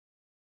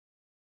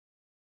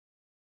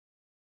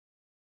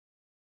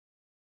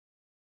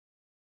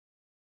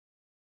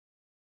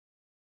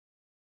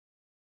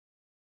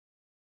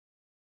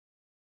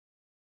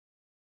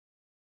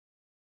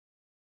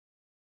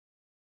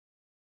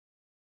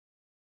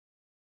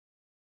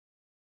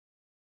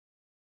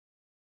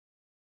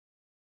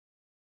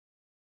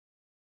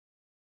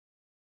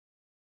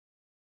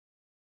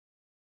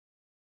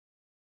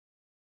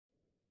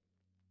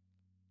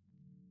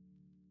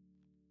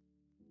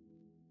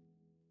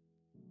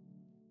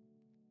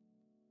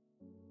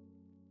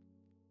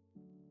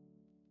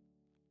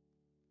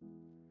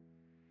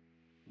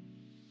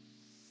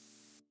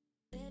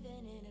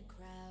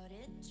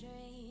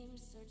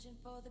dreams, searching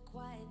for the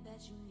quiet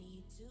that you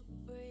need to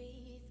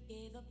breathe.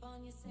 Gave up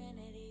on your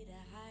sanity to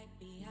hide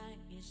behind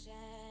your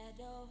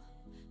shadow,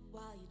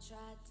 while you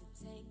tried to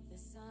take the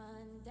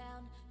sun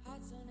down.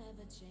 Hearts don't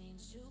ever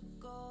change to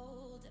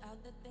gold,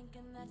 out there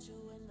thinking that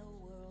you're in the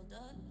world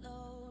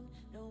alone.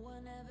 No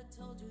one ever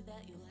told you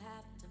that you'll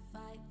have to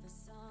fight for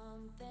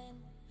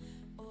something,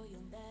 or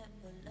you'll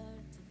never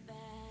learn to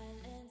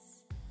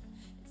balance.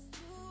 It's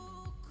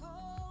too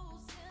cold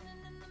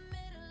standing in the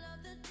middle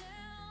of the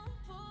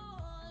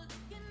downpour,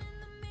 looking in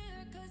the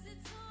mirror, 'cause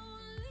it's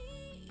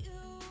only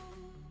you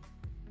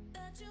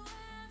that you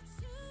have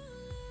to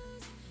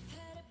lose.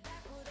 Headed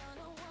backward on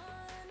a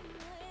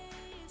one-way,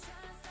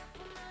 trying to stop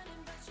from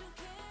running, but you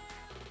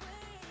can't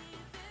wait.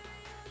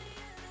 Bury all the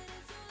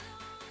evidence, you're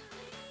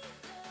lonely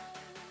though,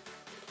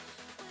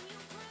 when you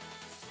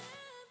crash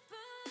and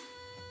burn.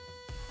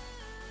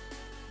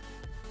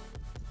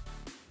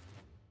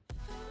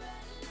 A red light, oh, a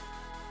red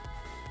light.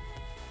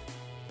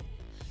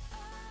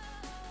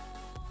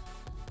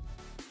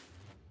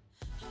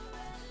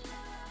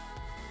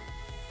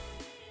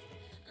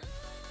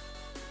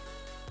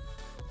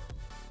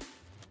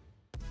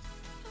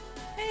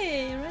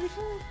 Hey, ready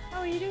for? How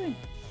are you doing?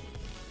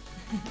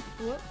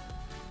 What?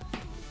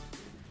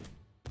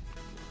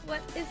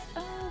 What is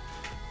up?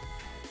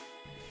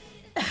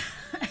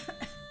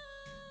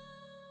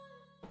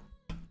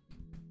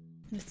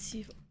 Let's see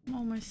if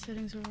all my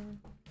settings are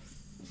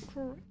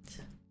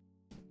correct.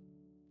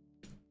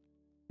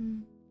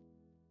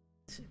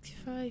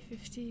 65,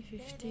 50,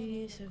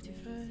 50,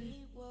 75.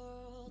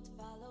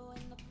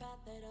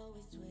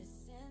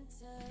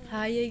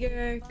 Hi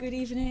Jaeger, good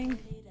evening.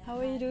 How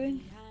are you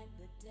doing?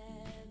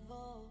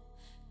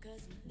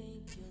 Cause you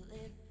think you'll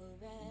live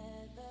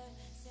forever,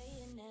 say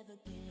you're never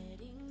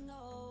getting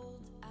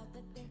old, out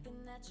there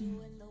thinking that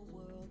you're in the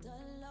world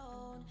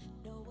alone.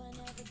 No one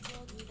ever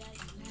told you that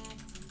you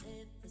have to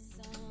live for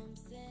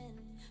something,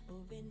 or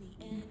in the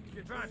end If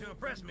you're trying to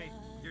impress me,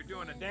 you're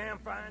doing a damn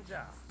fine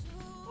job.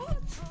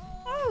 What?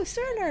 Oh,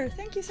 Sterler,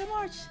 thank you so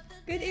much.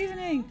 Good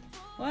evening.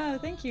 Wow,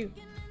 thank you.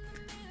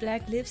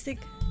 Black lipstick.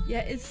 Yeah,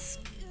 it's,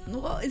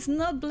 well, it's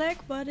not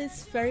black, but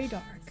it's very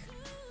dark.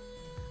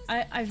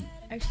 I've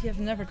actually have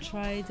never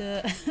tried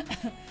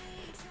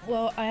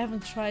well, I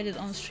haven't tried it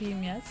on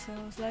stream yet, so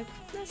I was like,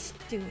 let's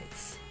do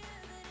it.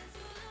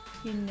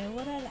 You know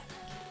what I like.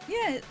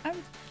 Yeah, I'm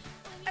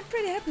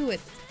pretty happy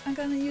with it. I'm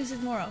gonna use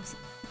it more often.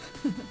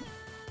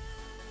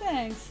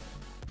 Thanks.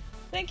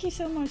 Thank you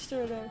so much,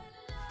 Sterler.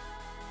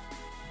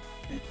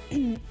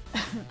 Let's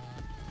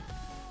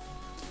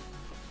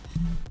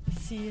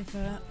see if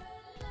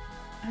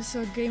I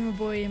saw Gamer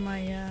Boy in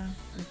my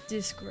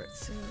Discord,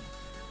 so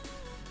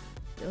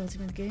the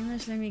Ultimate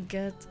Gamers. Let me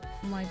get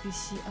my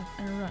PC up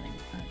and running.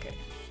 Okay,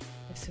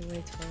 have to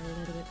wait for a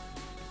little bit.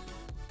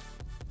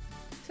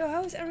 So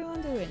how is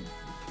everyone doing?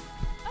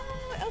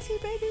 Oh, Elsie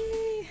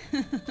baby!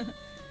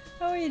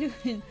 How are you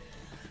doing?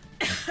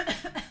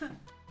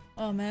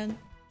 Oh man,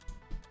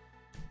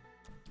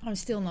 I'm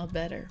still not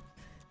better.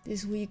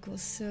 This week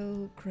was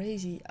so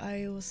crazy.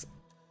 I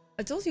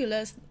told you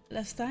last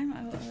time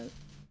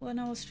when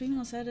I was streaming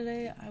on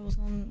Saturday, I was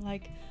on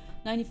like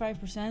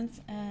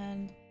 95%,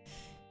 and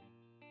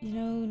you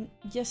know,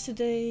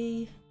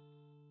 yesterday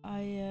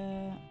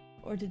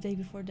or the day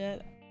before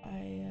that,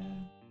 I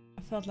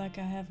felt like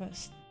I have a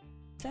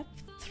step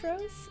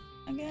throat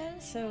again,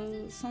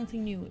 so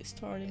something new is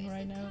starting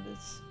right now.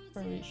 That's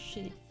very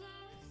shitty.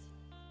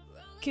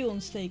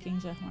 Keelontsteking,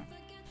 zeg maar.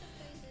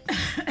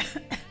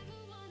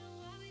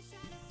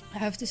 I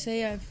have to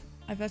say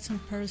I've had some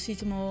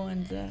paracetamol,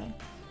 and the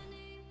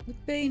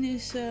pain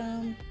is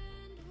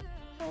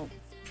well,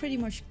 pretty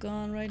much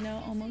gone right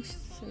now, almost,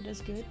 so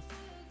that's good.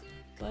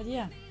 But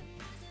yeah,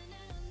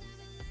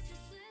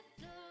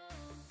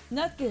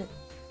 not good.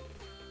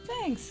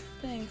 Thanks.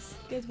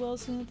 Get well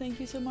soon. Thank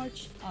you so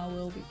much. I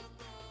will be.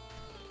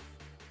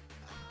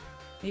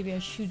 Maybe I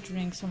should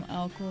drink some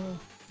alcohol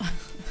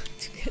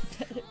to get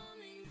better.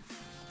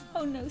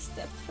 Oh no,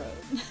 step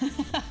throat.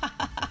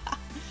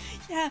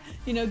 Yeah,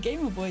 you know,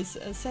 Gamer Boys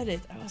said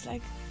it. I was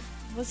like,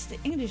 what's the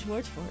English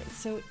word for it?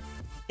 So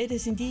it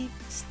is indeed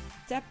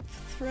step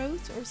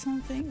throat or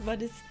something,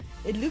 but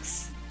it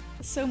looks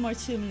so much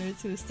similar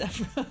to a step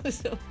throat.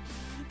 So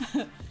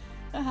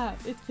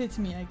it fits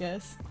me, I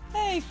guess.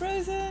 Hey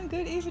Frozen,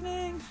 good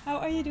evening. How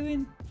are you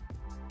doing?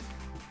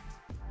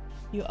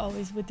 You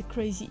always with the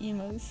crazy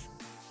emos.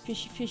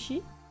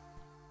 Fishy.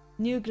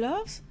 New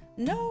gloves?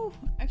 No,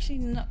 actually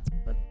not.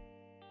 But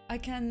I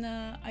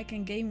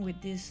can game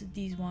with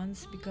these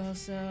ones,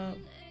 because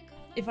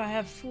if I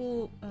have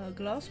full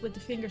gloves with the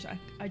fingers,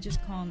 I just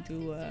can't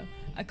do.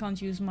 I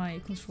can't use my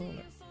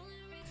controller.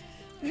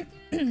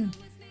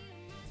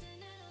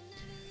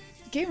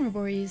 Gamer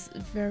Boy is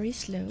very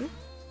slow.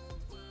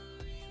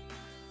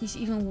 He's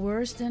even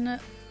worse than a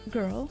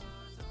girl.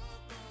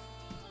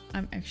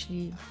 I'm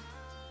actually...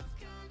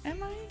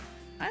 Am I?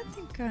 I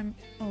think I'm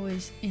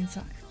always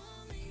inside.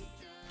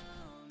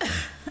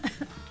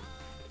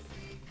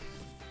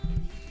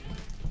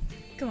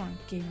 Come on,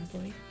 Gamer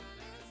Boy.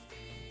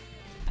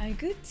 I'm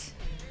good.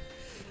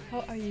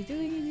 How are you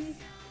doing?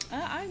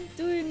 I'm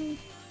doing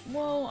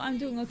well. I'm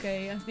doing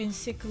okay. I've been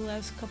sick the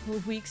last couple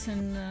of weeks,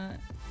 and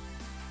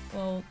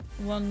well,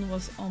 one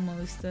was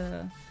almost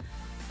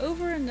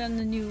over, and then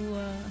the new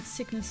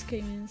sickness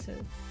came in. So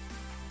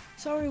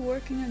sorry,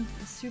 working. I'm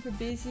super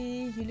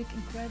busy. You look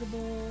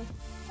incredible.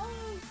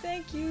 Oh,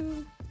 thank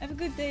you. Have a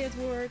good day at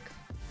work.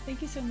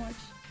 Thank you so much.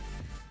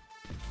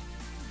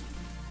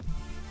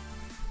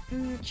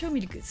 Show me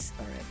the goods.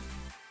 All right.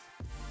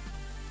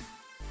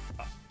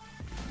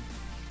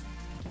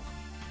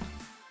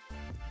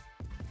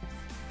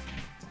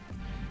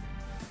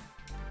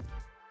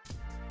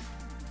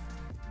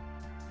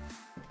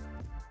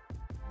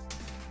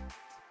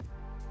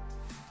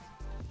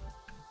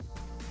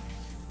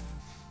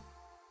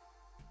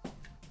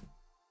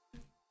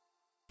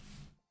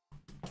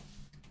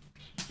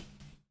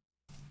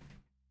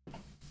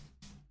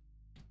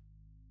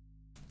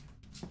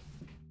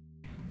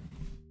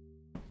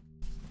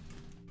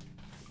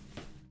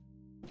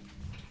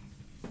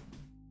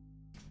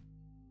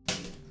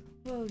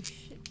 Oh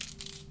shit.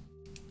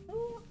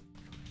 Oh.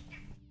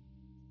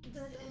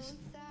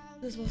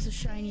 This was the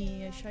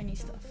shiny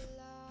stuff.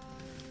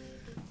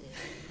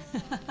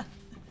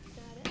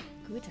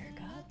 Good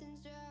haircut.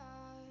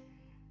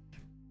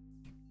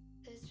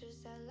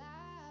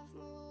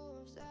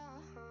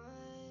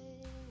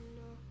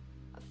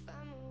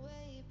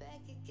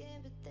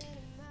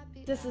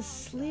 This is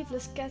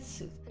sleeveless cat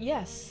suit.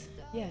 Yes,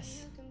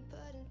 yes.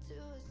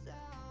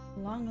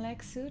 Long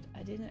leg suit.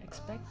 I didn't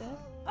expect that.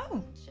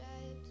 Oh!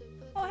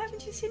 Oh,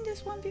 haven't you seen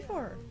this one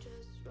before?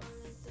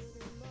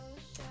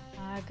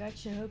 I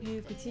gotcha. Hope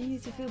you continue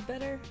to feel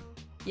better.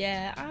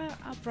 Yeah, I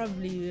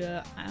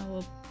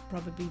will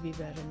probably be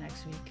better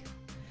next week.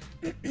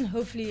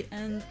 Hopefully,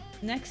 and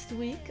next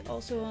week,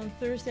 also on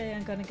Thursday,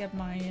 I'm gonna get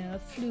my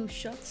flu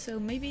shot. So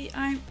maybe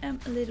I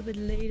am a little bit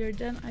later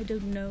then. I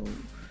don't know.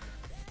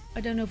 I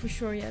don't know for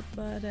sure yet,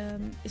 but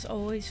it's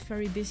always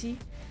very busy,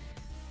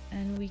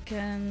 and we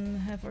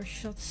can have our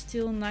shots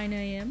till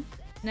 9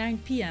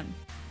 p.m.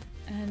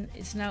 And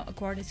it's now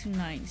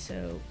 9:15,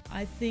 so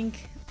I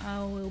think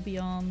I will be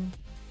on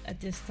at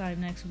this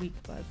time next week,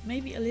 but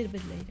maybe a little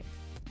bit later.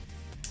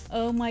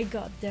 Oh my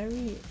god, there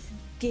he is.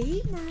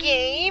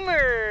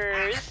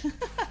 Gamers!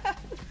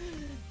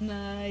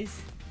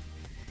 Nice.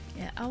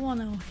 Yeah, I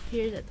want to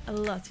hear that a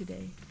lot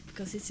today,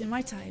 because it's in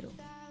my title.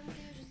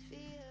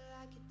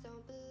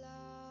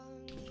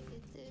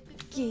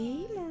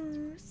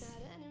 Gamers!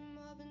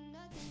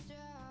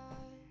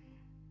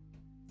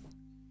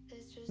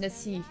 Let's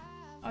see.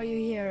 Are you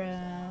here?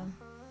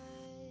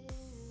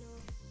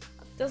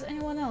 Does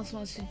anyone else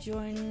wants to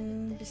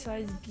join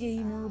besides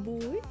Gamer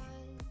Boy?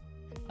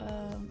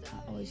 I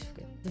always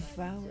forget.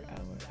 Devour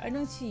Hour. I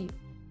don't see you.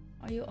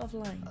 Are you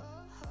offline?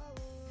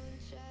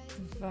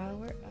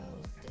 Devour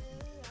Hour.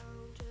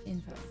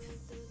 Invite.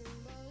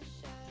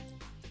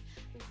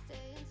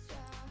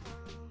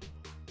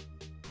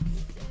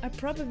 I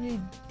probably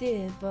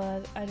did,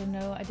 but I don't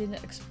know. I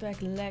didn't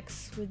expect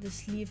legs with the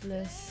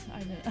sleeveless.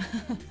 I don't know.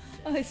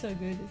 Oh, it's so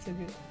good. It's so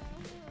good.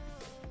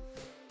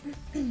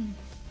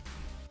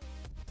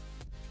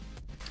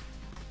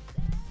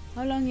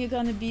 How long you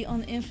gonna be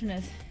on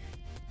Infinite?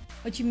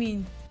 What you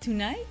mean,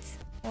 tonight?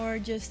 Or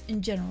just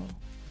in general?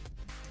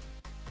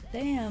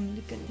 Damn,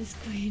 look at this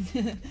queen.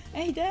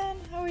 Hey Dan,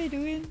 how are you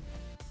doing?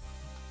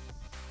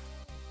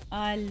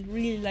 I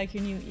really like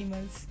your new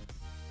emotes.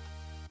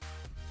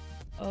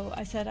 Oh,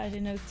 I said I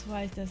didn't know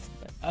twice. That's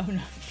oh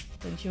no,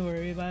 don't you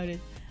worry about it.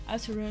 I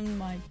have to run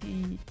my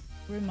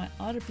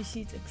other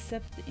PC to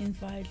accept the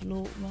invite.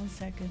 Lol, 1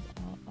 second.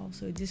 I'll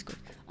also Discord.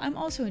 I'm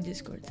also in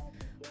Discord.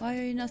 Why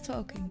are you not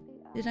talking?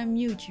 Did I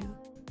mute you?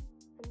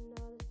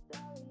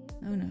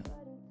 Oh no,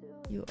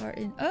 you are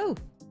in. Oh,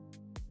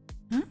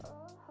 huh?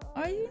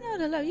 Are you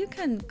not allowed? You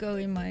can go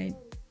in my.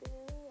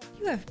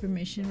 You have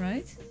permission,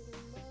 right?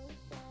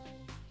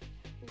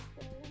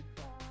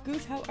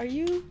 Good. How are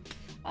you?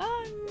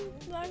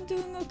 I'm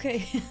doing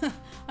okay.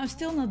 I'm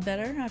still not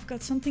better. I've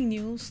got something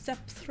new, strep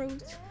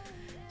throat.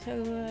 So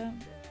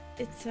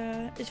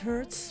it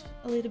hurts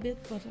a little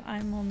bit, but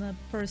I'm on a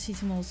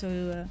paracetamol, so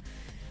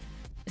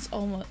it's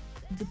almost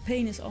the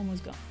pain is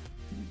almost gone.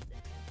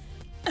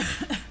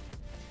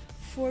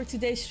 For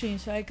today's stream,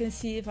 so I can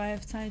see if I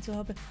have time to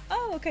help it.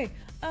 Oh, okay.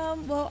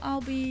 Well,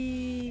 I'll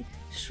be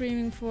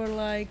streaming for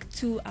like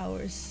 2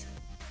 hours,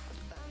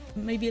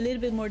 maybe a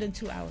little bit more than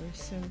 2 hours.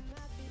 So.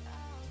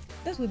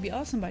 That would be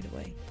awesome, by the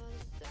way.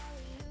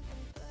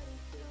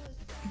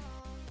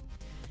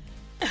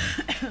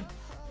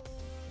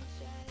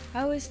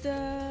 How is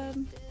the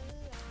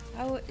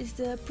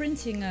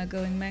printing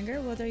going,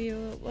 Manger? What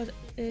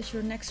is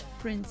your next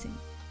printing?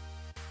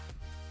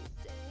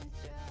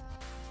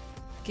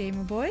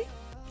 Gamer Boy,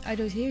 I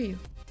don't hear you.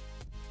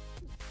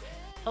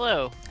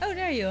 Hello. Oh,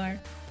 there you are.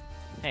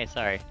 Hey,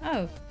 sorry.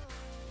 Oh,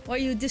 were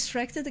you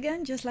distracted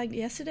again, just like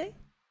yesterday?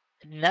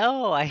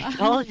 No, I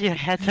told you I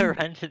had to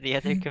run to the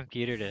other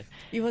computer to.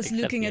 He was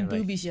looking at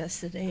boobies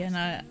yesterday, and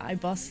I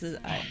busted.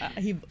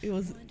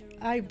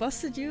 I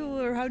busted you,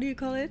 or how do you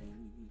call it?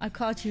 I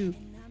caught you.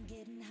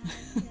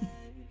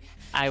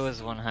 I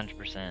was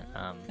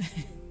 100%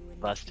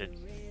 busted.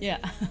 Yeah.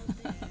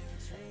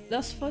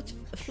 Last flood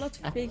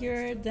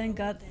figure, then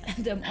got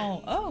them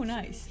all. Oh,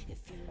 nice.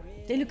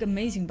 They look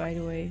amazing, by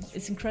the way.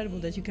 It's incredible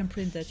that you can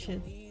print that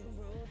shit.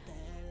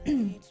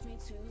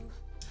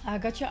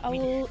 Gotcha. I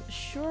will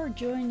sure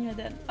join you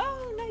then.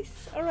 Oh,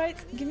 nice. All right,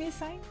 give me a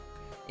sign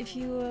if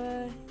you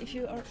are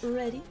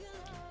ready.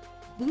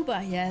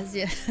 Booba, yes,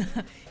 yeah.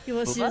 He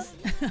was Booba? just.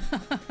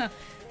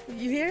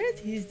 You hear it?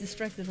 He's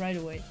distracted right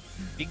away.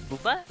 Big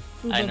Booba?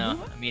 Booba, I know,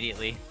 Booba?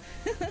 immediately.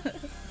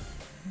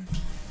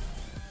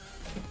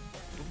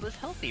 Booba's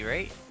healthy,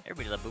 right?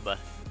 Everybody loves Booba.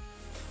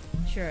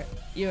 Sure,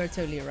 you are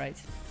totally right.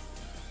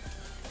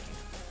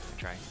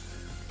 Try.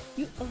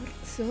 You are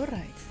so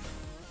right.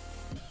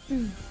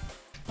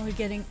 Are we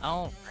getting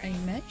Oh, a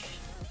match?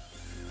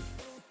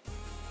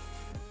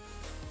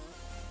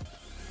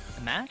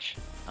 a match?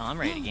 Oh, I'm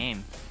ready to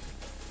game.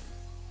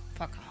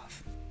 Fuck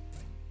off.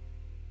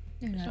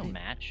 You're There's not no it.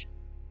 match.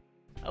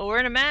 Oh, we're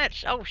in a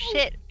match! Oh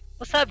shit!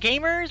 What's up,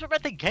 gamers? We're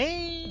about to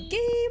game!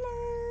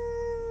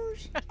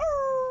 Gamers!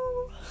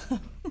 Oh!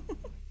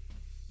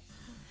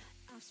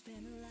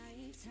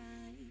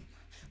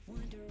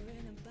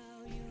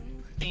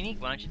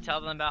 Unique, why don't you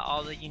tell them about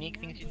all the unique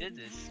things you did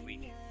this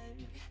week?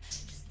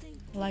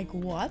 Like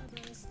what?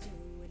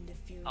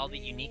 All the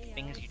unique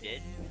things you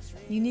did?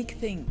 Unique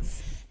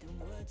things.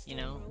 You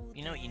know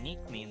what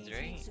unique means,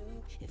 right?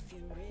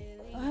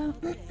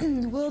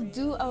 Will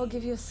do. I will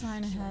give you a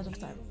sign ahead of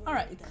time. All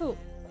right, cool.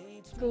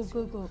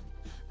 Cool.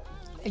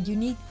 A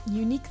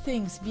unique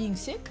things. Being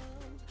sick?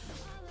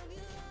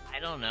 I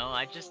don't know,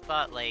 I just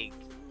thought like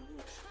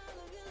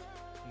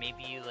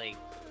maybe you like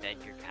fed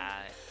your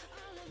cat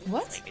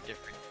What? like a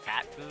different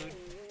cat food.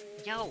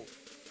 Yo,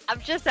 I'm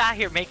just out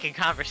here making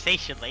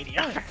conversation, lady.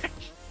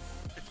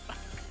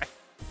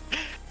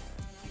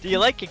 Do you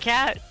like your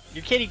cat?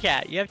 Your kitty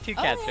cat? You have two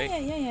cats, Oh,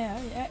 right?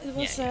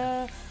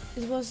 yeah.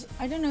 It was.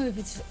 I don't know if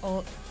it's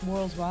all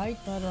worldwide,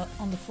 but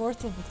on the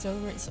 4th of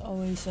October, it's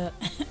always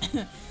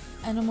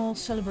Animal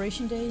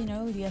Celebration Day. You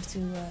know, you have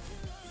to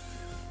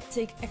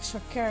take extra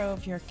care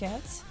of your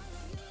cats.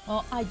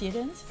 Well, I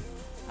didn't.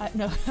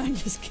 No, I'm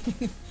just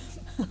kidding.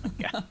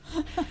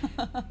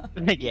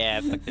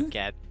 Yeah, fuck them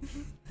cat.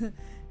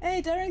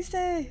 Hey, Darren's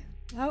Day!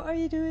 How are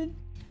you doing?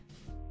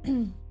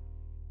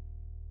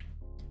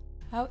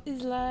 How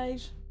is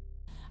life?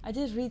 I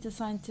did read the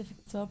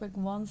scientific topic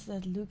once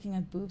that looking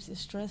at boobs is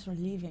stress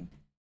relieving.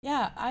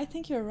 Yeah, I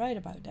think you're right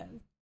about that.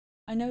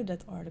 I know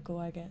that article,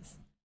 I guess.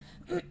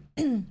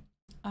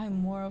 I'm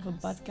more of a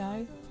butt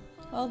guy.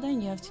 Well, then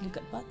you have to look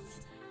at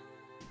butts.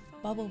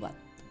 Bubble butt.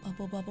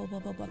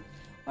 Bubble.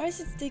 Why is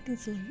it taking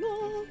so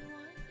long?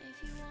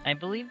 I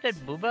believe that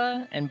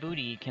booba and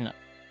booty can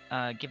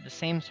give the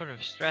same sort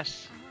of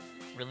stress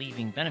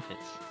relieving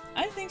benefits.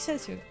 I think so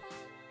too.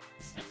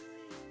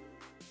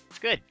 It's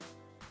good.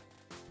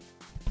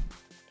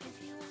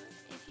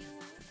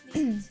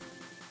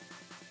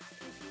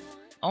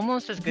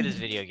 Almost as good as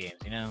video games,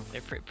 you know?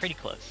 They're pretty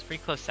close.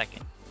 Pretty close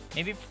second.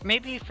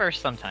 Maybe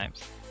first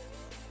sometimes.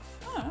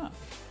 Oh.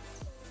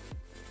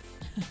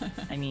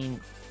 I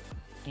mean,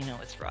 you know,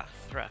 it's rough.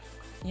 It's rough.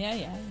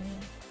 Yeah.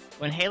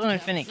 When Halo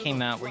Infinite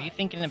came out, were you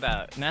thinking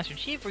about Master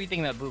Chief or were you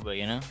thinking about Booba,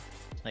 you know?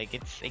 Like,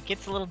 it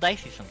gets a little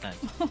dicey sometimes.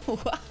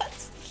 What?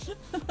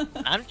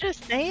 I'm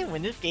just saying,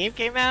 when this game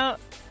came out,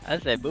 I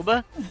said,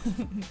 Booba,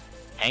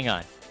 hang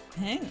on.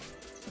 Hang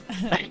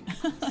on.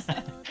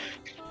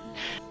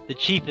 The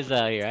Chief is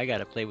out here. I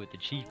gotta play with the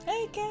Chief.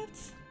 Hey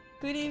cats!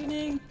 Good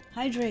evening.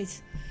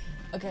 Hydrate.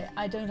 Okay,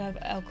 I don't have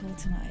alcohol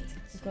tonight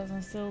because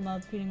I'm still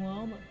not feeling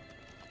well, but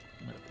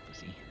What a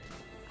pussy.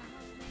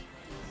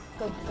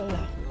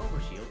 Coca-Cola.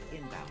 Overshield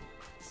inbound.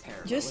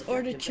 Parallel Just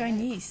ordered objective ahead.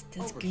 Chinese.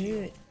 That's Overshield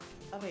good.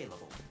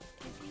 Available.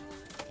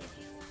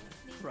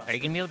 Are you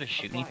gonna be able to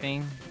shoot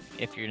anything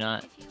if you're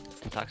not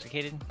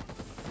intoxicated?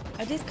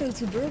 I did go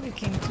to Burger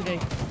King today.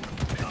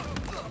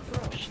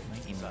 Shit, my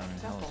game volume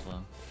is hella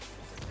slow.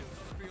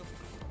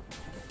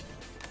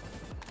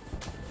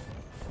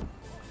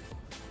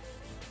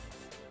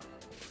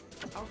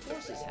 Our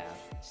forces have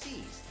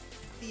seized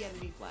the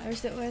enemy flag.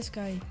 Where's the OS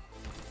guy?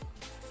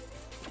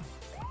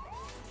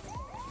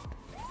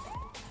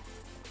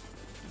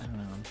 I don't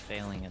know, I'm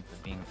failing at the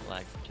being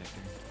flag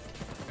protector.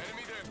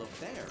 Look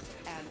there,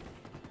 an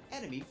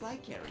enemy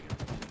flag carrier.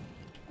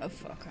 Oh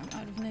fuck, I'm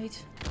out of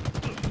nades.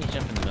 You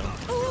jump in the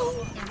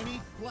middle.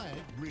 Enemy flag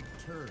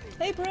returned.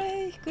 Hey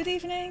Bray, good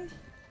evening.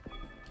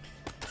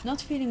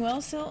 Not feeling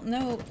well still?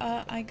 No,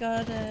 I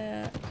got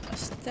a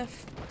step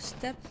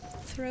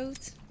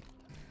throat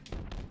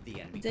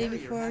The enemy the day carrier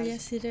before has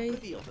yesterday.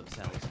 revealed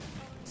themselves.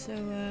 So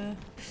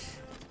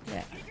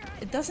yeah,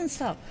 it doesn't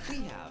stop.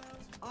 We have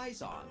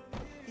eyes on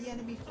the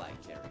enemy flag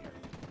carrier.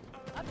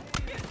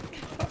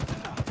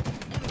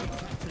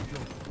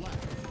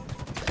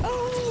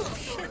 Oh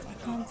shit, I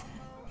can't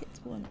hit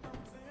one.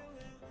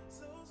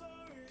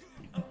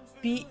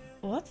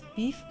 What?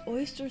 Beef,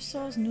 oyster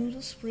sauce,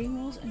 noodles, spring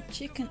rolls, and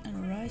chicken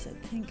and rice, I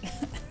think.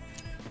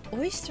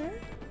 Oyster?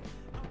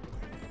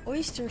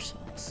 Oyster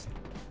sauce.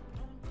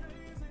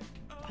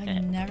 I Okay.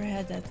 never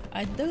had that.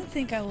 I don't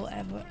think I will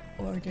ever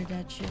order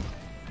that shit.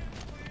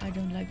 I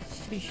don't like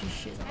fishy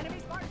shit.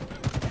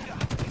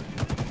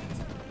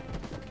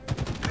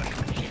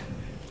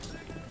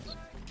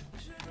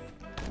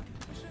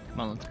 Come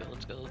on, let's go,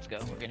 let's go, let's go.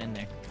 We're getting in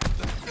there.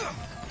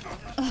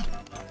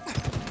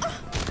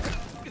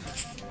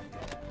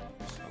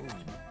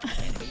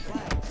 Enemy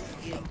flags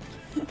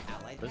in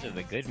allied Those are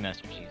the hands. good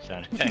Master Chief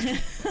sound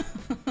effects.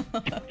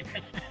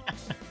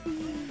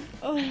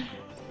 Oh,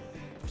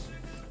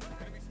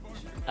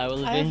 I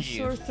will I have avenge you.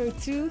 sore throat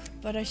too,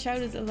 but I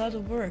shouted a lot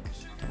of work.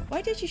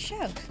 Why did you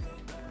shout?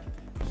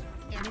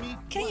 Enemy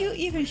Can you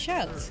even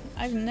shout?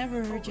 I've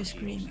never heard you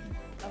screaming.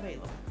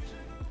 Available.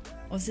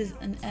 Was it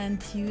an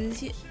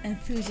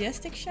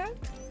enthusiastic shout?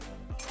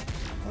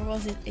 Or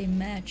was it a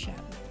mad shout?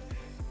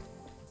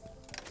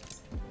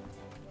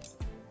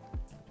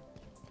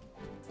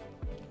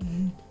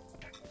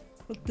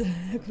 What the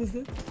heck was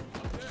that?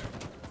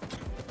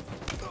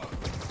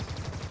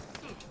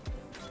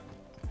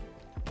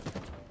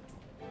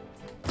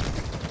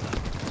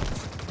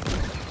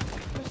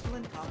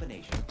 Crystalline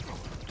combination.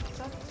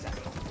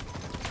 Successful.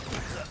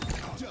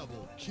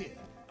 double kill.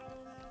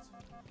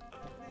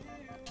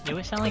 You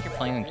always sound like you're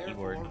playing on Prepare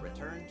keyboard. for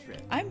return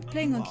trip. I'm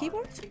playing on You are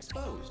keyboard?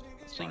 Exposed.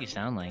 That's what you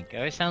sound like. It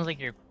always sounds like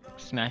you're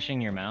smashing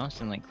your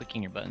mouse and like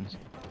clicking your buttons.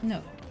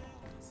 No.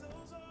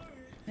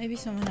 Maybe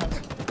someone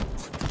else.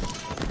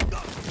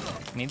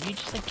 Maybe you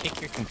just like kick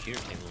your computer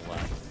table a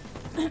lot.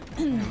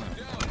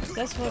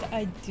 That's what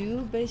I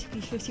do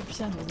basically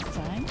 50% of the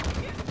time.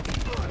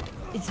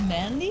 It's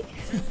manly.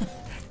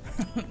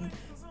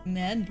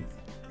 Manly.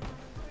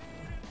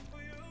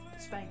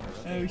 Spanker.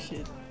 Oh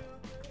shit.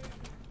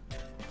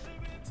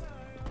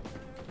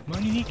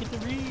 Money, you get the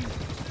read.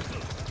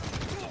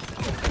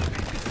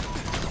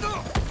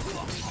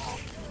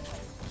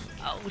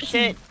 Oh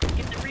shit!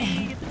 Get the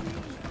read. Get the read.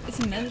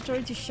 It's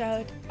mandatory to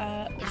shout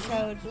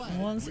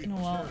once in a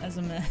while as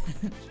a man.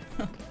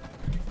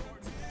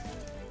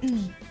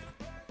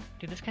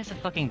 Dude, this guy's a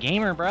fucking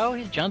gamer, bro.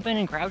 He's jumping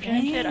and crouching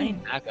and shit. I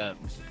need backup.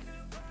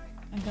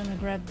 I'm gonna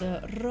grab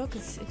the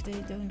rockets if they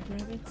don't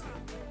grab it.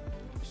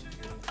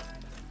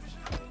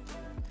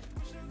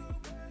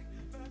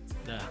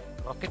 The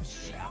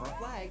rockets. Our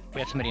flag. We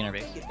have somebody in our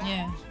base. Take it back.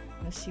 Yeah,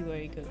 let's see where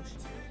he goes.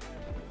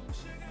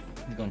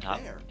 He's going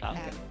top. There. Top.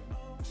 And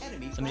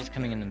enemy Somebody's flag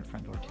coming in carrier. the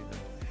front door too, though.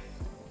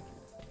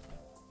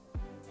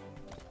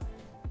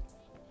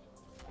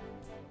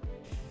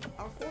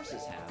 Our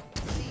forces have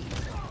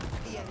seized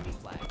the enemy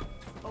flag.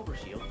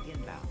 Overshield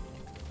inbound.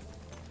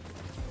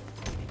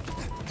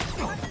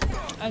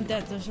 I'm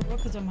dead, there's a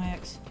rocket on my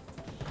axe.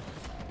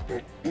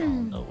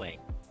 Oh wait.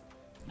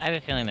 I have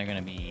a feeling they're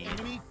gonna be.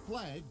 Enemy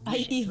flag I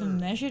even returned.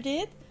 measured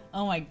it?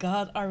 Oh my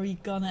god, are we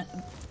gonna...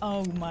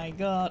 Oh my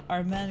god,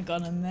 are men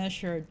gonna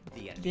measure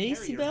The enemy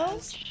carrier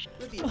decibels? has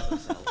revealed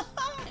themselves.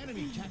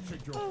 Enemy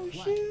captured your Oh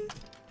flag. shit.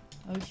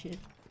 Oh shit.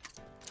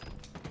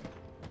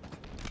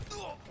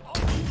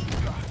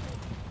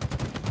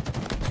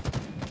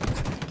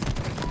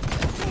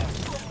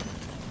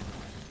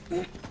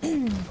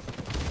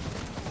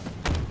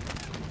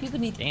 People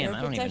need Damn, air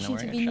I don't even know protection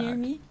where to I be got near shot.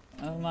 me.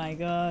 Oh my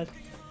god.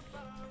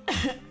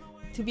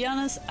 To be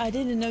honest, I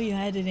didn't know you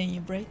had it in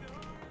your brain.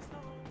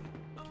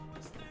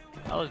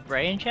 Oh, is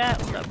Bray in chat?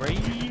 What's up, Bray?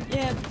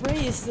 Yeah,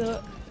 Bray is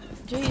the...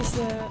 Jay is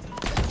the...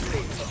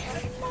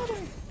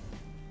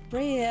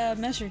 Bray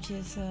measured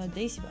his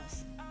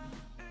decibels.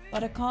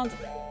 But I can't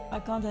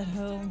at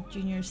home.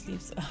 Junior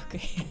sleeps.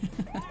 Okay.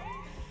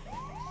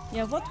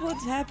 Yeah, what would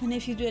happen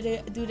if you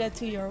do that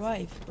to your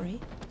wife, Bray?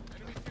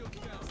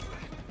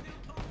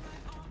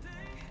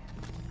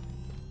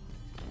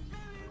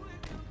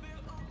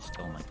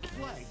 Stole my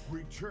Flag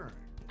returned.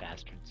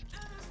 bastards.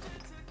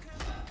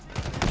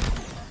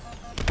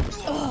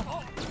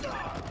 Oh,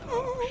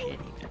 Oh shit,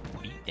 he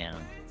got beat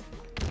down.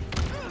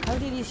 how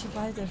did he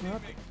survive that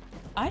rocket?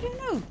 I don't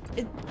know.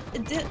 It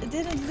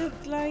didn't look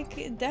like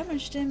it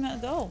damaged him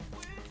at all.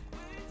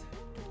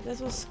 That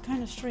was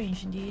kind of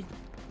strange indeed.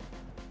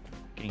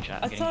 Getting shot.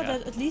 I Getting thought shot.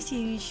 that at least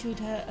he should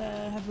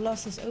have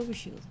lost his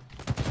overshield.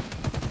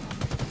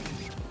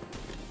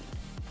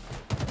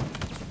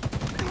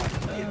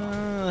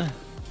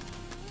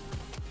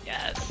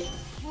 Yes.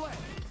 Flag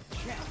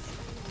captured.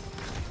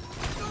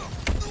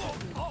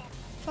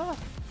 Fuck.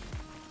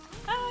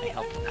 I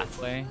helped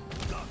halfway.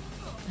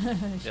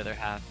 The other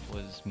half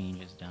was me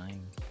just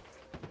dying.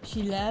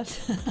 She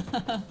left.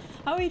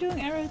 How are you doing,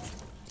 Aerith?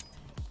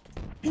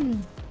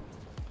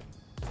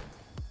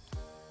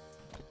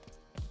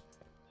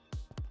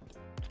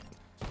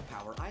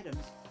 Power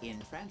items in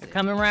transit. They're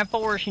coming right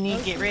for us. You need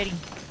to get ready.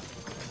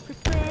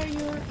 Prepare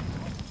your...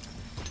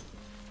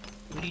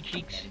 Booty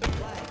cheeks.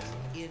 Flags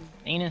in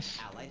Anus.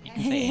 allied You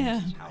can hands. say Yeah.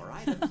 anus. Power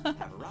items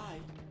have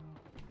arrived.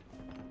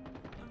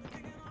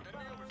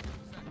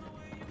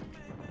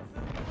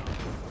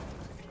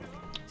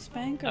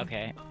 Spanker.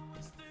 Okay.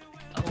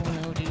 Oh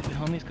no, dude.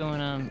 Homie's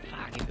going,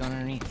 fuck, he's going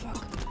underneath.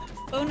 Fuck.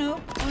 Oh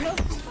no. Oh no.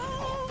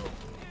 Oh.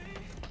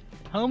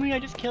 Homie, I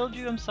just killed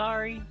you. I'm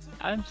sorry.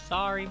 I'm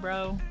sorry,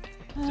 bro.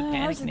 It's a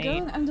panic how's it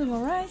going? I'm doing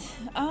alright.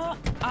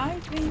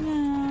 I've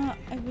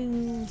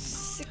been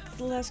sick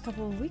the last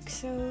couple of weeks,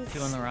 so it's Two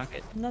on the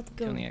rocket. not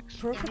Two on the going X.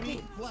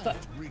 perfectly, but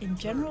in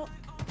general,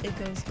 it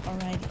goes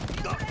alrighty.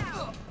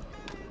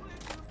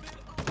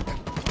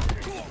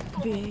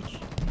 Bitch.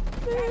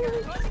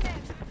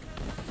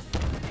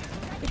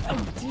 If I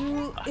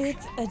do it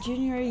at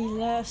January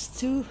last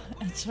too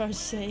and start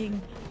saying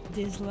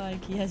this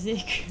like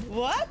Yazik,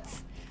 what?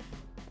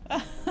 I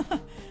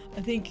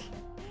think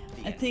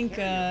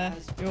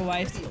your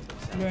wife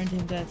learned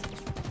him that.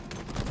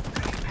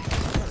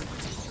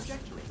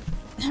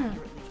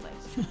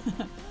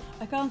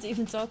 I can't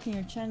even talk in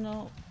your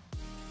channel.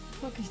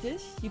 What the fuck is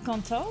this? You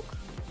can't talk?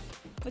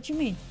 What you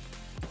mean?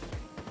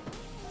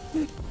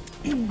 Our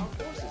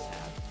forces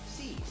have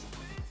seized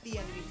the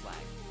enemy flag.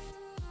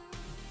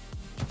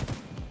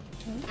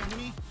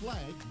 Enemy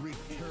flag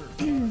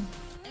returned.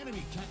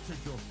 Enemy captured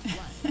your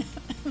flag.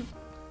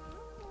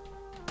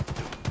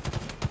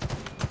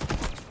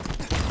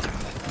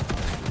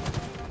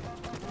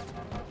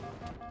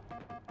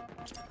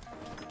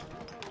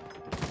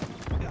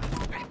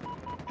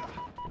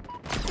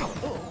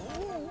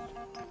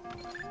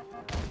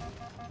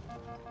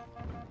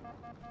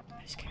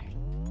 I'm scared.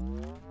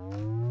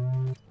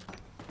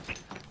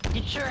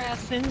 Get your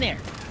ass in there.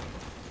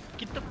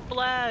 Get the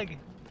flag.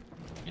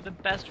 You're the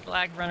best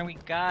flag runner we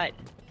got.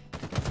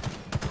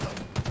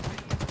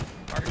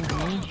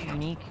 Spartans need you,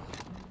 Unique.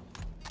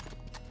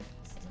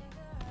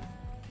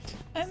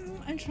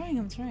 I'm trying.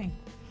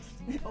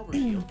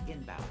 Overshield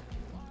inbound.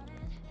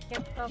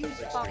 Get the Use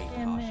fuck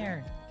extreme in caution.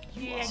 there.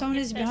 Yeah, Someone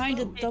get is this behind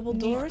the little double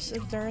bit doors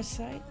at their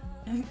side.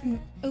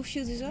 Oh,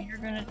 shoot is up. You're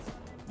gonna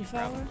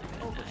Devour.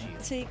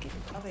 Overshield Take it.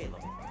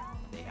 available.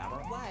 They have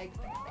our flag.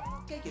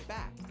 Take it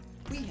back.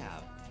 We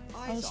have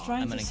eyes I was on.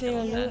 trying I'm to gonna say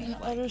kill hello that. in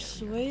other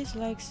ways,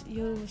 like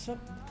yo, what's up?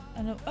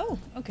 I know. Oh,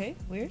 okay,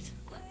 weird.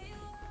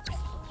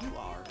 You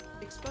are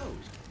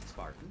exposed,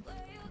 Spartan.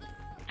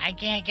 I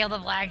can't kill the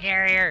flag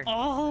carrier.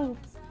 Oh,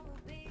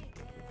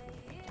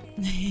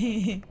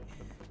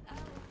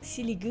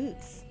 silly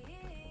goose.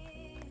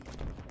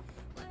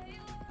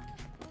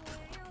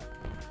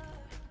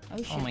 Oh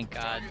shit. Oh my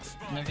god.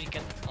 Nobody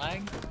got the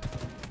flag?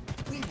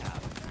 We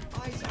have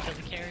eyes Kill on.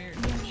 the carrier?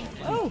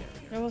 Oh,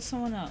 there was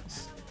someone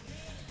else.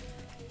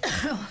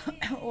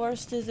 Or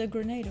is this a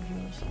grenade of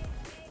yours?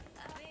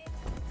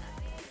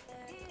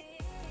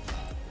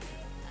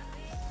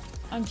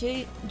 I'm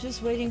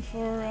just waiting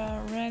for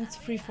ranked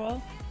free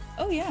fall.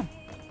 Oh yeah.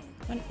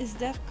 When is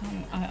that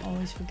coming? I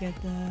always forget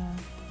the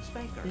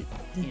Spanker.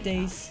 the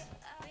days.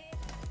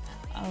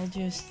 I'll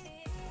just,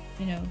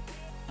 you know,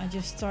 I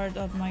just start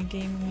up my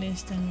gaming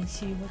list and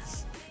see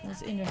what's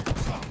in there.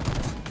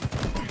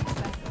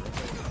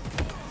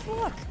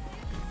 Fuck!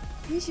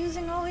 He's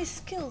using all his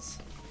skills.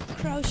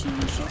 Crouching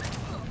and shit.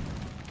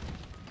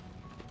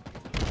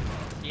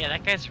 Yeah,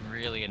 that guy's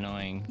really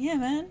annoying. Yeah,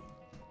 man.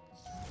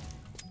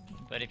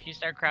 But if you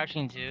start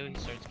crouching too, he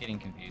starts getting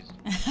confused.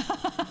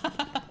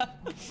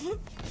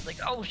 It's like,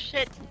 oh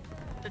shit!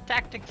 The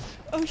tactics!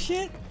 Oh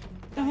shit!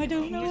 Now I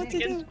don't know what to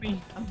do. Against me.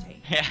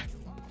 Obtain. Yeah.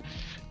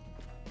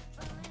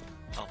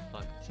 Oh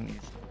fuck,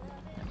 somebody's...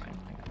 Never mind,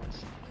 I got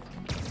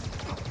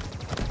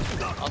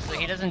this. Also,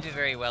 he doesn't do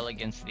very well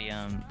against the,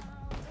 what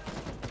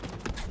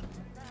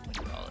do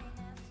you call it?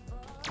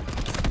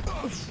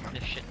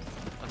 This shit.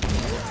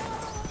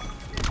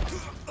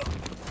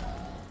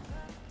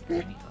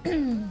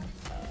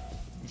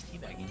 He's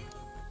teabagging.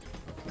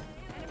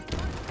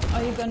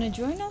 Are you gonna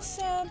join us,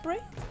 Bray?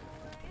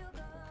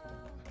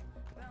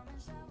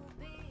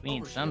 We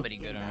need somebody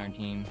good on our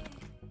team.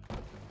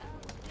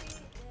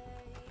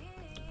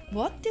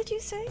 What did you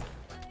say?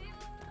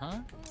 Huh?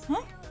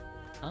 Huh?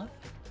 Huh?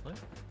 What?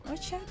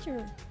 Watch out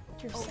your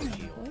son,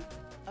 boy.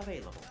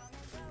 Available.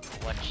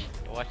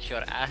 Watch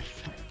your ass.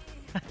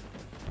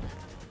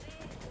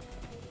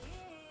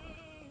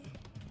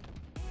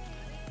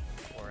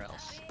 Or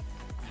else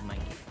you might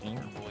get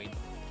gamer void.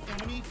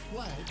 Enemy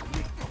flag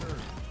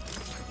returned.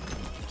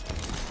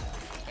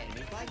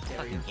 Enemy flag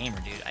carrier. Fucking gamer,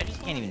 dude. I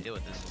just can't even deal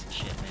with this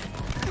shit, man.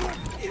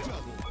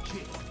 Double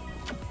kill.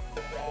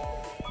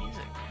 He's a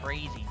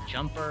crazy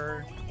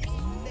jumper, They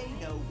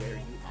know where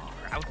you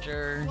are.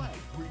 croucher, Flag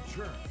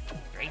returned.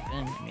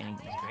 Draven. I mean,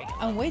 he's great.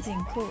 I'm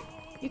waiting. Cool.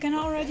 You can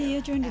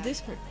already join the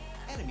Discord.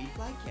 Enemy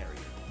flag carrier.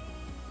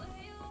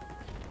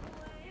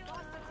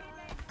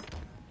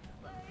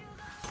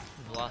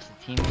 We've lost a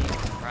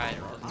teammate. Right.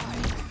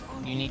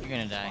 Unique, you're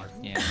gonna die.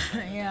 Yeah.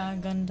 Yeah,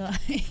 I'm gonna die.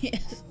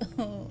 Yes.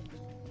 Oh.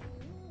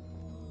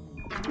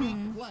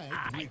 Enemy flag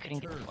I couldn't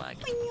get the returned. flag.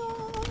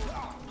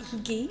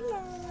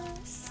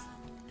 Gamers.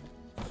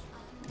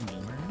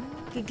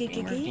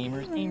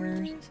 Gamers,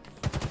 gamers.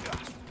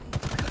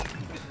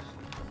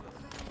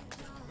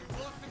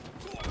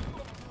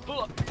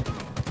 Fuck.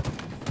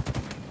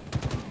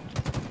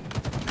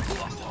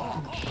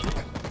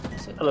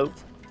 Hello.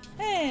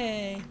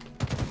 Hey.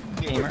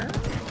 Gamer.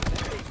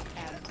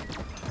 And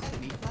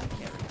enemy flag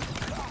carrier.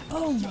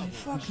 Oh my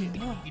fucking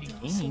god. Beauty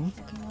That was so gaming.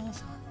 fucking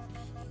awesome.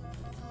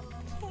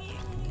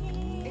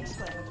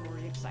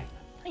 Exclamatory excitement.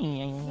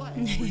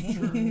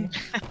 Killing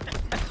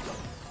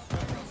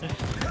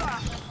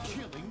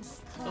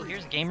Oh,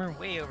 here's a gamer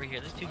way over here.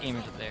 There's two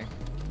gamers up there.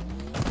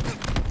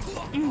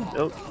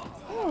 No,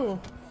 Oh,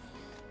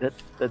 that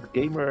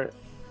gamer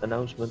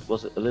announcement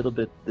was a little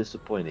bit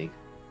disappointing.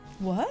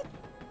 what?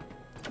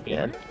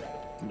 Yeah.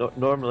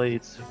 Normally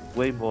it's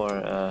way more.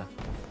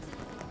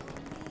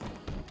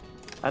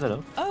 I don't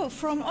know. Oh,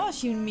 from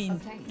us, you mean?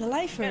 The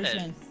live Get it.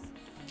 version.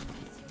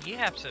 You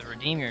have to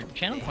redeem your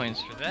channel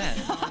points for that.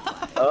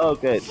 Oh,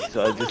 okay.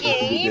 So I just need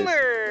to do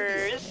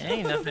this. Gamers!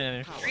 Ain't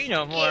nothing free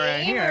no more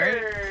around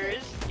here.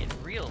 Get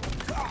real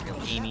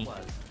gamey.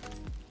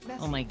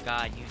 Oh my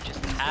god, you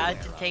just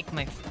had to take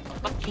my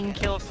fucking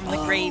kill from the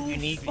grave,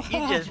 Unique. You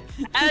just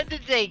had to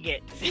take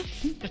it.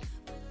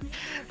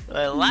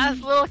 The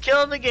last little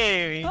kill in the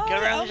game. You Oh, go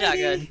around the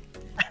shotgun. Elodie.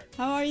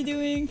 How are you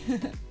doing?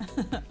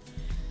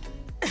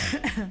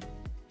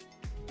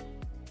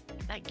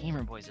 That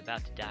gamer boy's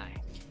about to die.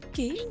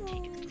 Gamer.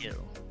 Take his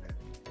kill.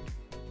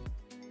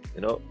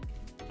 You know,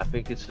 I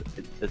think it's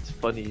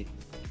funny.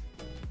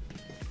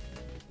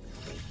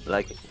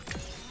 Like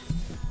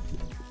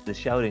the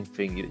shouting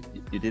thing.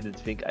 You didn't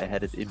think I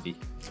had it in me.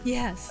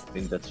 Yes.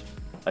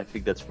 I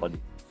think that's funny.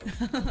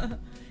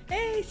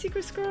 Hey,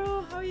 Secret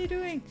Squirrel, how are you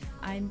doing?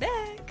 I'm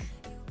back.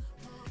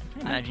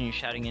 I imagine you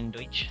shouting in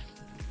Deutsch.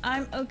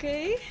 I'm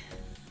okay.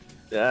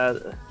 Yeah.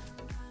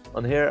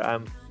 On here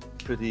I'm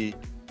pretty.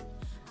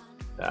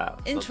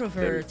 not very-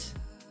 Introvert.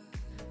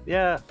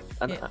 Yeah,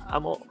 and Yeah.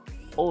 I'm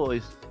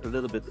always a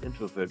little bit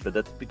introvert, but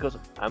that's because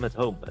I'm at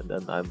home and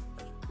then I'm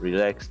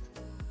relaxed.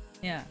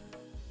 Yeah.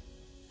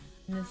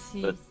 Let's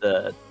see.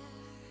 But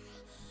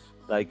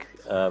like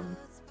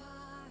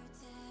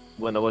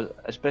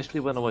especially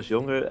when I was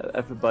younger,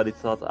 everybody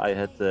thought I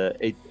had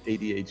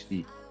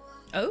ADHD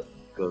Oh?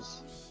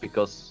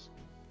 because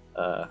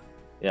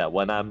yeah,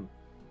 when I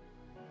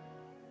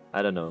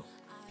don't know,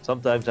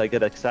 sometimes I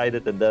get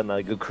excited and then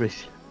I go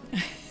crazy.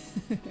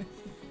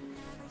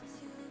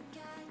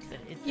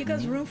 You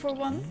got room for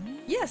one?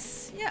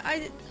 Yes. Yeah,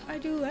 I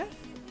do have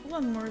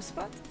one more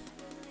spot.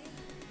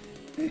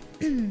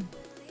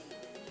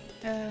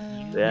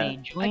 Yeah.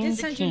 I did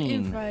send you an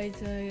invite.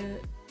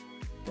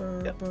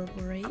 Yep.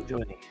 Braid I'm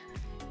joining.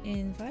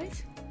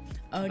 invite.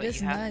 Oh, But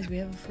that's you have nice. to We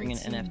have a full Bring an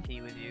team.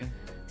 NFT with you.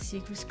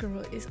 Secret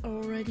Squirrel is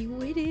already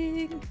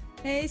waiting.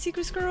 Hey,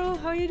 Secret Squirrel,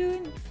 how you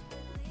doing?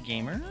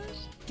 Gamers?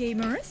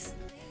 Gamers?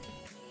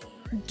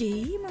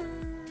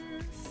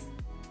 Gamers.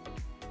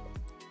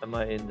 Am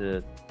I in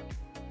the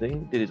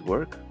thing? Did it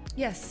work?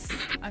 Yes,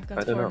 I've got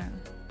I don't 4 know. now.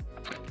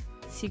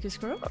 Secret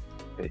Squirrel?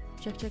 Okay.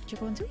 Check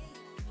 1, 2.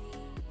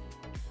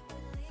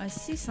 I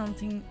see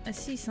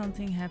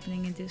something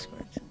happening in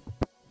Discord.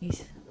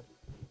 He's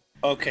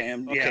Okay,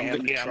 I'm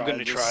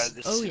gonna try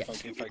this. Oh, see yeah.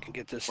 if I can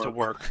get this to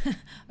work.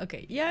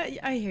 okay. Yeah,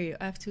 I hear you.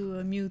 I have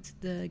to mute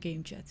the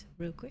game chat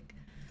real quick.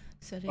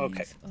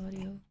 Settings,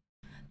 audio,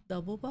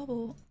 double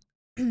bubble,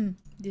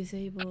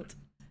 disabled,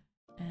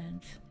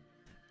 and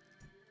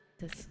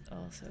that's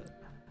also.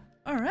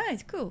 All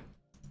right, cool.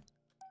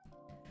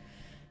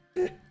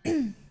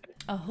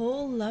 A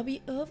whole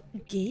lobby of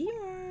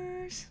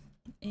gamers.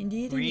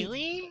 Indeed.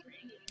 Really?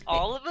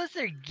 All of us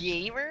are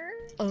gamers?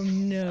 Oh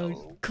no,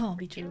 So can't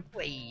be true.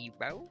 Way,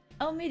 bro.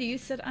 Almeida, you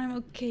said I'm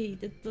okay.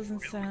 That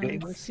doesn't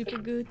sound super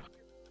good.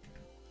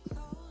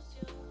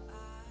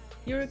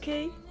 You're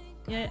okay?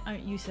 Yeah,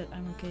 you said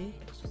I'm okay.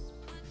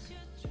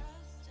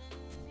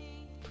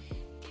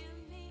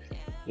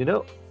 You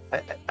know,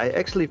 I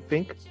actually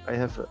think I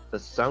have a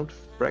sound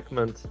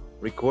fragment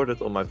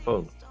recorded on my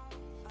phone.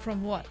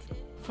 From what?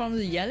 From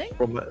the yelling?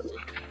 From my,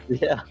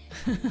 yeah.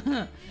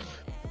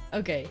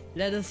 Okay,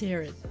 let us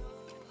hear it.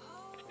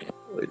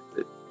 Wait,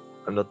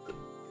 I'm not.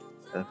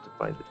 I have to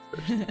find it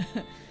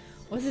first.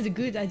 Was it a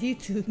good idea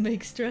to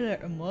make Sterler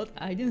a mod?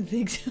 I don't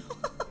think so.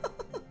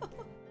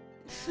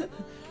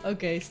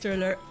 Okay,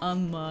 Sterler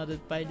unmodded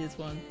by this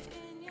one.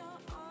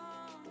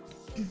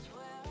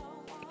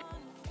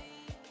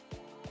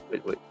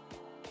 Wait.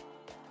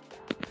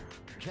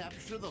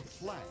 Capture the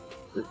flag.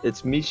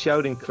 It's me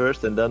shouting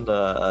first, and then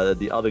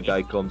the other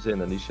guy comes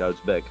in and he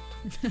shouts back.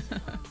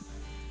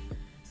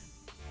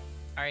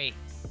 Alright,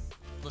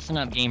 listen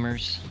up,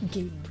 gamers.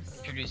 Gamers.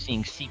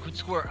 Introducing Secret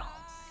Squirrel,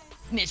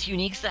 Miss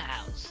Unique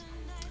Styles,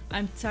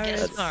 I'm tired.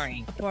 guest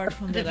starring, Apart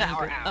from that,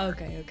 Devour I'm Hour.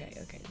 good.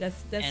 Okay.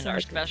 That's and our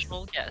good.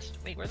 special guest.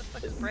 Wait, where the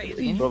fuck is Bray? Is It's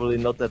he in? probably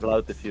not that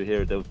loud if you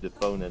hear it over the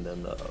phone and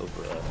then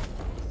over.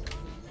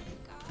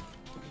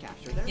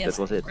 Capture their Yes.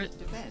 That was it. Where-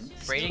 defend.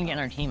 Bray didn't get in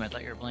our team. I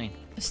thought you were playing.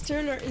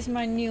 Sterler is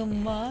my new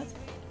mod,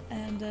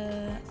 and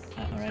I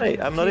already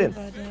Hey, I'm not hear in.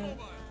 about,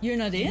 you're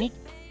not in? Unique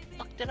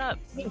fucked it up.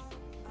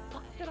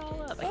 Fucked it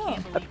all up. Oh. I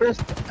can't I believe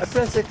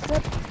pressed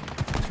accept.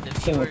 the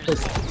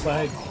viewers.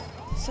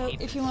 So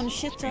Keep if you want to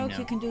shit stream talk, now.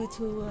 you can do it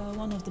to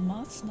one of the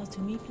mods, not to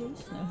me,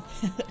 please.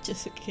 No,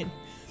 just a kid.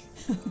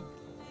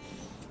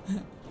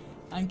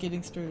 I'm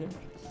kidding, Sterler.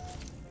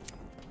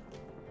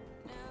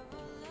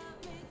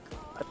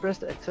 I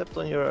pressed accept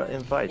on your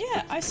invite.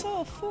 Yeah, I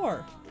saw a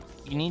 4.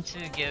 You need to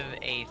give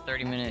a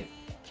 30-minute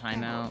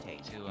timeout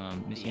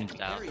to missing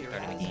style at the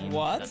start of the game.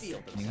 What? That's Reveal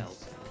the thing.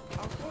 themselves.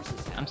 Our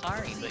forces have I'm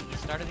sorry, but you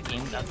started the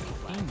game without the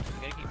game.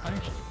 You gotta get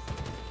punished.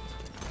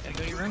 Gotta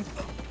go to your room.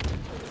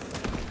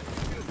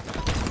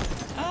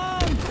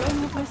 I'm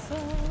going with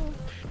myself.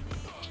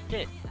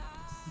 Shit.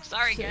 I'm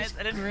sorry, guys.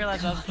 I didn't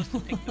realize I was supposed to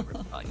take the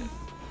room. Oh, yeah.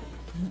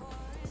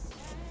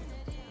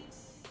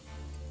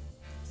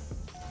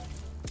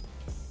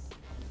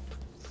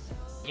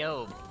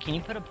 Yo, can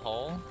you put a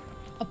poll?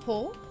 A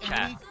poll?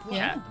 Chat.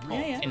 Yeah. Chat. Poll.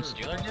 Yeah, yeah. Can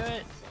Steeler do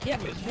it? Yeah.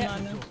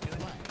 Yeah.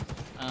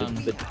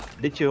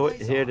 But did you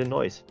hear the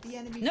noise? the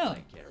enemy No.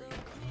 flag carrier.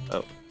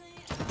 Oh,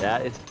 yeah.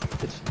 It's.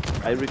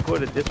 I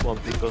recorded this one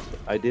because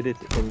I did it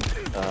in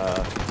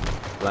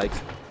like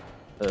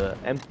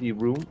empty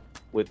room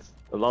with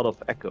a lot of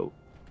echo.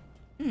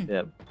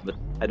 Yeah, but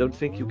I don't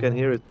think you can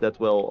hear it that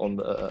well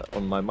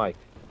on my mic.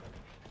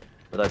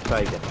 But I try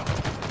again.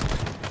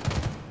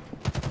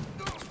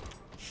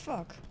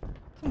 Fuck.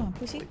 Come on,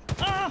 pussy.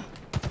 Ah!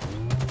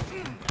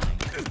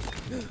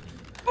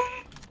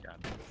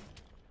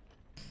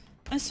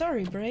 I'm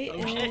sorry, Bray.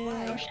 Oh, shit.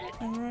 Oh, shit.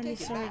 I'm really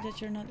Take it sorry back.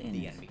 that you're not in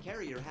The it. enemy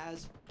carrier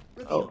has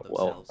Oh revealed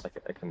well, themselves.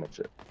 I can match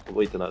it.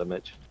 Wait another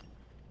match.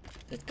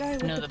 That guy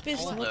with No, the the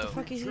pistol, poll, what the though.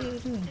 fuck is he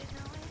doing?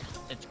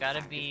 It's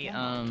gotta be,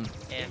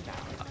 if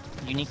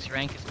Unique's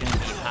rank is gonna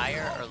be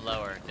higher or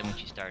lower than when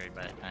she started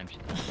by the time she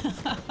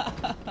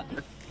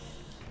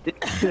did. Did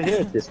you hear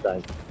it this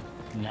time?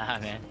 Nah,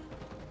 man.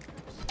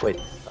 Wait,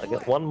 I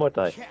got one more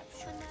time.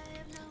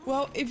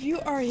 Well, if you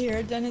are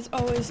here, then it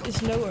always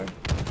is lower.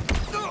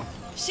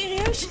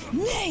 Serieus?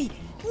 Nee!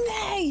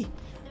 Nee!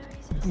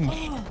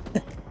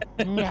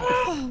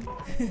 Oh.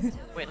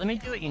 Wait, let me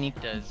do what Unique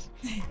does.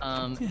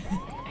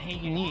 Hey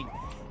Unique,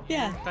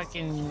 Yeah. you're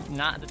fucking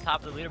not at the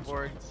top of the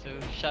leaderboard, so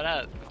shut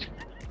up.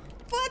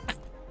 What?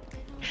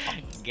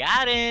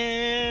 Got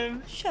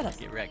him! Shut up,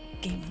 Get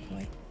wrecked. Game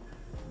Boy.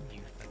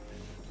 You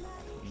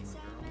fucking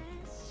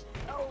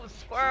girl. Oh,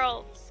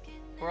 squirrel!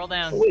 Squirrel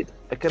down. Oh, wait,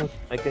 I can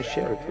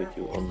share it with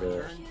you on the.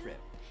 Return trip.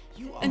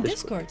 You are And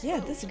Discord, yeah,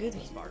 that's a good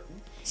one.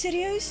 Spartan.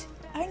 Serious?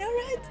 I know,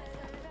 right?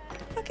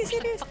 Fucking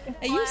serious.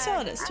 Hey, you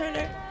saw this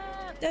trailer.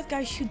 That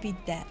guy should be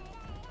dead.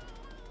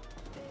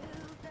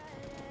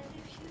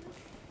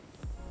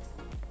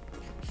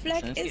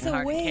 Flag It's is getting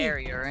hard to away.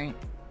 carry, alright?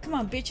 Come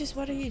on, bitches,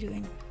 what are you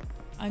doing?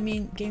 I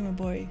mean, Gamer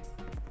Boy.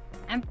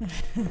 I'm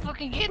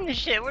fucking getting the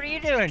shit, what are you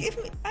doing? Give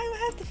me.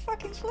 I have the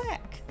fucking flag.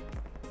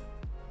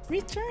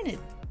 Return it.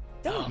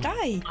 Don't Oh,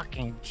 die.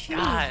 Fucking Jeez.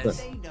 God.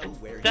 They know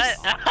where to That,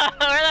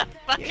 where the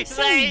fuck You're is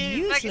so that?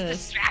 He's fucking useless.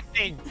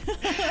 distracting.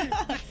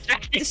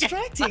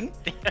 Distracting?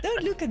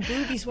 Don't look at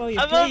boobies while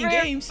you're I'm playing over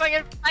here games.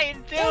 fucking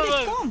fighting two Oh, of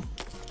they them. come.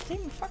 They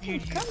fucking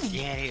coming.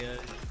 Yeah.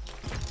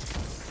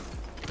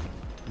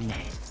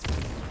 Nice.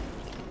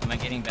 Am I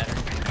getting better?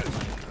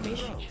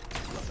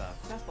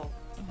 Successful.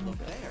 Look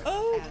there.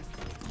 Oh. And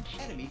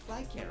enemy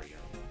flag carrier.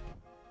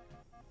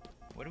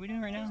 What are we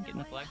doing right now? Getting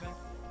the flag back?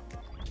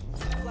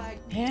 Flag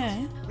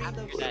Yeah.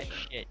 After that relocation.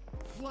 shit.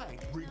 Flag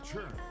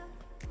return.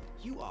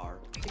 You are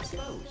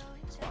exposed,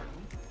 Spartan.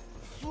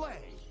 Flag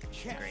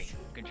Great. capture.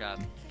 Good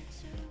job.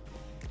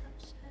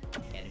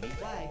 Enemy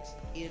flags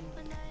in.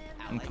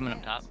 I'm allied coming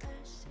up hands.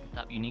 top.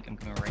 Top Unique, I'm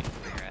coming right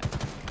where you're at.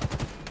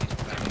 He's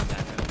providing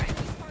backup.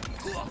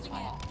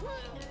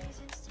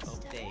 Oh,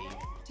 they've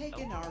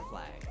taken our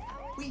flag.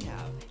 We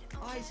have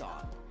eyes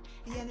on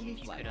the enemy If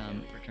you flag could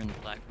carrier. return the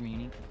flag for me,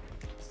 Unique.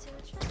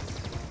 Totally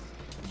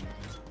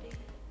amazing.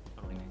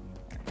 Alright.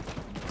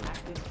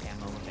 Active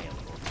camo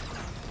available.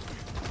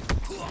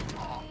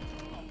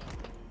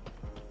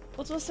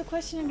 What was the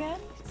question again?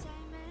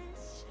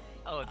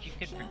 Oh, if you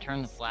could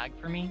return the flag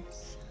for me?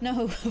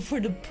 No, for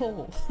the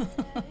poll.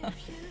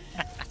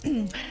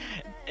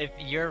 If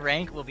your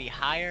rank will be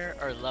higher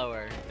or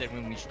lower than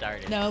when we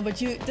started. No, but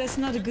that's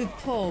not a good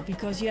poll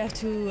because you have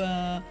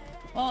to.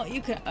 Well,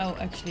 you can. Oh,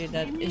 actually,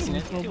 that isn't a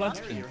That's poll. too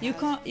But often.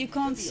 you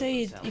can't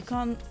say it. You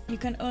can't. You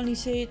can only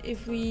say it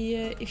if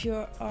if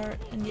you are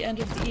in the end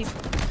of the eve.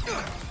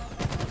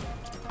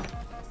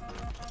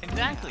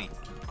 Exactly.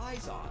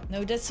 Eyes on.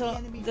 No, that's all.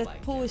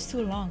 That poll is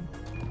too long.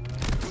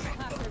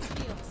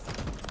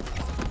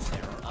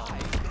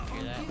 Eyes Hear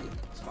on that? you,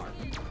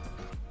 Spartan.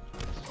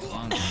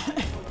 Long.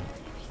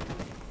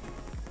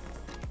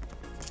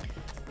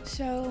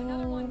 So.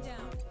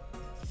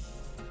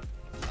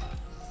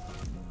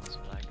 This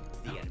flag.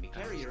 The enemy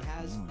carrier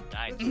has. You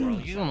died, revealed bro. You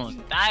themselves.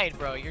 almost died,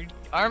 bro. Your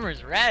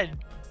armor's red.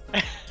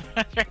 I'm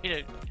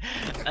ready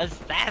to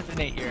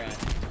assassinate your ass.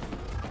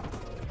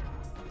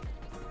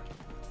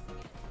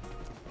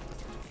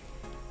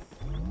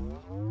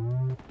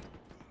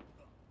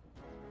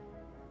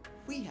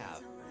 We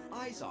have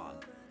eyes on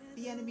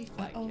the enemy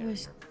I flag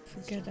always carrier.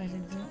 forget I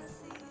did that.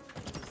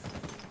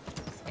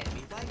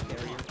 Enemy flag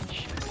carrier.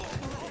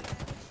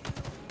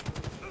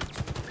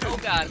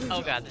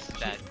 Oh god, this is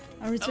bad.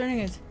 I'm returning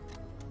it.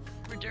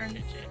 Return the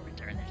shit,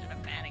 return the shit.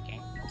 I'm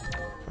panicking.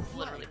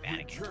 Literally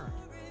panicking. Return.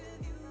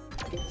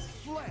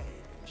 Flag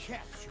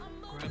capture.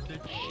 Grab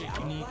that shit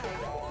you need.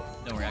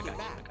 Don't worry, I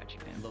got you,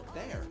 man. Look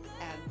there.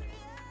 And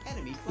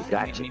enemy You flag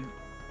got carrier.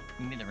 you.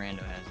 Maybe the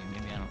rando has him.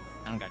 Maybe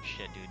I don't got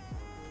shit, dude.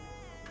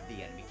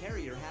 The enemy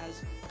carrier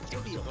has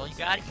revealed Squirrel, you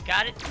got it. You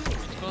got it.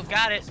 Squirrel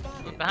got it.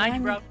 Look behind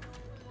you, bro.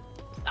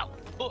 Ow.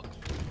 Oh.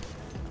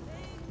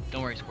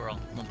 Don't worry, Squirrel.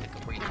 I'm gonna pick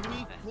up where you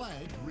Enemy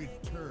flag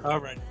returned. All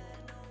right.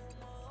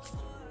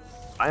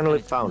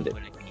 Finally found it.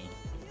 What I need.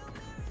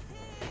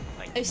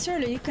 Like, Hey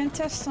Sterling, you can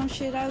test some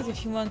shit out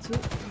if you want to.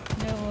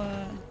 You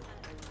know,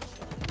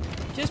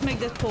 just make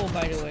that poll,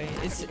 by the way.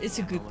 It's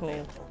a good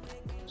poll.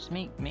 just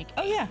make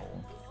Oh, a yeah.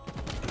 hole.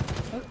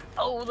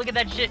 Oh, look at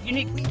that shit.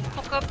 Unique.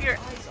 Fuck up here.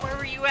 Where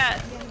were you at?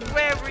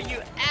 Where were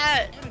you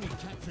at? Enemy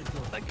captured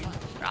your Fucking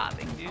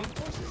dropping, dude. Our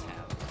forces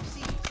have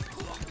seized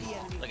the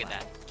enemy Look at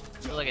flag.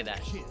 that. Look at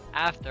that.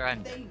 After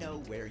I'm They know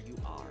where you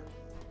are.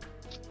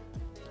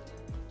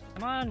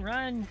 Come on,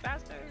 run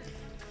faster.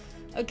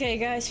 Okay,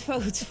 guys,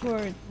 vote for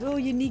it. Will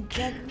Unique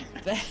get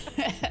bad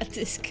at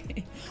this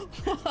game?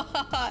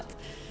 What?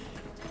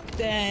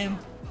 Damn.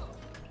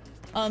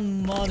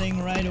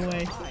 Unmodding right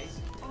away.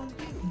 Eyes on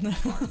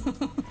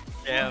you.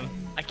 Damn.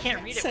 I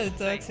can't read it. So with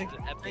the toxic.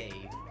 epic.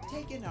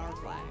 They've taken our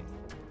flag.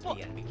 What?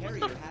 The enemy What carrier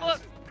the has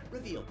fuck?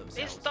 revealed They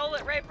themselves. stole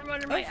it right from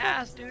under my fuck.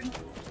 ass, dude.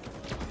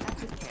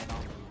 Active cannon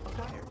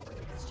acquired.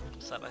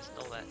 What's up? I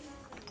stole that.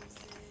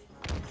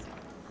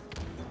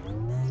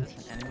 Is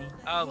this an enemy?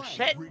 Oh flag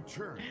shit!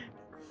 returned.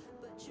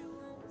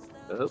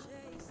 Oh,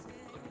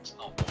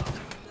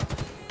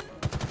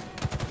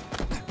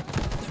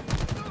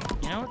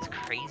 You know what's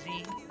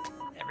crazy?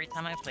 Every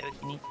time I play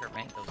with Unique, her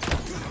rank goes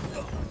up.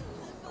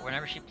 But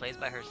whenever she plays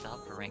by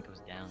herself, her rank goes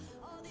down.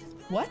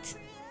 What?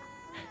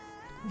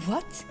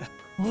 What?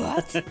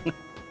 What?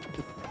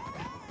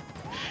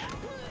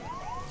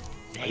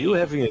 are you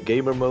having a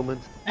gamer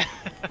moment?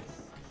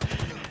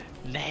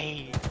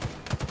 Nay.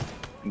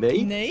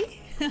 Nee? Nee?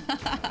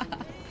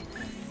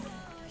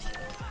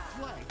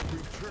 Flag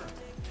returned.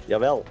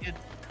 Jawel.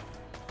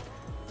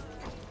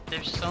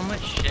 There's so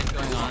much shit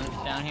going on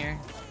down here.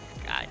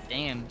 God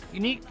damn.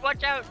 Unique,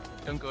 watch out!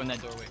 Don't go in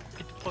that doorway.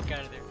 Get the fuck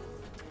out of there.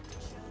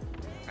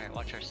 Alright,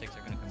 watch our six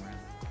are gonna come around.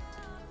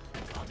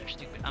 Oh, they're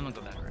stupid. I'm gonna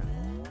go back around.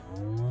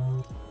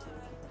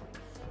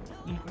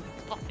 Unique, where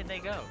the fuck did they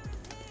go?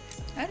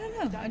 I don't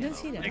know. I don't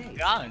see them. They're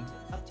gone.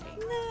 Obtained.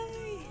 No.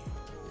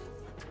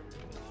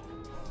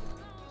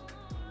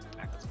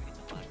 Alright, let's go get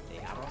the flag. They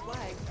have our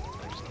flag.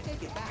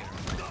 Take it back.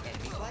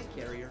 Enemy flag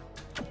carrier.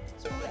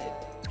 Spotted.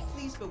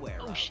 Please beware.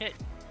 Oh of shit.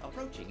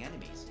 approaching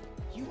enemies.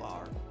 You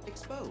are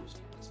exposed,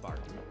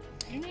 Spartan.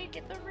 Unique,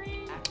 get the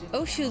ring! Active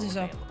Oh, shield ammo is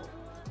up. available.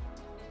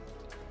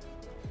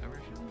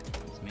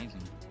 It's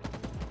amazing.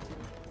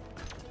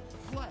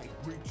 Flag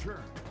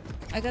returned.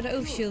 I got an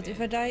overshield.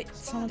 If I die,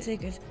 someone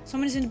take it.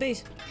 Someone is in the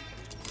base.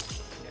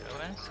 Get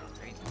OS?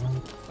 Crazy.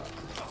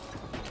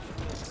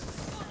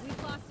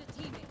 We've lost a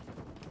teammate.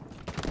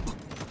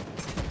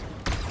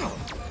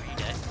 Are you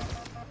dead?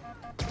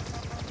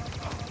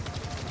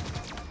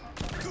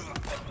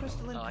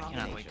 Crystalline Oh, I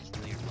cannot wait to combination.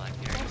 steal your flag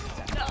here.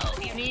 No,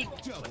 Unique!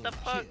 What the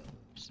fuck?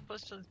 You're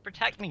supposed to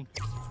protect me.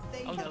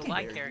 They Oh, know the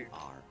flag where carrier. you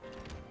are.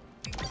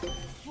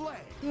 Flag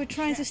You were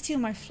trying to steal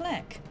my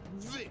flag.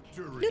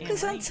 victory. Look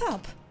who's on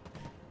top.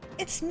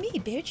 It's me,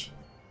 bitch.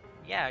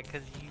 Yeah,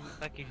 because you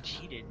fucking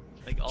cheated.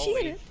 Like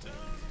always.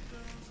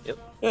 Cheated?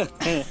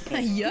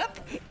 Yup.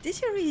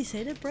 Did you really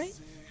say that, Bray?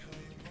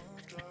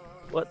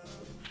 What?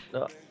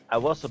 No, I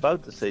was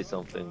about to say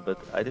something, but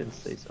I didn't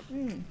say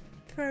something.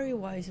 Very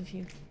wise of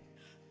you.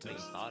 They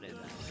thought it.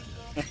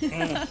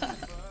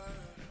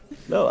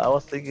 No, I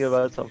was thinking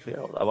about something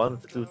else. I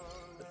wanted to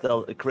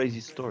tell a crazy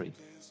story.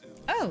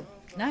 Oh,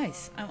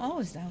 nice. I'm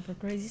always down for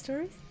crazy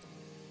stories.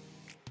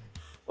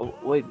 Oh,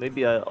 wait,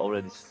 maybe I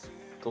already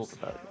told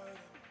about it.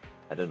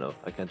 I don't know.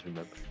 I can't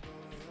remember.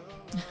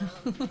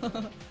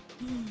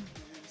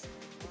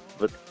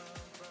 But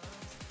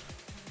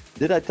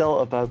did I tell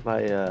about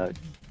my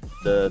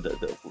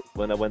the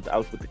when I went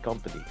out with the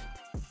company?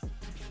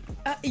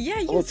 Yeah,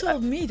 you Oh,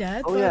 told me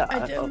that. Oh but yeah,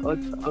 I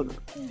don't...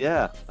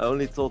 yeah. I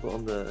only told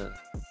on the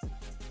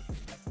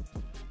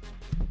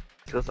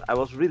because I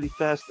was really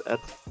fast at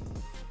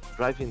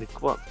driving the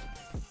quad.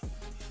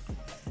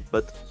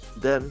 But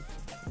then,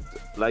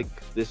 like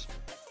this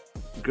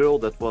girl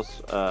that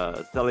was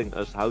telling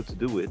us how to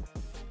do it,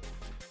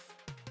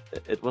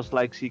 it was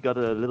like she got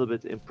a little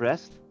bit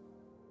impressed.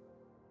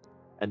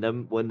 And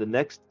then when the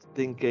next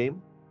thing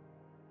came,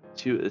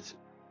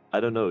 I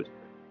don't know.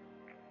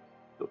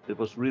 It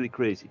was really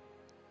crazy.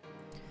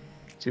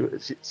 She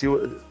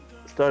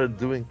started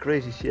doing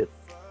crazy shit.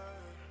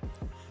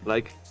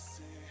 Like,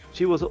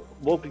 she was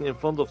walking in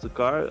front of the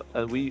car,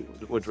 and we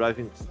were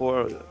driving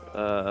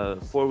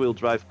four-wheel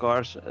drive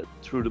cars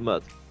through the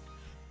mud.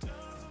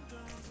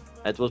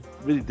 It was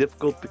really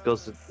difficult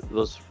because it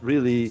was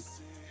really,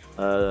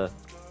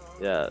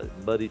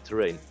 muddy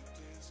terrain.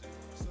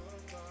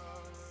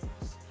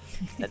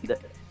 And You got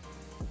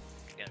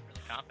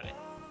really confident.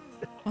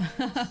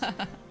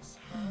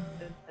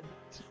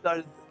 she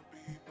started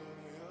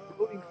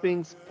throwing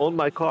things on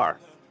my car,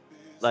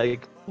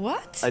 like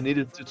What? I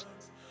needed to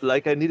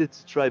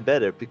try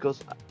better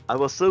because I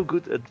was so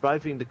good at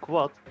driving the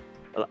quad.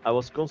 I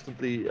was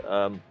constantly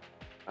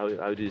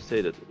how do you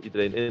say that?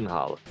 Iedereen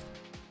inhalen.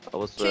 I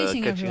was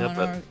Chasing catching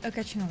everyone up. or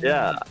catching up.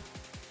 Yeah,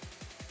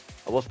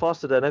 I was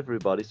faster than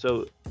everybody.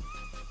 So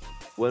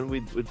when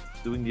we were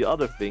doing the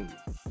other thing,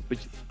 but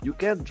you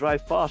can't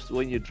drive fast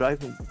when you're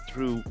driving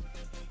through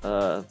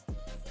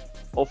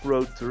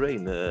off-road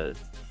terrain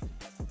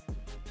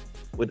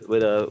with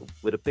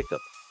a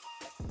pickup.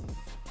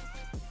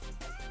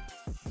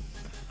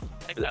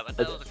 But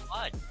that was a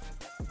quad.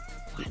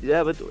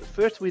 Yeah, but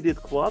first we did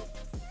quad,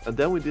 and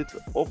then we did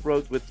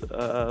off-road with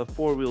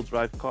four-wheel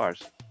drive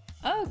cars.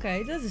 Oh,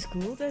 okay, that is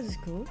cool. That is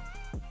cool.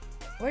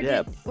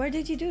 Where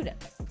did you do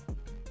that?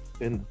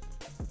 In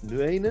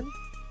Nuenen?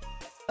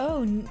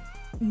 Oh,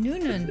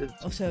 Noonan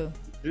of so.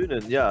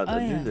 Nuenen, yeah, Oh,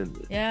 yeah.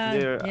 Nuenen. Yeah,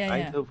 Near yeah.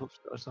 Eindhoven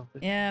or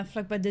something. Ja,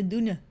 vlakbij de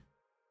Doenen.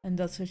 En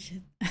dat soort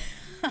shit.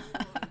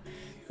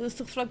 Dat is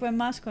toch vlakbij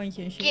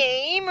Maaskantje en shit.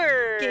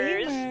 Gamers!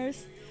 Gamers!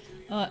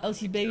 Oh,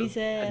 Elsie Baby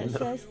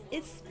says,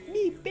 it's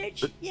me,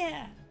 bitch.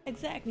 Yeah,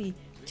 exactly.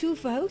 2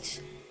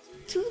 votes?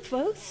 2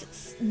 votes?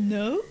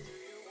 No?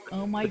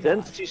 Oh my But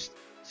god. then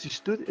she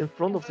stood in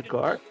front of the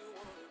car,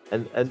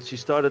 and she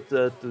started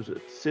to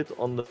sit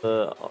on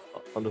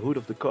the hood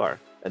of the car,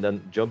 and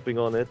then jumping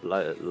on it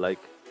like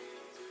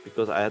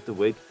because I had to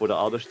wait for the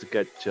others to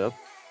catch up,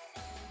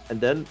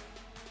 and then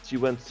she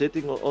went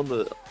sitting on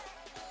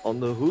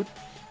the hood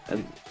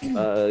and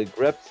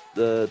grabbed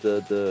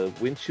the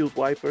windshield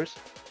wipers,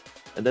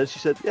 and then she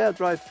said, "Yeah,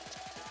 drive."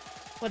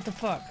 What the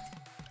fuck?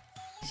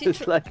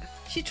 It's like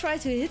She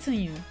tried to hit on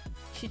you.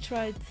 She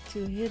tried to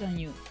hit on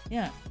you.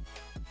 Yeah.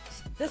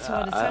 That's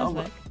what it sounds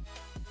like.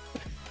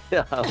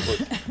 yeah, I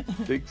would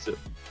think so.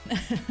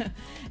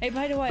 Hey,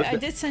 by the way, I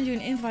did send you an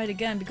invite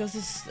again because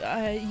it's,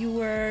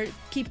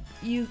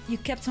 you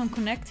kept on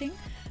connecting,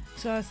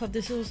 so I thought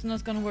this was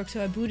not gonna work.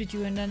 So I booted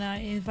you and then I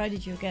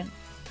invited you again.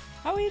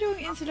 How are you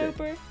doing,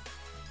 Interloper?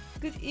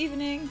 Good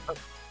evening.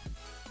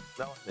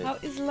 How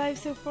is life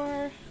so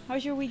far?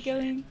 How's your week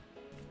going?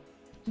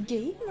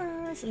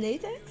 Gamers,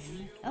 latex,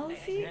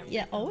 Elsie?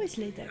 Yeah, always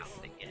latex.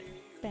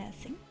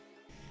 Passing.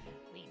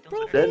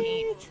 Profit.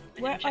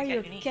 Where are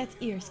your cat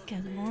ears,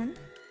 Cathorn?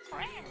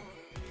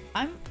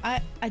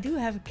 I do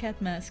have a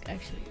cat mask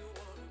actually.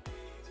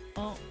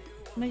 Oh,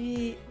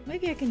 maybe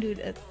I can do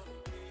that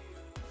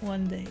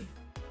one day.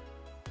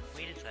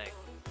 Wait a sec.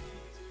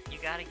 You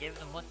gotta give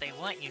them what they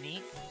want,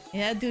 Unique.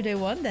 Yeah, do they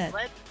want that?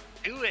 Let's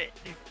do it.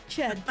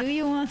 Chat, do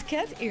you want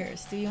cat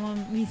ears? Do you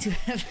want me to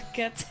have a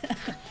cat?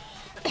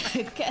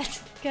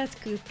 cat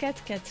food.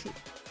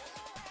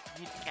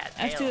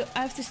 I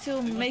have to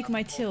still make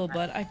my tail,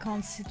 but I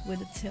can't sit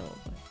with a tail.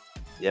 But...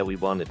 Yeah, we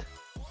won it.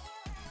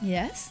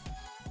 Yes?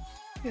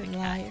 You're a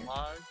liar.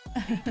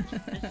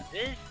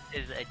 This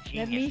is a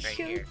Let me genius right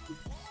show. here.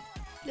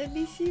 Let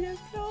me see the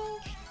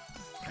claws.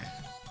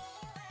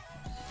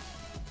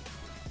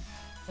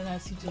 Then I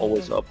see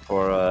Always up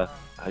for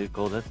how you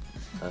call that?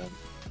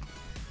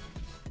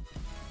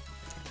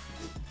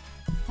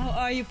 How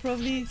are you,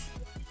 Provlead?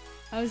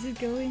 How's it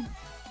going?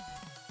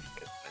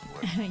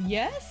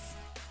 Yes?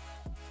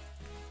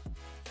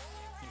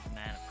 He's a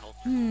man of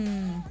culture.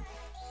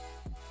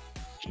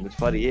 Je moet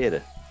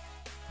variëren.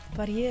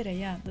 Variëren,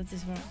 ja, dat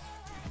is waar.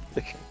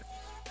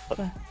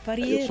 Engelse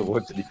Variëren.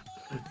 woord er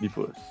niet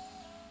voor.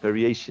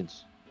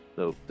 Variations.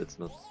 No, that's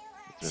not.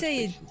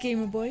 Say it,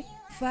 Gamerboy.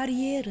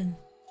 Variëren.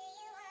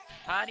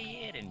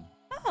 Variëren.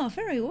 Oh,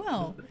 very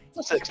well.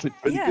 That's actually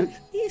pretty Yeah, good.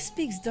 he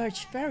speaks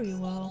Dutch very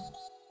well.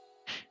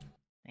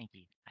 Thank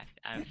you.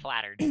 I'm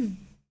flattered.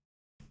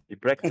 He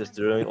practiced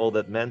during all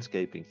that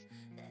manscaping.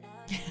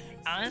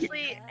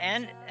 Honestly,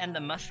 and the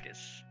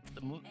muscus.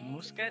 The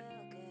muscat?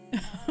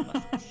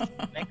 Muscus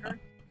maker?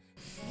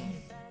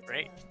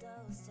 Right?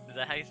 Is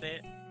that how you say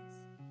it?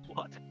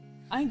 What?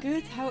 I'm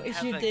good. How is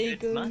Have your a day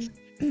good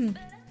going?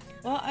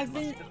 Well,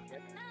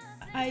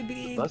 I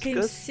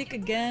became sick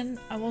again.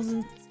 I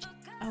wasn't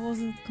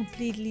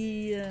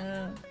completely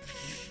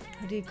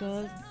how do you call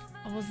it?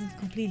 I wasn't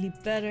completely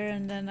better,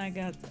 and then I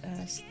got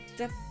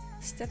step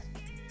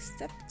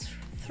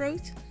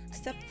throat.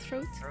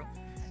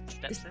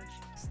 Stepsis?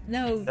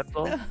 No.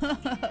 Stepmom?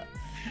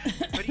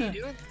 What are you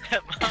doing?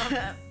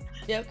 Mom?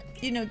 Yep.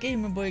 You know,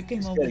 Gamerboy came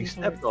He's over getting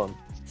before. stepped on.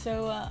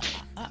 So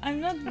I'm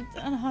not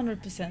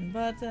 100%,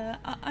 but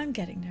I'm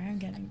getting there. I'm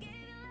getting there.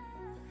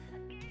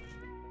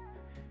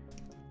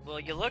 Well,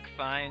 you look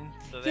fine,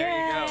 so there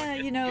Yeah, you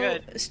go. you know,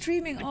 Good.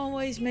 streaming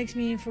always makes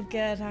me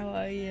forget how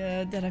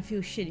that I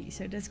feel shitty,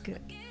 so that's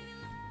good.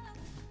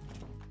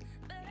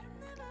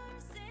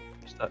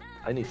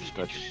 I need to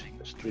start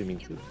streaming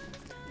too.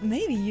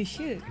 Maybe you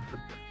should.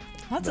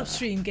 Hot up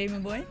stream,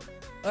 Gamerboy.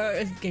 Or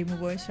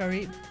Gamerboy,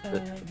 sorry,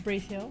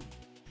 Braithel.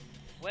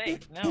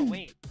 Wait, no,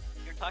 wait.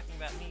 You're talking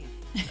about me.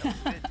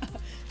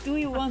 Do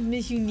you want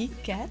Miss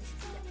Unique Cat?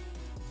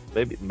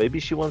 Maybe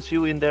she wants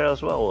you in there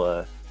as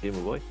well,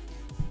 Gamer Boy.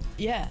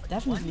 Yeah, One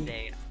definitely.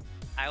 day,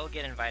 I will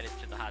get invited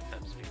to the hot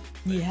tub stream.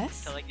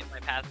 Yes. Until I get my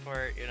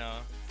passport, you know.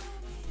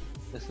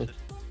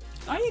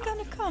 Are you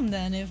gonna come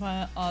then if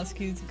I ask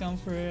you to come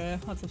for a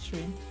hot up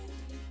stream?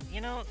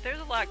 You know, there's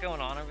a lot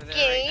going on over there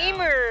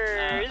Gamers!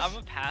 right I'm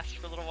gonna pass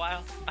for a little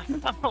while. I'm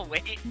gonna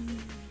wait.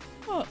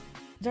 Oh,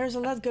 there's a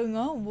lot going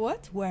on.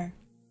 What? Where?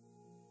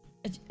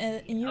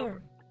 In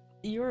your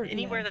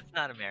Anywhere land. that's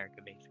not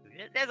America, basically.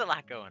 There's a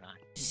lot going on.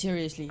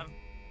 Seriously.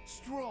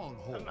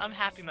 Stronghold. I'm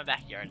happy in my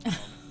backyard at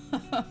the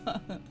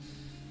moment.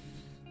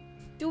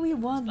 Do we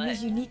want But-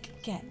 this unique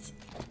cat?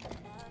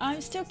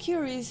 I'm still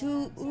curious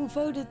who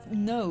voted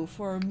no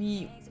for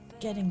me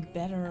getting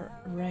better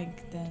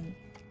rank than.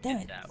 Damn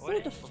it! That Who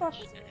way? the fuck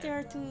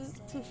dared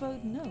to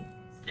vote no?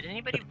 Did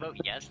anybody vote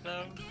yes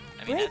though?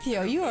 I mean, that's-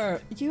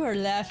 Raytheon, you are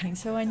laughing,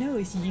 so I know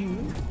it's you.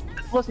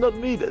 It was not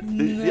me.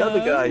 The other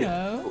guy.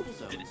 No.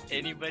 Did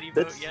anybody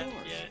That's- vote yes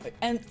yet?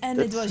 And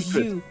That's it was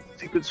secret. you.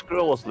 Secret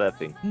Squirrel was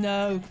laughing.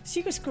 No,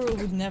 Secret Squirrel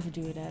would never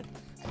do that.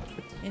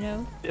 You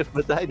know, Yeah,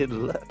 but I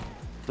didn't laugh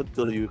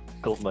until you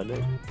called my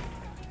name.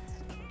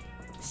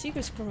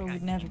 Secret Squirrel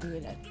would never do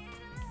that.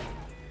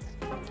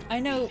 I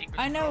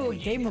know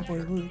Gamer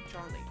Boy would.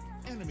 Charlie.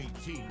 Enemy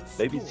team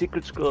Maybe score.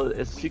 Secret Squirrel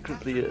is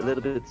secretly a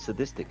little bit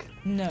sadistic.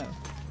 No.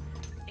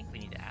 I think we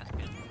need to ask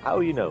him. How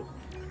you know?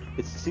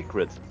 It's a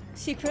secret.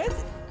 Secret?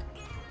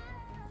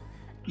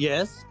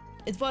 Yes?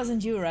 It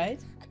wasn't you, right?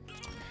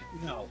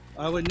 No.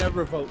 I would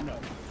never vote no.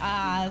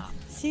 Ah,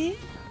 see?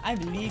 I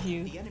believe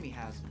you. The enemy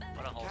has.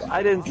 What a whole.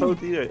 I didn't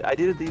vote either. I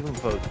didn't even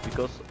vote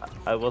because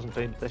I wasn't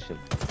paying attention.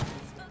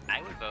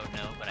 I would vote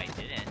no, but I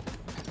didn't.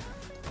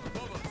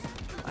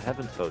 I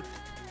haven't voted.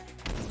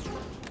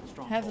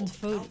 Stronghold. Haven't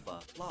voted.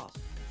 Alpha lost.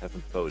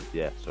 Haven't voted.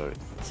 Yeah, sorry.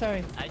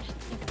 Sorry. I just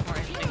think it's more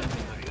interesting if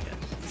we voted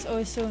yes. It's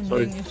always so Sorry.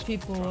 annoying if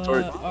people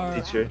Sorry, are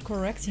teacher.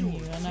 correcting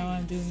you, and now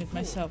I'm doing it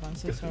myself. I'm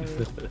so sorry.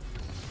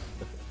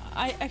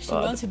 I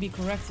actually want to be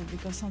corrected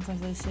because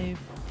sometimes I say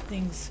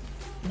things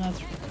not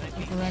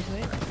the correct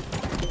way.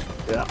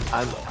 Yeah,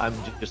 I'm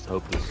just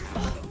hopeless.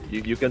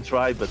 You can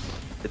try, but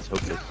it's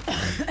hopeless.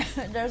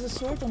 There's a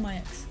sword on my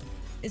axe.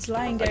 It's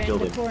lying there in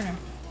killed the him. corner.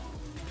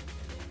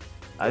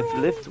 I've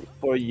lived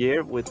for a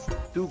year with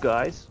two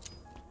guys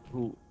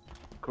who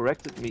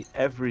corrected me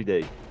every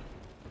day.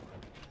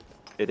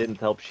 It didn't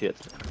help shit.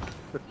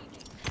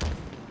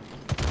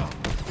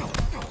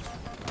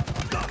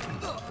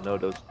 No,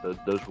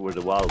 those were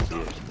the wild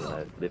years when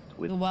I lived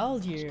with The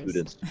wild years.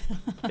 students.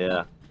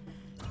 Yeah.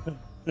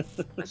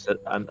 I said,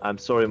 I'm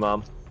sorry,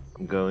 mom.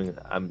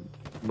 I'm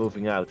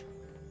moving out.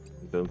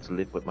 I'm going to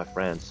live with my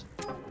friends.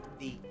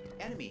 The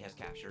enemy has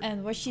captured.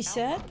 And what she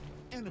said?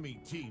 Enemy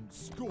team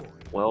scoring.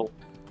 Well,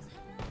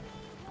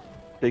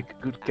 take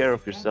good care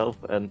of yourself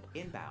and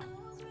Inbound.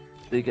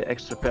 take an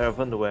extra pair of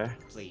underwear.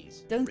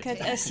 Please. Don't get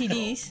retain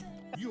STDs.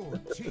 Your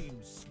team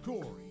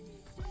scoring.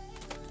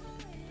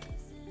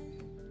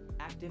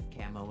 Active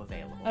camo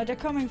available. Oh, they're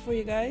coming for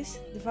you guys.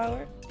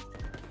 Devour.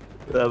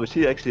 But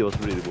she actually was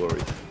really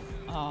worried,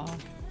 Oh,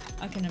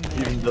 I can even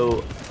imagine.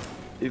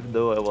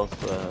 though I was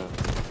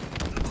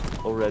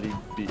already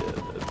it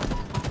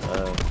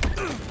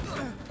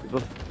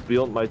was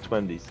beyond my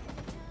 20s.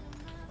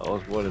 I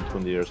was more than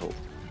 20 years old.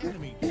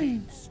 Enemy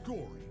team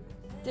scoring.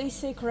 They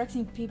say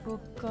correcting people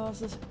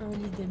causes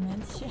early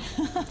dementia.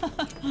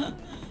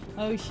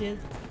 Oh shit.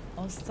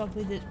 I'll stop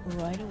with it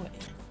right away.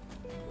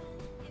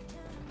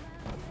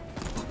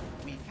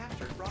 We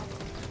captured Bravo.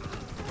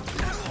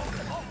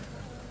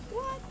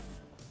 What?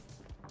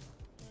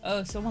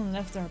 Oh, someone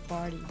left our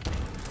party.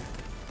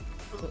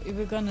 So if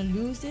we're gonna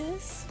lose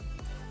this,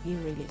 we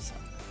really suck.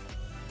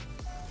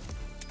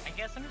 I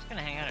guess I'm just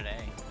gonna hang out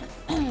today.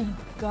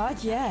 God,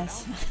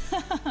 yes.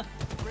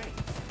 Great.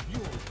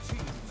 Your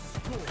team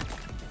scoring.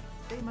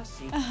 They must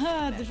seek. Haha,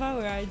 revenge.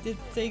 Devour, I did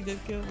take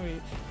that kill for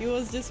you. He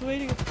was just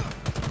waiting.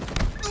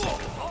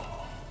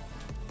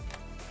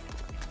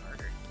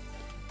 Murdered.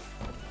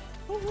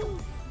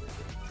 Woohoo.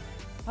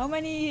 How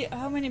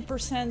many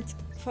percent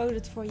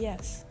voted for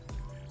yes?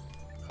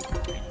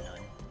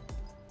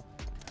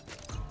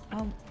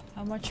 None.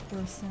 How much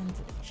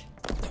percentage?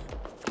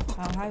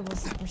 How high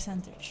was the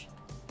percentage?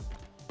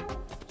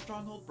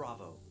 Stronghold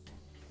Bravo.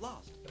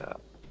 Lost. Yeah.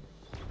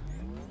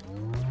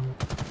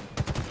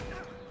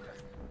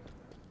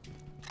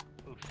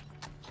 Oof.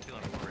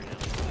 Feeling worried now.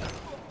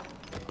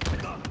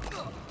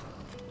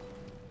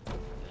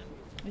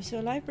 You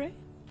still alive, Bray?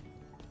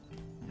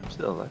 I'm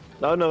still alive.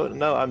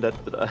 No, I'm dead.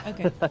 But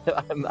Okay.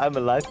 I'm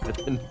alive, but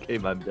in the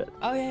game I'm dead.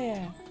 Oh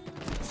yeah.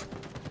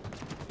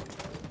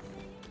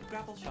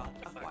 Grapple shot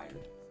acquired.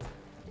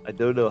 I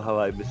don't know how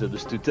I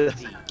misunderstood that.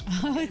 D.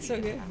 Oh, it's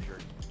Enemy okay.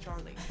 captured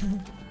Charlie.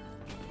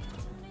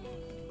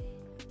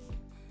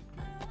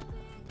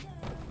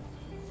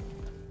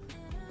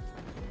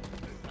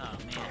 Oh man.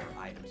 Fire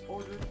items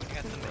ordered. I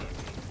got some baby.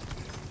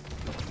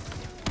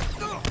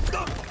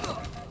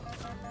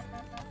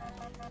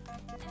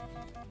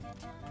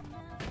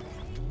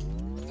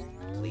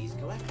 Please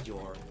collect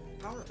your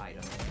power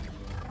item.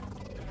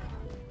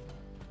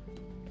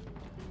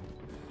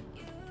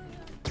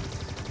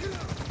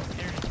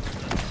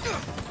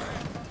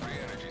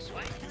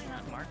 Why can I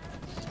not mark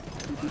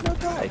this? You did not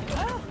die.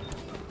 Ah.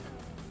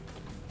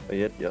 Oh,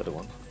 yeah, the other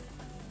one.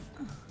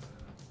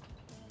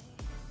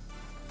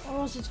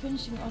 Or was it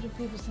finishing other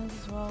people's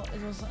sentences? Well,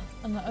 it was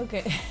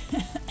okay.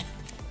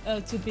 Oh,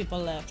 2 people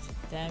left.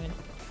 Damn it.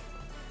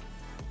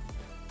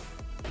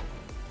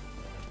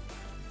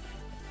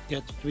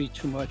 Get 3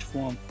 too much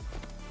for him.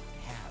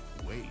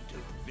 Halfway to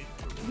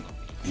victory.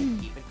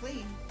 Keep it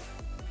clean.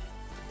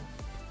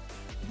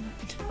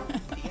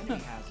 The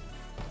enemy has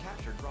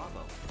captured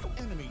Bravo.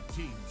 Enemy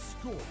team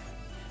scored.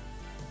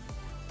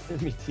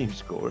 Enemy team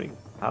scoring.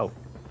 How?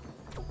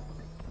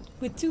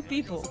 With 2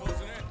 people.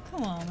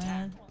 Come on,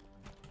 man.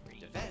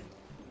 Defend.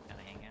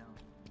 Gotta hang out.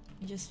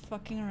 You're just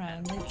fucking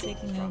around. They're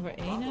taking over A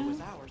Bravo now. is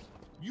ours.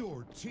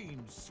 Your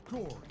team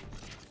scored.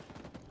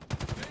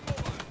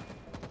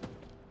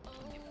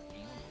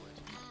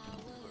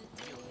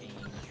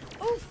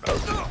 Oh!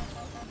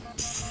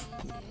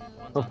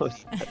 Oh,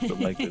 that's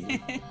like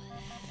it.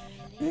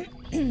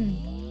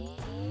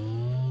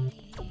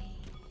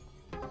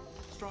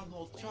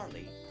 Stronghold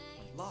Charlie.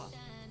 Lost.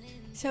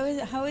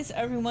 So how is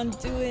everyone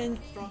doing?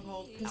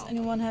 Stronghold Does Alpha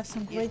anyone have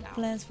some is great out.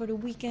 plans for the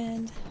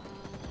weekend?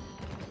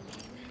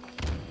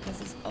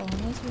 Because it's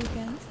almost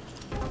weekend.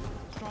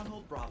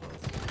 Stronghold Bravo.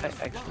 I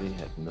actually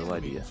have no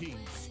idea. Team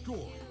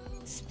scored.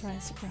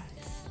 Surprise,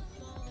 surprise.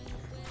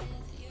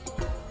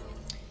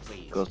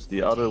 Please. Because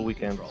the other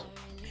weekend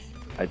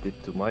I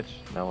did too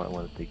much. Now I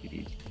want to take it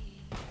easy.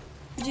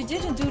 But you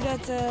didn't do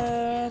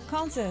that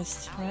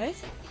contest, right?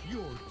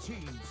 Your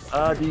team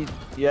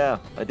Yeah,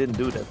 I didn't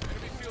do that.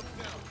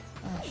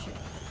 Oh shit.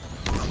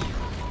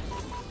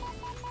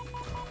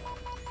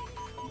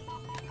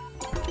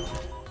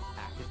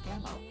 Active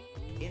camo.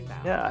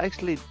 Inbound. Yeah,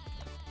 actually,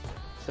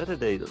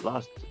 Saturday, the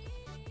last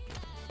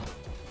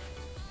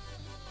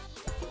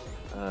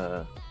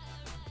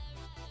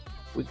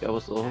week, I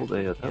was the whole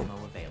day at home.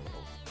 Camo available.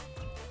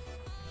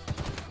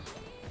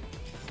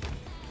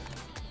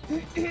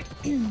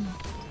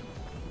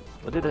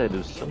 What did I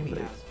do The enemy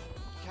Sunday? has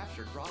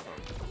captured Bravo.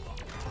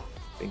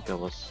 I think I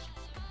was.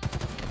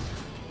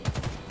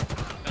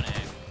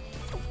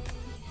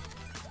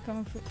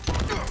 Coming for.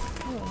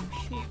 Oh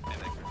shit.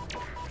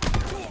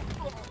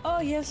 Oh,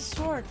 he has a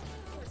sword.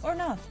 Or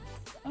not.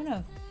 Oh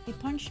no. He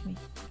punched me.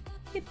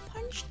 He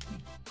punched me.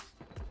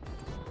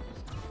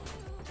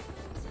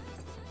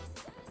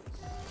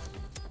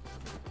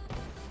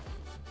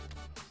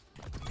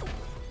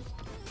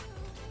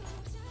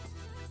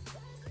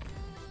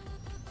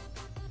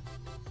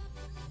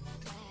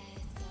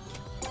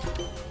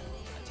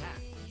 Attack.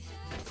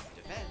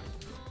 Defend.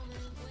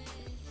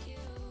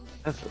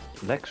 Have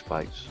leg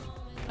spikes.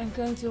 I'm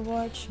going to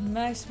watch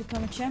Max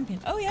become a champion.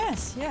 Oh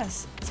yes,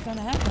 yes. It's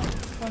gonna happen.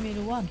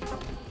 Formula 1.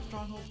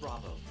 Stronghold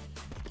Bravo.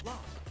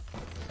 Lost.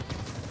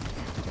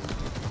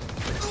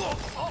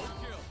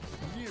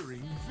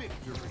 nearing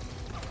victory.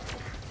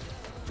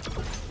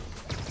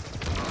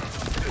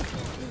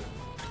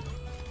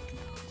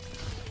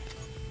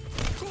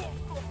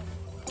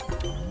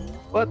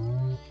 What?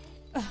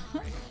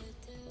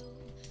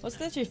 Was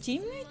that your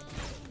teammate?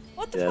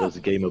 What the Yeah, fuck? that's a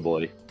Gamer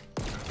Boy.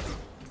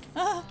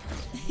 Ah,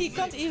 he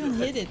can't even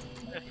hit it.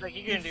 It's like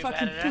you're You gonna do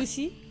fucking better now.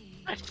 pussy.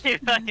 You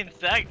fucking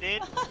suck,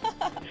 dude.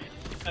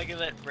 Fucking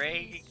let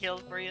Bray get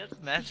killed for you.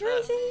 That's messed up.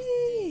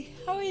 Drizzy!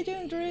 How are you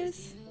doing,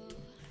 Driz?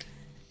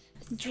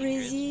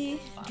 Drizzy?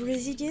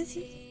 Drizzy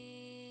Jizzy?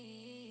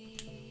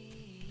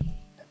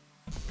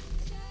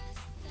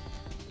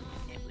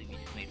 Can't believe you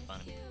just made fun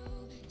of me.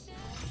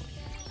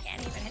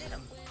 Can't even hit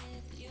him.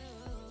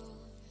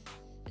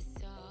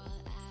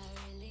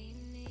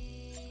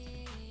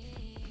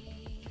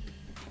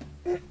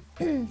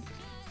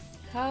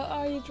 How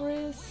are you,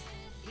 Driz?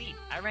 Sweet,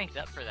 I ranked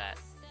up for that.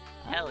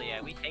 Hell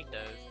yeah, we take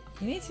those.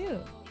 Me too.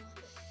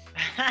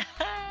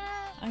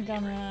 I'm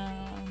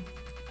gonna...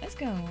 It's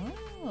going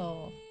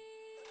well.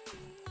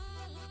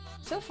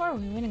 So far,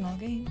 we're winning all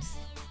games.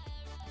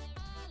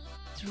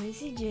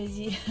 Drizzy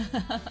Jizzy.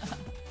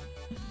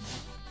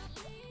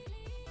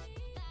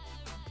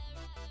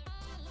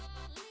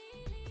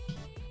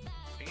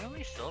 Are you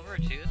only silver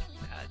too?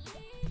 That's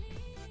bad.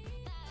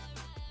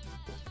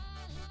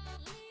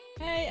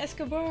 Hey,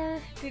 Escobar.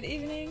 Good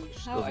evening.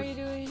 How are you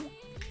doing?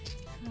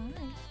 Hi.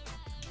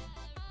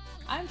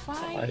 I'm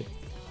fine. Hi.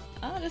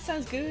 Oh, that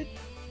sounds good.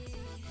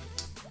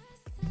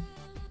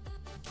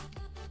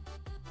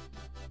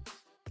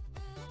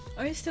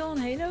 Are you still on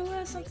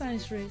Halo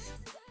sometimes, Riz?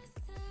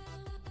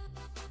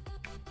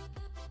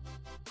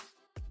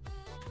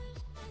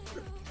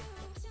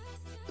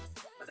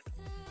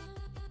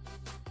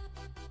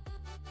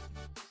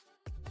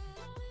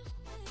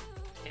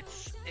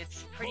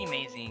 It's pretty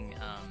amazing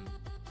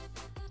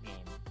game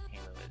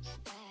Halo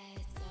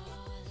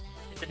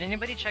is. Did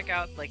anybody check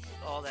out like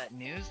all that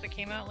news that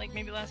came out like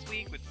maybe last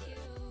week with the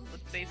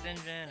flip-based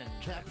engine and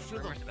Capture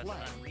the rumors about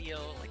flag. the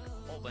Unreal, like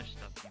a whole bunch of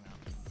stuff came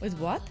out. With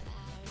what?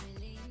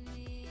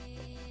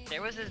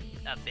 There was a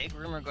big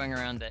rumor going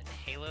around that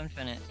Halo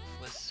Infinite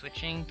was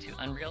switching to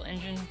Unreal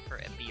Engine for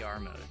a VR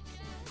mode.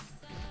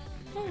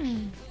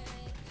 Hmm.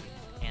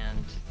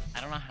 And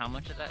I don't know how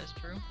much of that is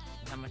true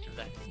and how much of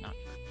that is not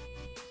true.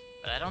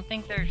 But I don't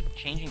think they're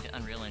changing to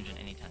Unreal Engine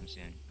anytime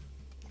soon.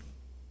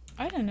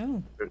 I don't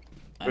know.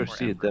 First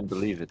see it, then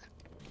believe it.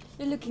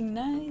 You're looking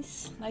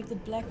nice, like the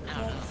black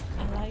cat.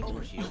 I like it.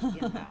 Overshield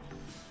inbound.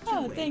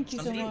 Oh, thank you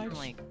so Somebody much. from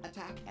like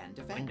Attack and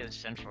defend. Windows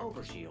Central.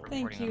 Overshield.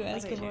 Thank reporting you, on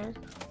this. Escobar.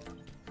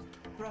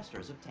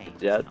 Thrusters obtained.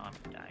 Yeah, Oh, I'm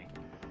dying.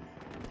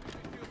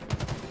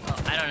 Well,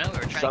 I don't know. We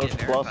were trying to sounds get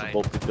it verified.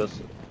 plausible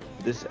because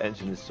this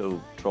engine is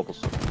so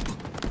troublesome.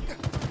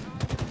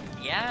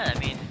 Yeah, I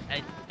mean,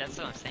 that's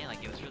what I'm saying.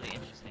 Like, it was really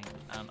interesting.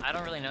 I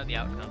don't really know the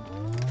outcome.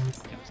 It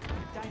was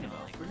Dynamo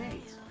like,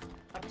 grenades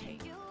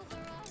obtained.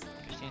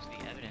 there seems to be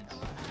evidence.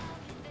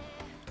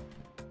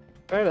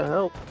 Where the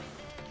hell?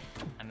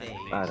 I'm in the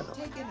They've I don't know.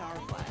 taken our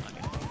flag.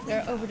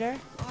 They're over there.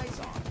 Eyes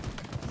on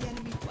the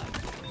enemy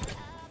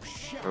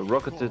flag. A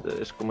rocket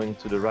is coming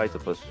to the right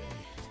of us.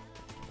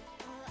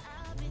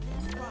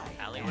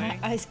 Alleyway.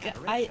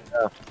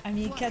 I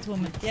mean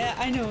Catwoman. Yeah,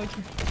 I know what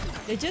you.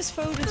 They just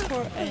voted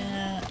for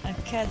a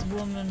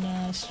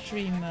Catwoman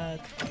stream.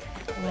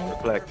 Well,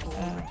 Flag.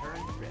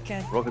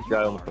 cat. Rocket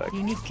guy on the flag.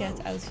 Unique cat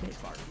outfit.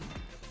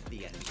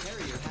 The enemy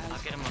carrier I'll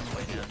has get him on the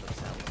way down.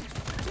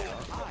 there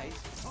are eyes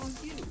on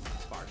you,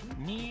 Spartan.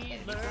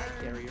 Needler.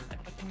 Carrier I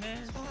fucking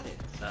missed. spotted.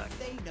 Suck.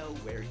 They know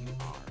where you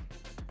are.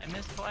 I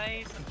missed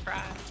twice. I'm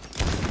fried.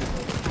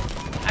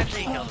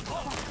 Actually, he killed him.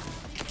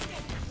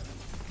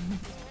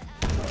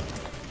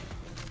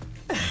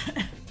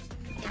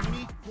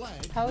 Enemy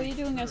flag. How are you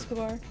doing,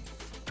 Escobar?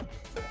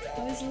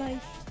 How is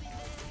life?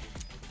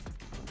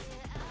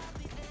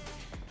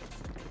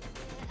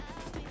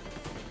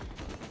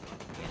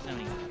 We have so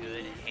many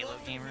good Halo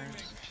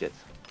gamers. Shit.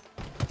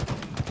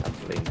 I'm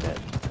playing that.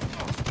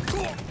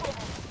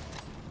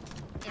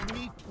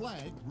 Enemy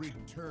flag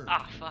returned.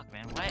 Ah, fuck,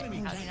 man. What? Enemy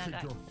How did I not captured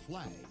die? your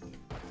flag.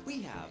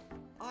 We have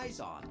eyes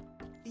on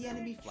the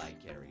enemy flag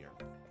carrier.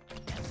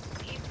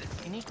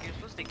 Jesus, Unique, you're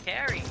supposed to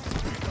carry.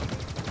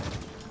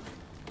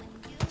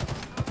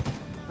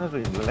 Not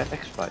really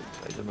relax fight.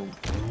 I don't know.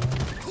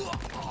 Chill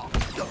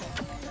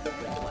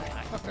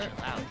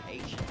out.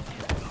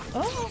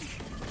 Oh,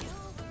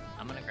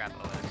 I'm gonna grab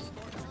OS.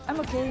 I'm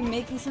okay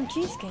making some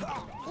cheesecake.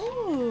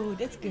 Ooh,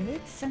 that's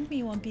good. Send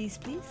me one piece,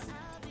 please.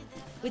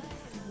 With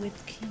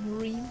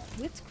cream.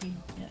 With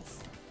cream, yes.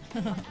 He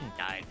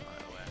died on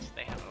OS.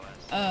 They have OS.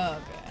 Oh,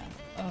 okay.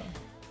 Oh.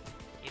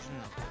 He's in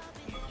the.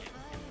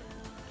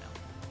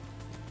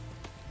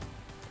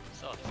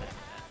 So upset with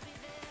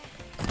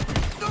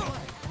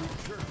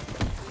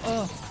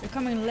Oh, they're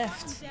coming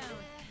left.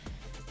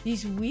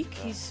 He's weak.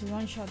 He's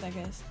one shot, I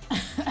guess.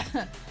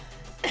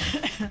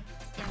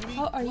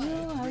 How are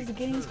you? How's the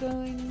games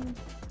going?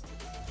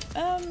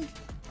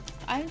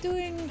 I'm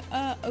doing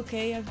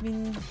okay. I've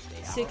been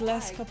sick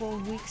last couple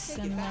of weeks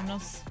and I'm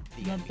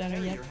not better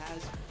yet.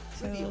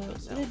 So a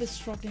little bit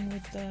struggling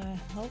with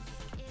health,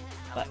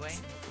 but Alleyway?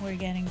 we're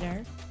getting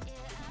there.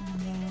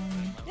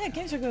 And yeah,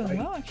 games are going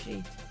well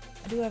actually.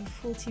 I do have a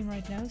full team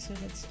right now, so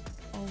that's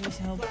always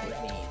helpful.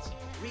 Flag needs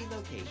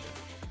relocation.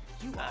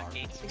 You are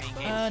gates being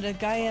exposed. That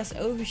guy has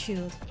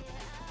overshield.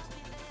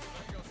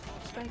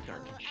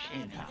 Spanker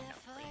Shit. inbound.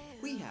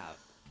 We have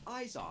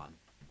eyes on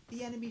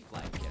the enemy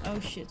flag carrier. Oh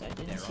shit, I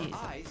didn't There see it.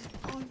 are eyes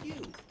on you,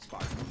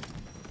 Spartan.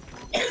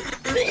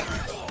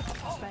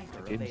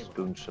 Spanker Game's available.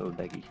 going so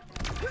laggy.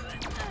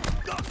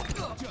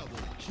 Double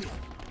kill.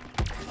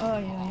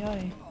 Oi, oi,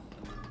 oi.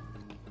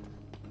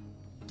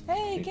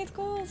 Hey, Kid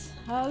Calls!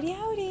 Howdy,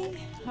 howdy!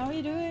 How are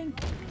you doing?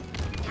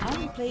 I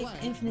haven't played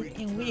Infinite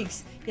in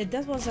weeks. Yeah,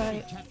 that was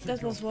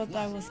what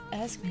I was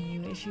asking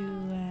you. If you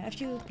have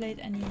you played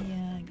any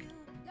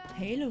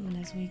Halo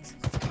last weeks?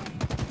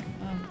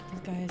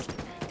 That guy is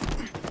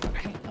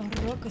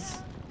a rocket.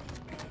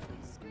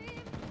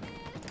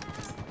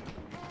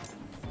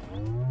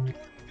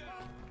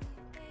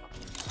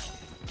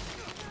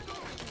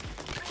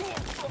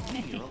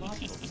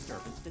 Neurological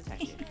disturbance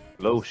detected.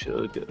 Low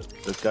shield.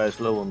 The guy's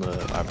low on our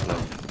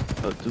flag.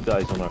 Oh, two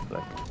guys on our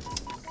flag.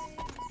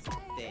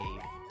 They've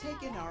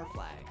taken our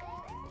flag.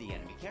 The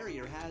enemy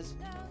carrier has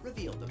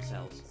revealed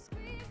themselves.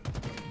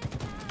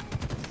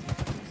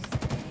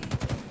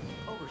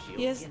 Overshield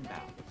Yes.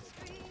 inbound.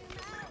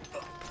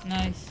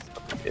 Nice.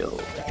 Kill.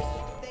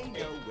 They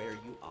know where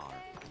you are.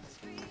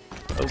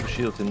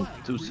 Overshield in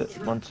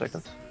 1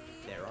 second.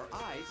 There are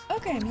eyes.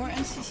 Okay, more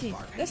MCC.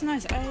 That's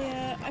nice.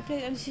 I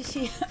played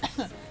MCC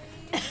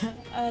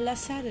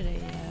last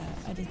Saturday.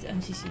 I did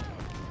MCC.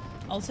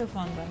 Also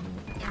fun, by the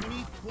way.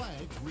 Enemy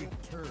flag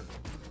returned.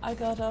 I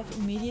got off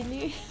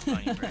immediately.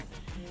 Funny break.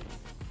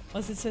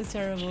 Was it so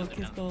terrible,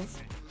 Kid Calls?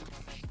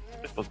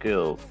 Triple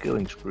kill.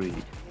 Killing spree.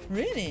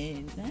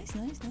 Really? Nice,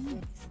 nice,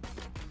 nice.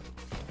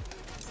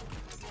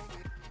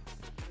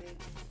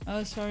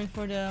 Oh, sorry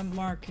for the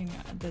marking.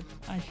 That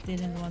I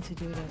didn't want to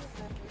do that.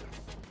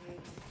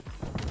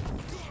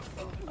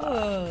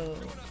 Oh.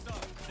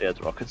 Yeah, it's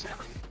rockets. You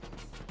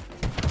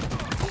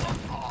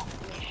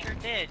sure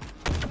did.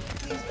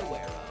 Please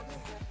beware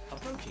of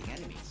approaching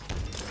enemies.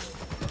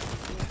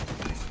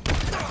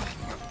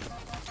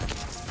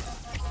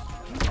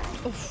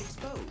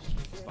 Exposed,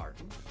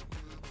 Spartan.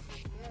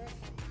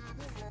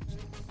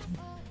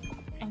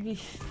 I'll be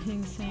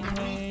feeling the same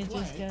way.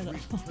 Just get it.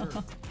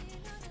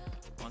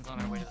 One's on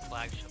our way to the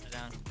flag. Shut it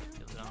down.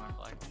 Kills it on our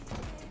flag.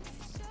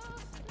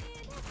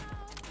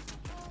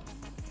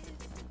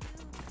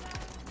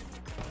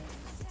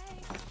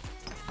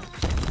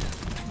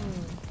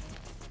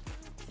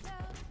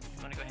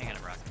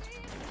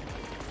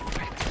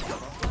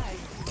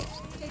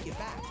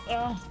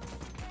 Oh.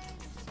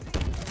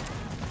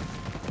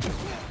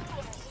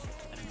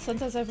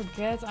 Sometimes I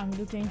forget I'm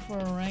looking for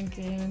a rank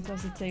game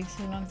because it takes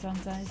so long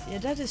sometimes. Yeah,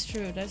 that is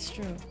true, that's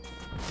true.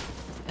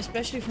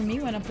 Especially for me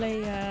when I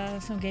play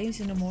some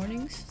games in the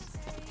mornings.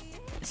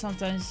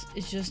 Sometimes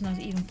it's just not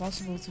even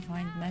possible to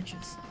find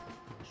matches.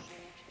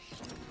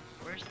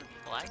 Where's the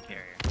flag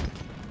carrier?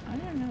 I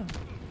don't know.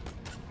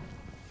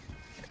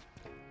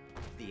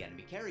 The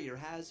enemy carrier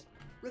has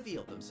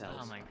revealed themselves.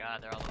 Oh my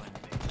god, they're all the way in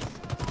the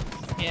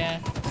base. Yeah.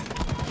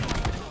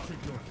 Capture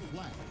your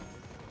flag.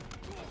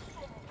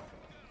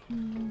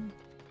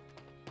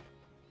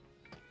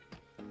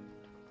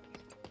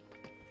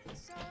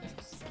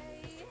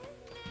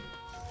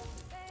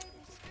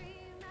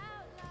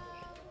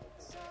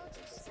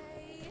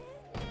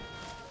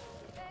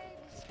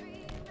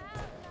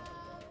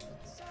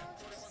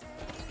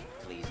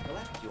 Please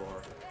collect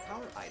your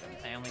power items.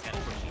 I only got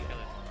 4 kills, 1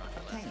 rocket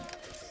Obtained.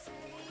 left.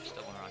 There's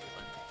still 1 rocket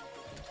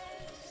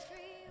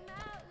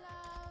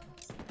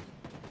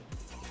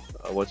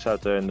left. Watch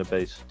out there in the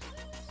base.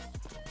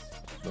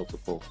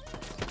 Multiple.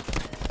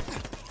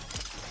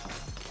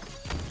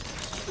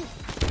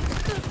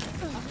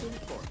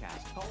 Updated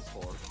forecast calls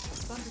for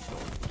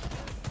thunderstorms.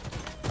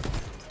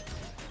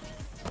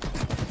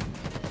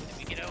 Did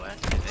we get OS?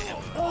 Did they have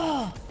OS?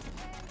 Oh!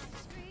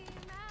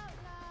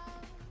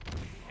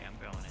 Okay, I'm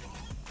going in.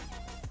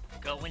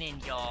 Going in,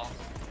 y'all.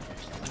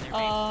 When they're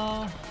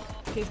Oh,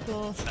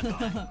 pickles.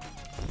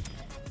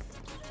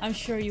 I'm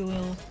sure you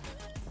will.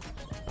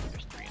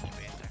 There's 3 in the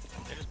base there.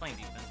 They're just playing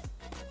defense.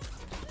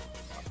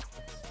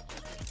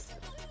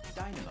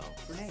 Dynamo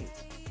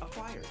grenades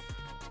acquired.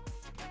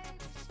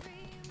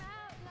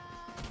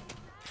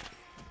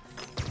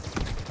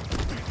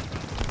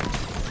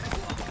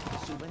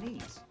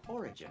 Sudanese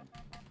origin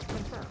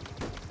confirmed.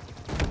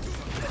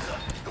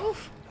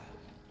 Oof.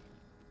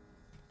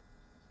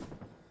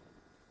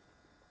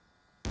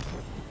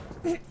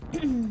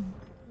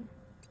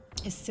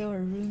 It's still a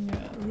rumor.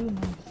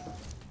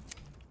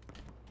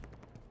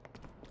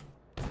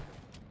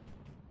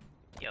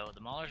 Yo, the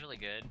Mauler's really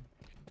good,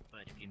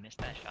 but if you miss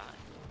that shot,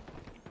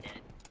 you're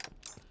dead.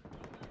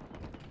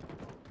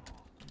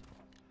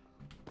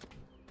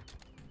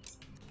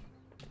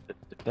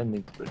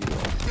 Defending pretty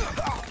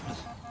well.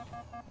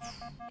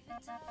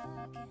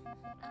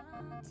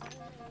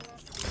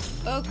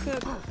 Oh,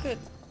 good.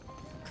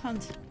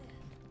 Cunt.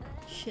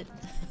 Shit.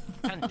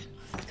 Cunt.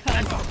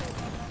 Cunt.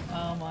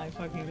 Oh my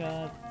fucking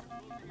god.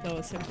 That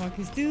was so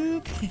fucking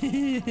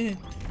stupid.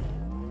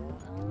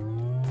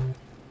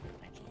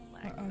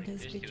 Where are those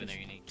There's 2 in bitches? there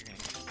unique.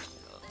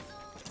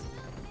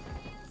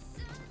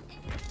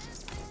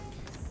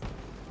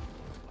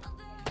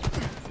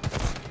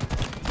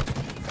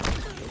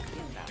 You're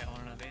gonna got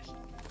 1 on the base.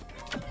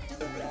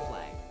 Delivery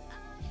flag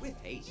with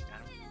haste.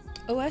 Got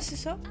him. OS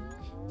is up?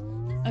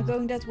 I'm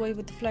going that way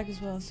with the flag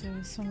as well, so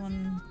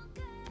someone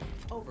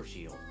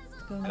Overshield.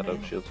 is going Hello,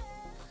 there. shield.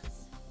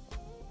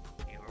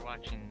 Okay, we're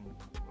watching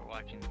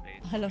the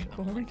base. I love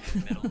We're corn. like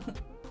in the middle.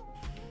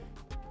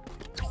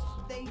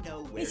 They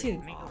know where too. you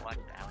Let me go are. watch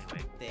the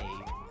alleyway.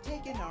 They've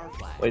taken our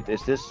flag. Wait,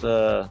 is this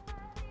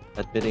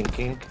admitting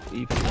King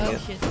even Oh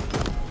yet? shit.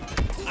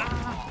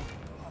 Ah.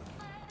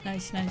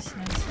 Nice.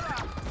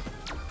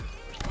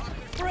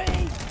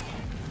 Break!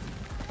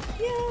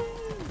 Yay!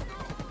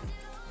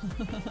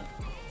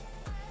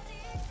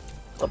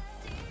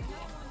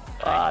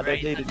 Ah, they Right,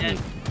 hated I'm me. dead.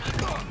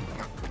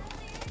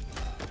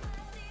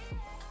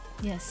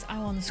 Yes, I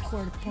want to score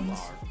the You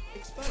points. are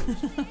exposed,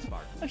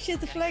 Spartan. Oh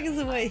shit, the flag is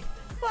away.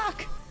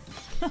 Fuck!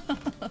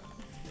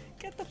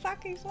 Get the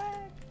fucking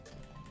flag!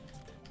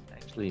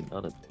 Actually,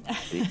 not a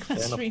big fan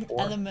Stream of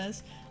war.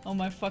 elements. Oh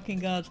my fucking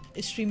god.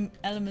 Is stream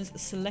elements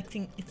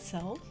selecting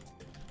itself?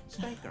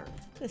 Spanker.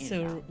 That's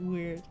so inbound.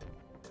 weird.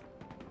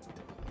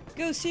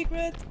 Go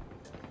secret!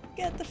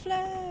 Get the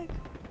flag!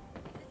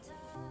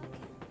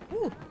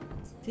 Ooh!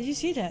 Did you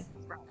see that?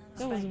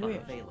 That was Spanker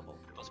weird. available.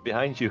 What's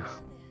behind you?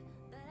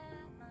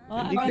 Well,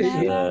 I'm You gonna can,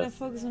 head out uh, and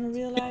focus on the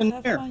real life.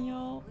 Have fun,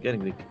 y'all.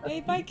 Getting the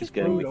Hey, bye, He's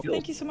getting Kitko. the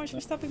Thank you so much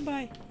for stopping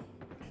by.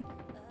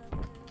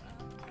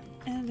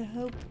 And I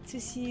hope to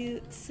see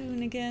you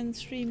soon again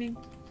streaming.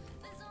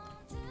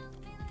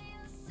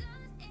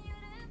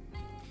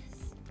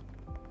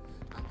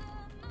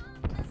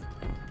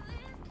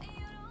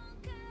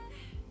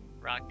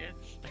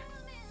 Rockets.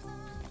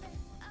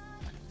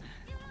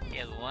 He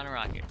has 1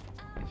 rocket.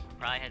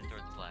 Probably headed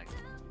towards the flag.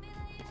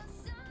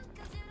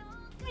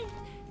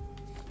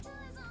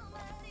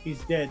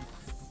 He's dead.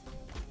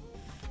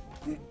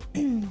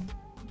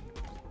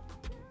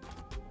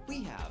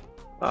 We have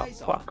Oh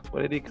eyes on fuck,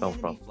 where did he the come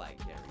enemy from? flag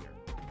carrier.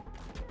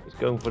 He's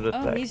going for the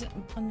Oh, flag. he's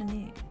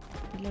underneath.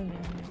 Below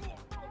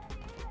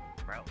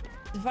there. Bro.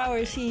 Devour,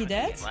 is he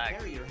dead? Flag.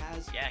 Carrier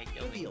has Yeah, he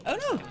killed me. revealed Oh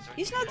no, themselves.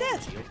 he's not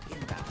dead. Shield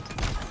inbound.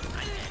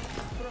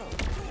 Throw.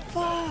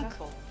 Fuck.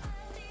 Careful.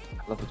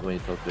 I love it when you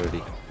talk dirty.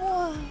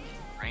 Whoa.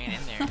 Ran in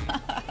there.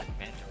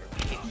 Managed to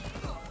repeat.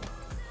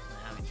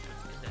 Now he's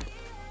dead.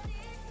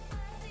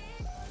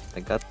 I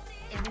got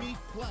Enemy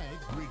flag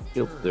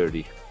killed returned.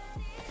 dirty.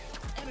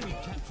 Enemy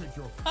captured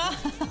your They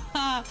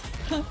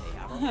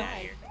have our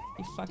flag.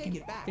 You fucking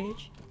Take it back.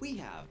 bitch. We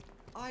have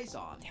eyes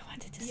on They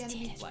wanted to the steal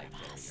enemy it flag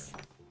from us.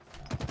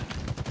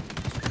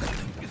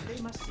 carrier.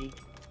 They must seek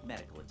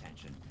medical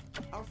attention.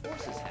 Our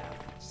forces have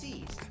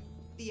seized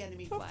the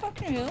enemy For flag.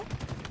 fucking real?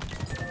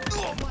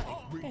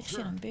 flag That shit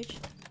on, returned. bitch.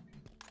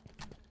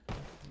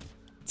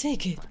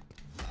 Take it.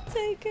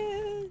 Take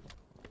it.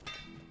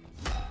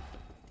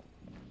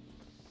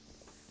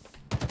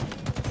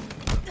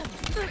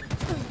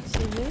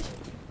 See this?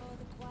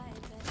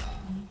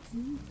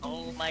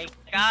 Oh my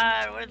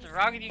god, what's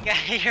wrong with you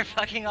guys? You're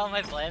fucking all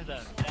my plans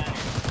up.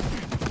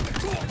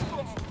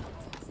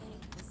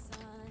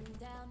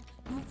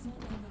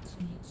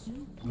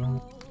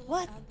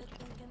 What?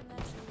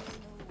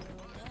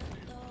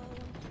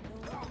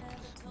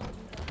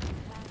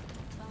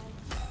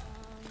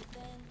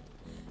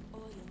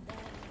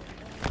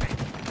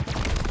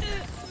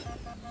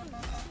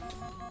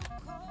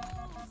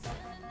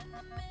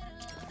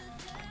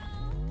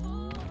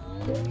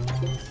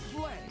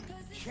 Flag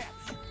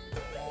captured.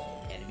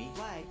 Enemy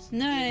flags.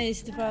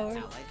 Nice, in Devourer.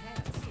 Allied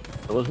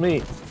hands. That was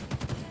me.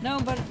 No,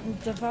 but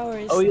Devourer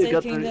is Oh, you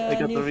got taking the- I the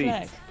got new the read.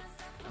 flag.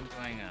 I'm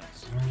going up.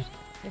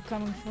 They're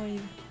coming for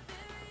you.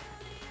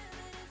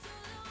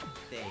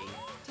 They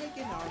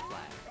taken our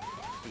flag.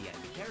 The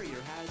enemy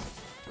carrier has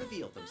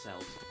revealed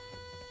themselves.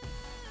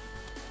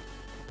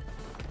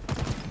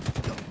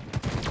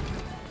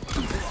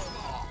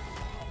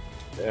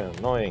 They're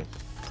annoying.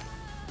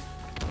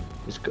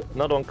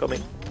 Another one coming.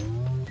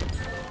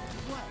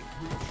 Flag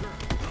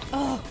returned.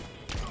 Oh,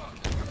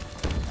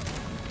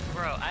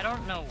 Bro, I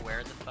don't know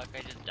where the fuck I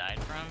just died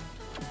from.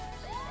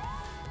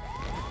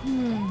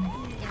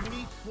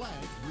 Enemy flag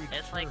returned.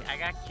 It's like I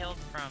got killed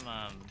from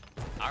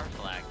our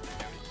flag, but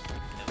there was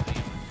nobody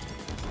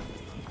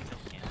on kill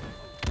cam.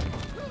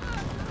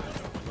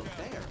 Look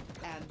there.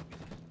 An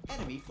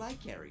enemy flag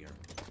carrier.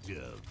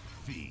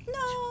 Defeat.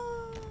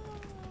 no.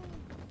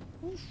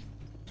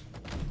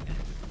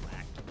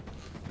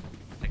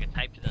 I could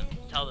type to them,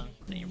 tell them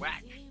that you're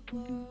whack.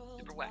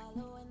 Super whack.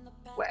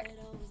 Whack.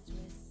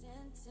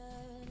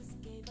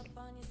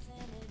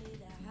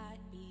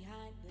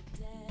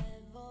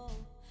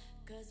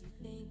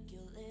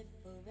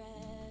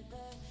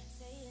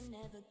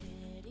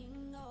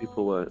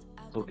 People were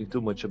talking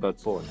too much about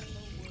porn.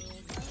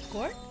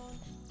 Porn?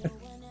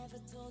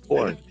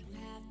 Porn.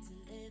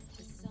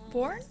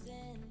 Porn?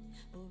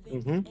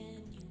 Mm-hmm.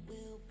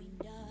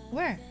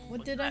 Where?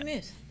 What did I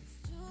miss?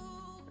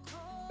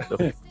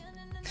 I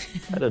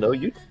don't know.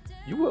 You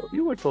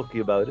were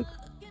talking about it.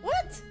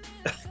 What?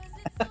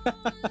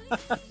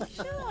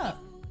 Shut up.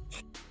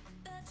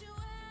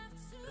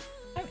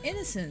 I'm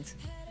innocent.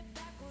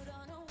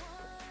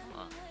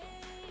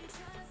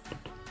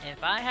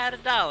 If I had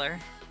 $1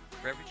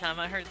 for every time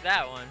I heard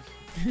that one,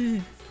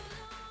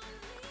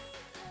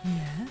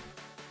 Yeah.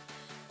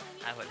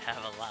 I would have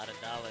a lot of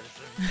dollars.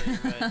 Let me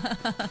tell you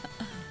what.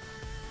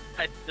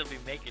 I'd still be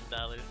making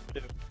dollars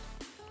too.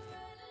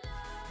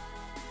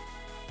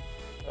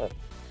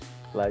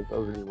 Life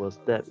only was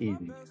that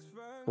easy.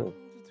 Huh.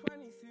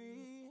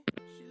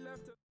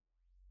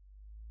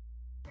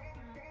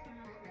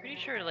 Pretty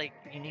sure like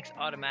Unique's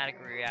automatic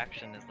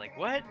reaction is like,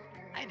 what?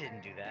 I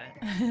didn't do that.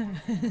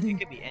 It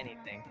could be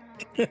anything.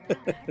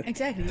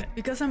 Exactly,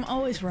 because I'm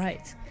always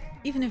right.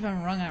 Even if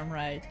I'm wrong, I'm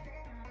right.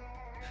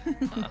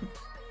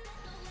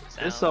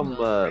 There's Sounds some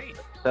great.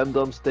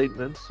 fandom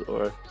statements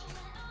or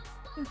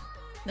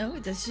No,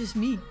 that's just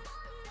me.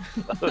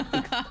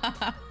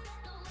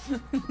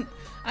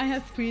 I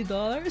have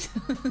 $3.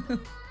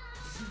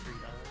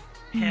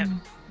 Yeah.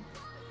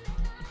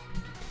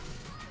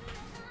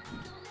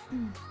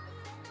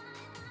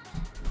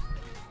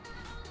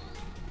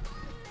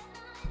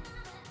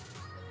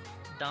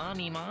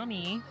 Dommy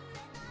mommy.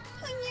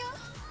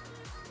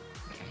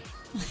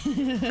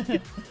 King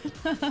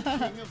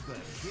of the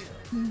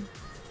hill.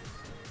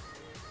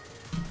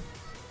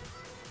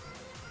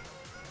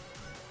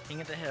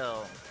 King of the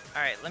Hill.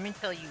 Alright, let me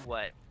tell you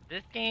what.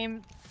 This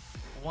game,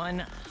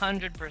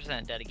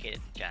 100% dedicated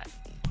to chat.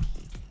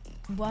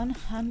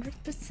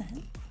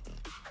 100%?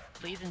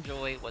 Please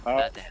enjoy what's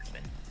about to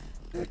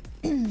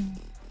happen.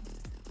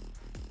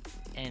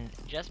 And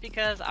just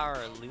because our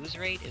lose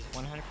rate is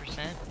 100%,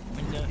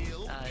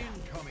 Hill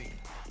incoming.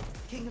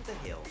 King of the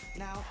Hill,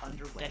 now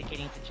underway.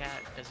 dedicating to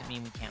chat doesn't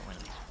mean we can't win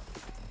this.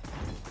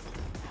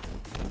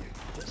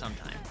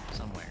 Sometime,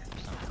 somewhere,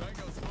 sometime.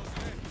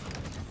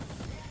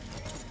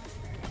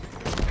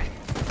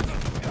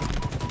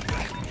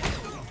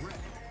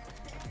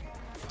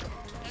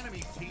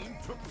 Enemy team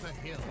took the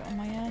hill. You're on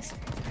my ass.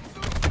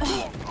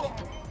 Hill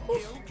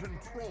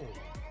control.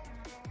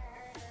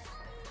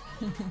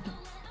 What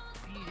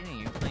are you doing?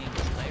 You're playing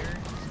Slayer?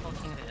 It's called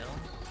King of the Hill?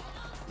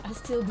 I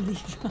still believe.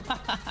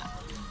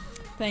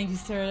 Thank you,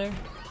 Sterler.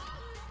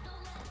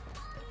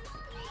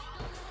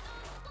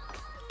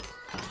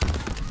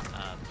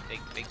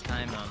 Big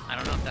time, I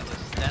don't know if that was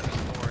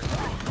or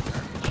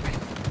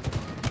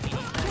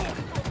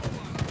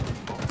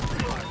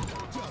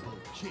Double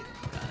kill.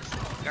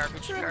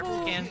 garbage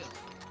cans.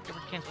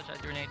 Garbage cans, watch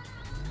out, grenade.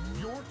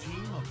 Your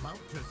team about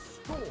to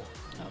score.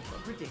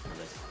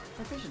 Ridiculous.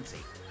 Proficiency.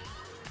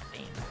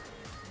 Damn.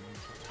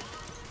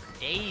 For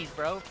days,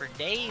 bro. For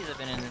days I've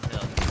been in this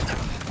hill.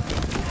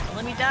 Don't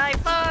let me die.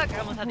 Fuck! I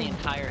almost had the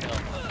entire hill.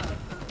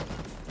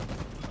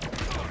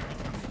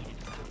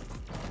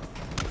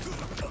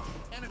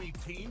 Enemy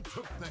team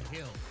took the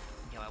hill.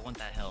 Yo, I want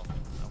that hill.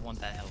 I want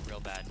that hill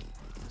real bad.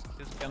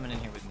 Who's coming in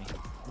here with me?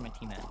 Where's my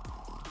team at?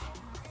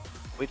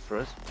 Wait for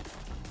us.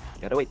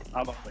 Gotta wait.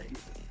 I'm up late.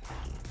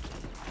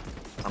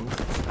 I'm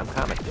coming. I'm at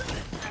garbage.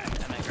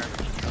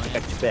 Going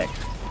in. Back.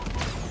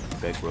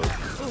 Back road.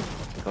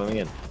 Going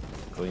in.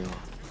 Going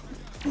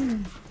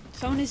in.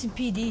 Someone is in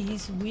PD.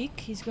 He's weak.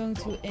 He's going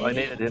to A. Oh, I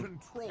needed him.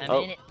 I'm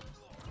Oh. in it.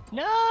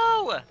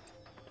 No!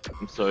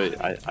 I'm sorry,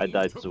 I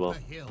died as well.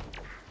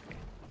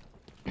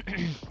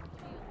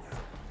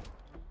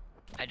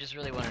 I just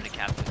really wanted to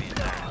capture the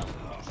entire hill.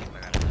 See if I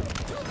got it.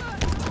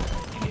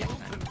 Maybe next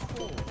time.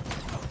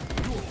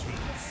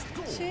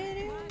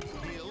 Serious?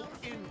 Hill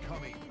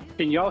incoming.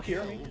 Can y'all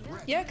hear me?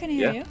 Yeah, I can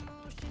hear Yeah. you.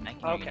 I can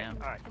hear you Okay, now.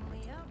 alright.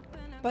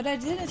 But I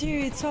didn't hear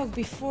you talk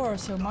before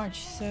so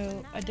much,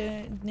 so I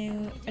don't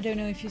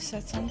know if you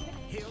said something.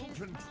 Hill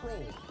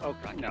control.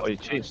 Okay, no. Oh, you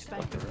changed.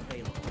 Spanker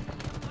available.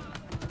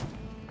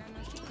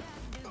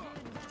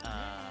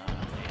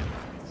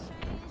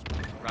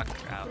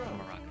 Rockets are out. No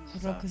more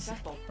rockets.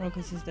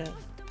 Rockets is dead.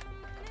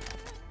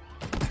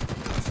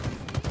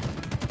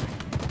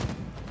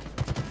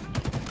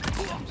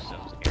 I'm so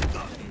scared.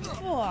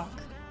 Fuck.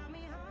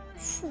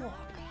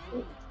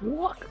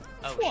 Fuck.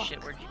 Oh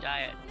shit, where'd you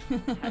die at?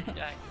 How'd you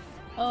die?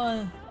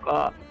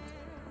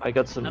 I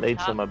got some Up nades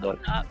top, on my up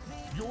butt. top.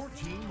 Your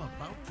team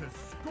about to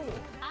score.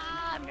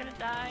 Ah, I'm gonna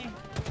die.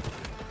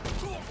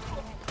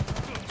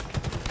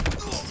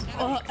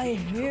 Oh, I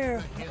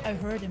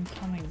heard him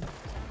coming.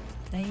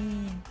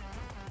 Damn.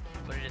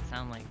 What did it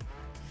sound like?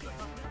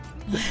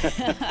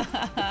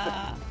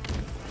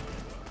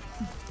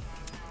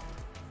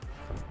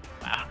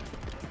 Wow.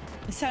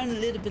 It sounded a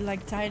little bit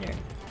like Tyler.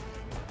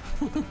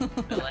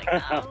 They're like,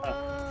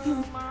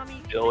 oh,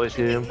 mommy. You always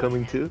hear him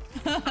coming too?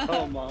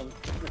 Oh, mom.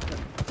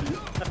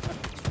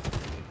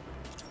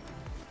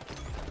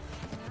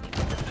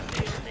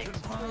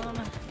 Thanks,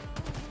 mom.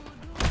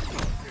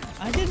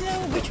 I didn't know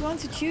which one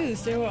to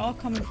choose. They were all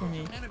coming for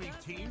me. Enemy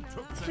team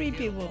took the 3 hill.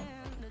 people.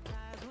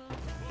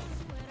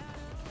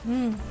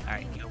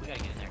 Alright, yo, we gotta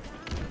get in there.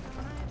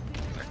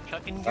 Start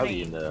chucking How do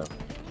you grenades. know?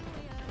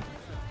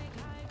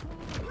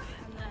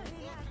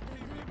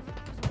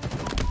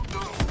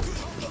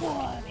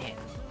 Man,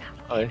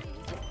 Hi.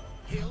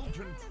 Hill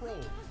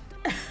control.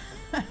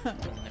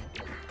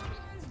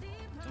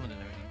 someone in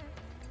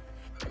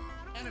there.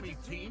 Enemy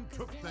team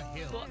took the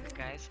hill. Look,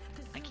 guys,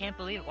 I can't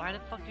believe it. Why the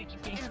fuck do you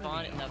keep getting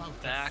spawned in the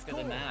back of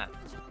the map?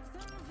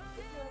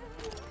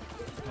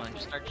 Come on,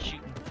 just start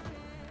shooting.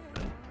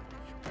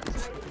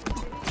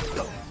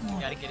 You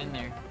gotta get in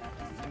there.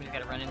 Somebody's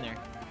gotta run in there.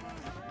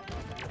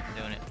 I'm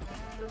doing it.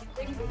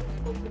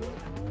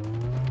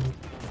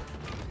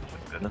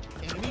 Goodness.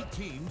 Enemy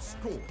team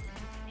scored.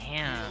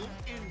 Damn.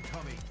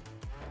 Incoming.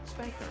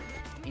 Spanker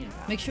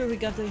inbound. Make sure we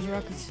got those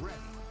rockets.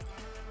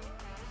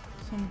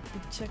 Someone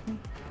could check me.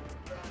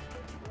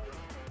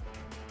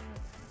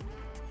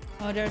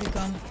 Oh, there they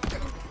come.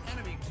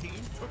 Enemy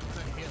team took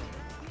the hill.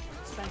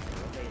 Spanker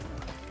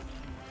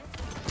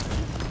available.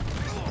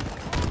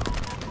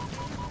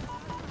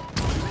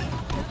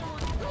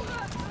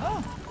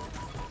 Oh,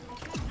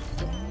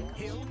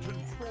 Hill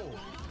control.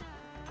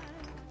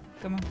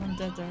 coming from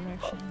that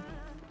direction.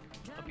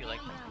 Hope you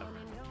like my cover.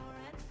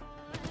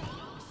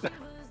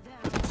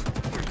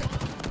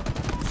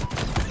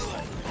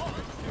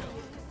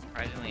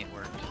 Surprisingly, it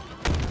worked.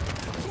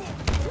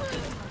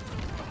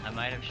 I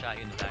might have shot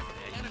you in the back of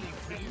the head. Enemy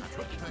team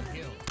took the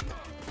hill.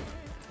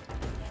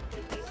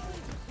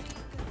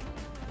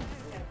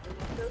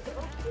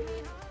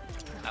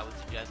 I would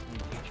suggest in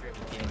the future if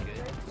you're getting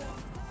good.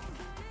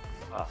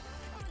 Ah,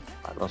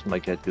 I lost my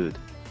cat good.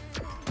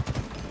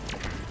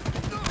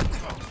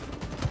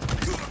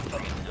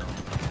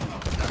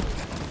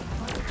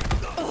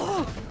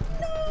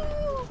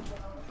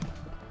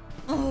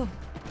 Oh,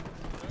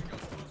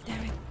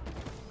 damn it.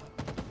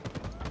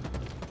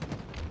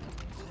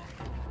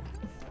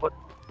 What?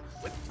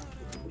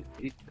 Where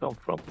did he come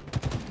from?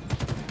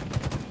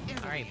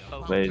 Alright,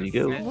 folks. Where did he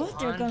go? Guys, What?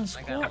 They're on. gonna I got a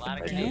score lot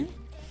of again?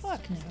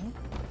 Fuck no.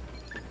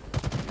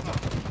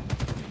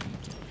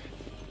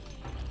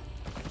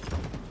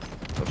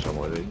 Or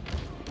somewhere there.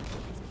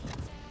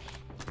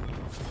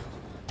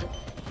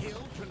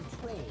 Hill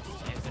control.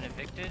 I've been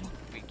evicted.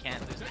 We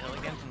can't lose the hill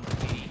again from the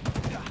PD.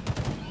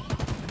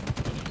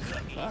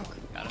 Fuck.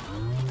 Got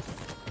him.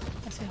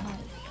 I say hi.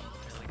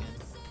 Hill again.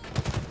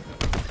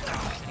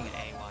 I'm sitting at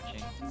A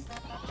watching.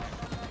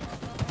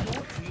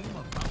 Your team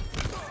about to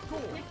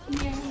score.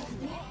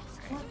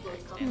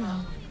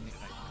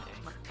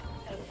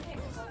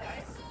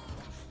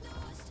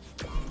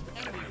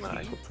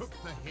 Enemy team took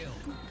the hill.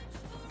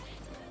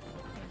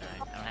 I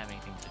don't have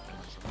anything to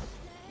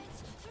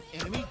do.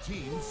 Enemy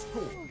team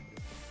scored.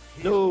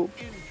 No. Hill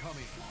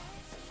incoming.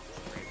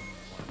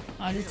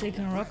 Oh, they're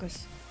taking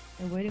rockets.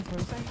 They're waiting for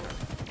us.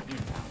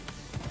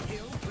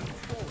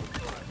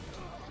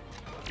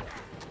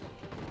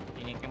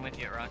 You need to come with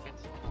you at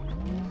rockets?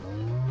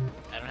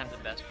 I don't have the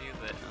best view,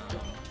 but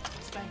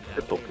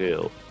Triple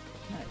kill.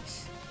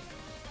 Nice.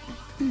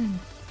 I'm gonna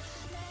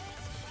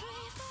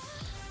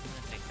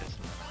take this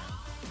one around.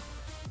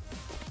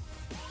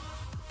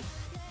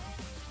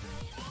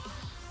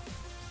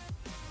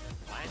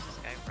 Why is this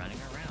guy running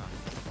around?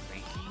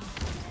 Crazy?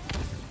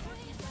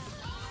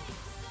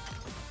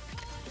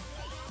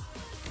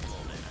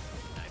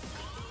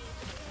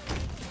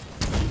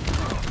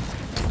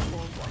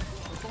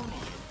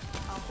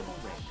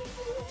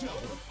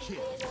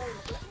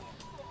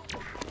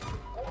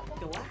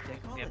 Galactic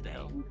We have the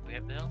hill. We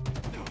have the hill.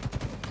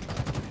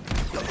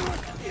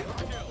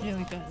 Yeah,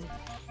 we got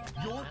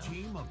it. Your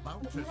team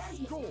about to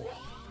score.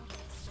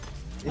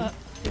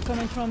 They're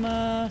coming from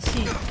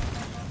C.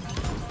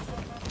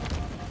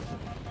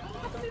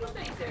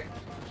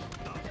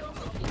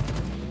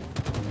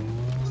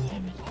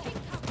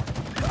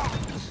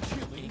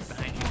 He's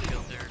behind you,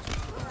 killed there.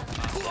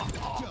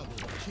 Double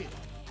kill.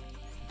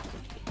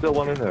 Still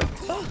one in there.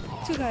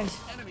 Oh, two guys.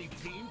 Enemy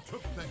team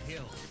took the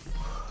hill.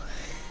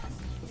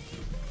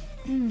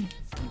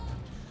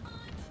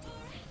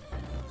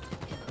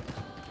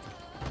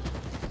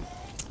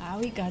 Ah,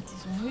 we got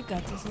this one. We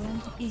got this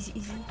one. Easy,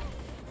 easy.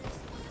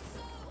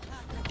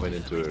 Went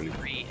in too early.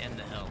 3 in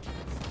the hill.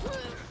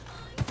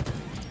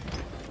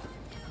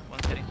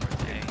 One's heading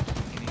towards A.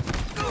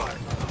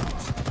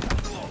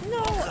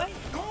 No, I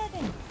had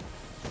him.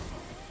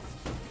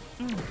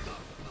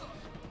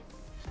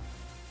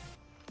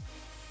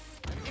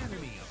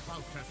 Enemy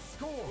about to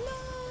score.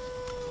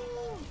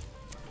 No!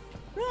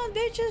 Run,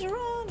 bitches,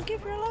 run!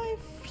 Give your life.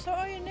 So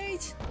are your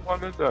nades.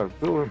 One in there.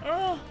 Do him.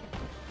 Oh,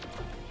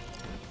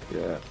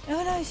 Yeah.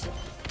 oh, nice.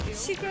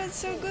 Secret's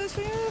so good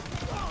for you.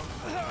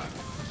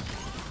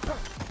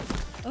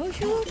 Oh,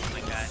 shoot. Oh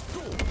my god.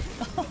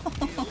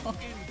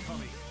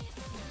 Incoming.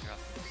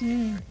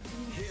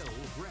 Hill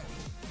ready.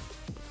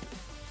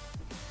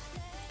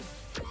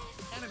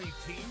 Enemy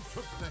team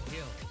took the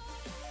hill.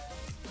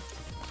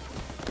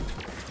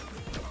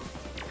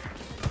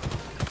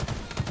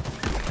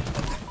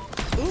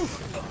 Ooh,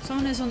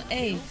 someone is on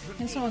A.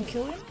 Can someone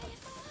kill him?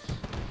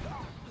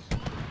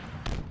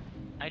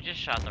 I just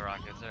shot the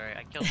rockets, alright.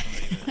 I killed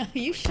somebody with it.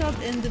 You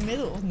shot in the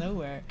middle of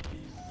nowhere.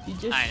 You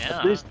just I know.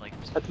 At least, like,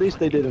 at least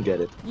they didn't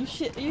get it.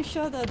 you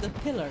shot at the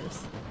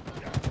pillars.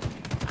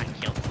 I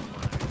killed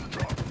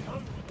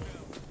someone.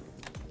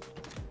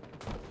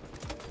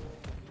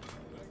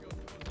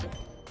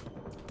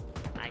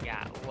 I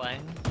got 1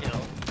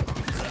 kill.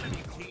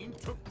 Enemy team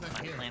took the My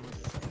hill. plan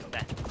was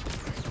that.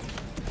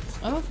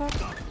 Oh fuck.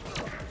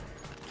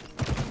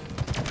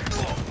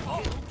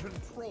 Hill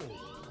control.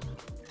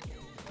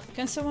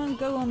 Can someone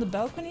go on the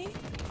balcony?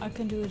 I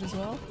can do it as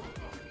well.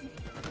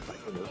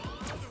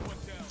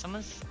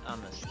 Someone's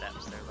on the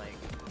steps. They're like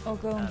Or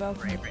go on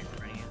balcony. right in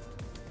front of you.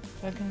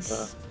 So I can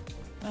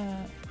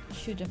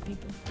shoot at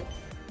people.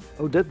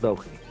 Oh, that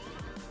balcony.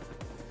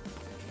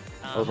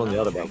 I was on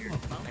the other balcony.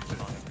 Next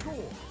spawn.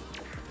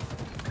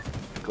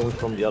 Coming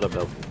from the other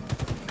balcony.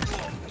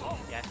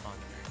 Yeah, I spawned.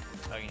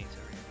 Oh, you need to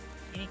over here.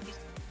 You need these.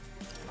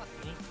 Fuck,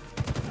 you need.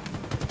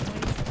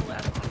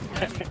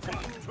 Enemy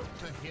team took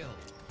the hill.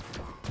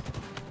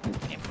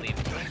 Can't believe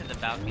it. You went to the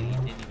balcony and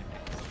didn't even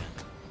pick this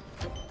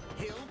gun.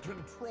 Hill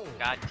control.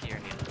 God tier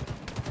him.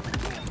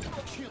 Killing Look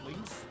at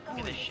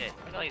spree. this shit.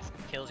 Look at all these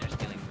kills you're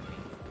stealing from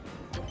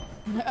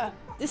me.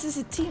 This is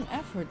a team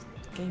effort,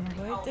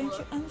 Gamerboy. Don't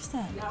you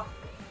understand?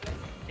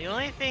 The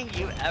only thing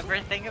you ever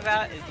think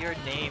about is your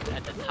name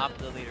at the top of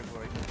the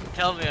leaderboard.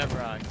 Tell me I'm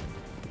wrong.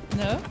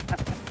 No?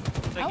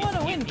 I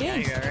wanna win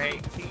games.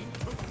 Alright? Team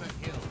took the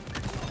hill.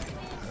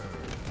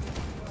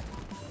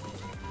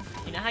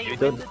 You know how you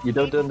You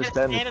don't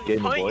understand stand it, at the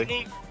Gamer point Boy. you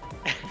need-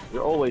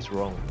 You're always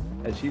wrong.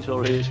 And she's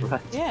always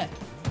right. Yeah.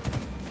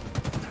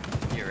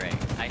 You're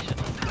right. I should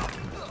listen.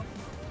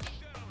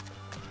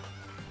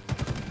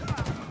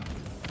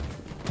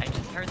 I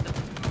just heard that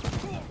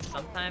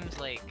sometimes,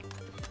 like,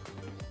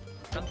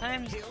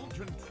 sometimes Hill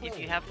control. if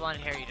you have blonde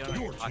hair, you don't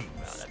know what you're talking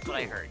about. That's what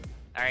I heard.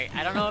 Alright,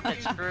 I don't know if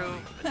it's true,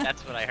 but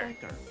that's what I heard.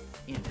 Hill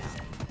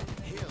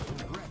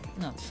ready.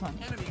 Not fun.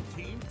 Enemy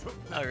team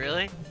took the Oh,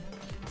 really?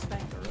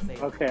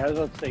 Okay, I was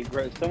about to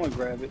say, someone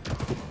grab it.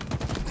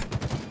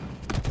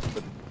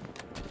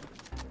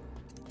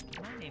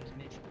 My name's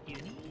Miss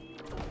Cutie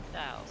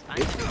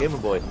Styles. Gamer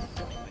Boy,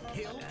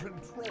 hill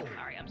control.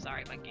 Sorry, I'm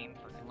sorry, my game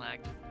fucking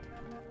lagged.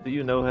 do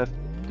you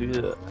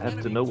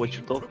have to know what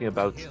you're talking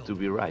about to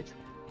be right?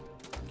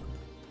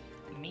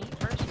 Me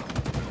personally.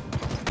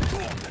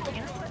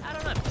 You know what? I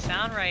don't know. If you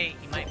sound right,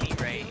 you might be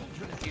right.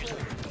 That's usually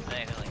what people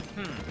say. They're like,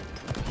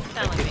 you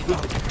sound like they know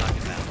what you're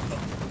talking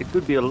about. It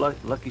could be a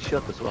lucky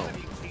shot as well.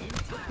 Enemy team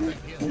took the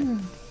hill.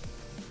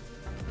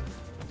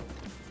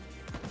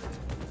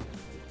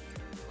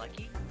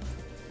 Lucky?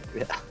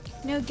 Yeah.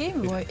 No,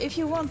 Gamerboy, if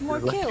you want more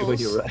You're lucky when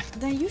kills, you're right.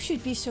 then you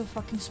should be so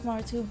fucking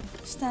smart to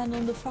stand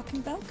on the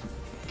fucking balcony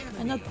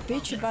and not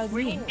bitch about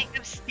Where do me. you think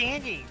I'm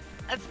standing?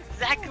 That's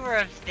exactly where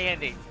I'm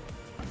standing.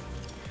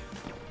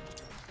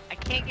 I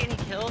can't get any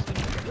kills when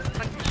you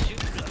fucking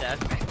shoot me to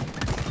death.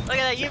 Look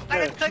at that, you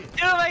fucking took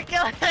 2 of my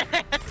kills!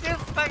 2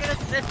 fucking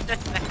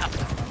assists now!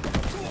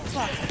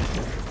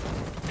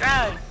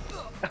 Travis!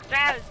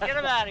 Travis, get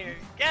him out of here!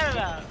 Get him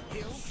out!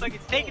 I'm fucking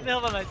taking the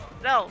hill by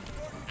myself!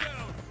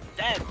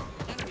 Dead!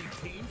 Enemy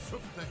team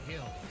took the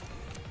hill.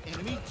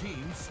 Enemy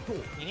team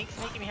scored. Unique's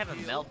making me have a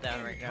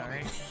meltdown right now,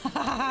 right?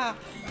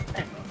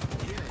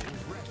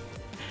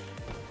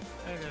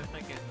 I don't know if I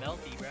can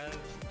melty, bro.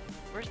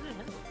 Where's the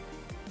hill?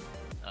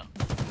 Oh.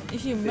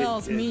 If you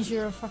melt, it means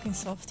you're a fucking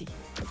softie.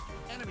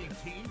 Enemy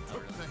team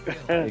took the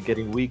hill. You're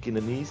getting weak in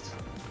the knees.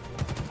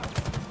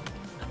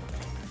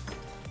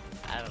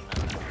 I don't know.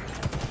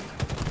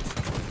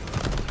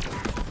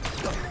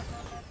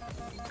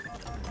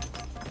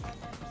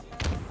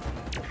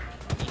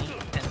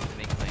 Unique tends to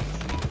make things.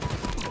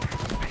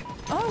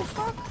 Oh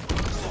fuck!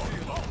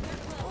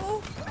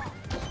 Oh.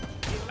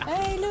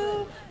 Hey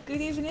Lou!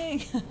 Good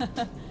evening!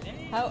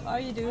 How are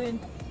you doing?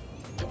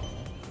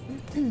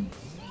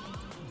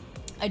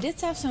 I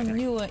did have some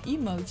new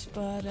emotes,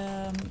 but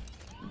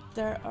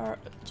there are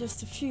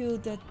just a few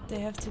that they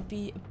have to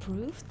be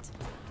approved,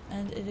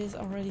 and it is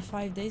already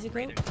 5 days ago,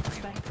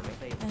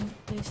 and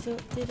they still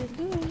didn't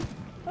do it.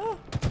 Oh!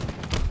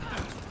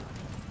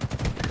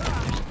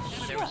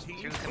 There was 2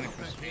 coming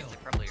from streets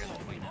that probably are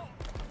the point now.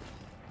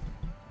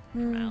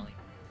 Hmm. Alley.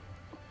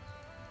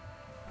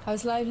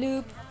 How's live,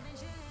 Loop?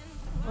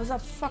 What's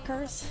up,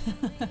 fuckers?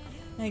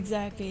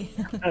 Exactly.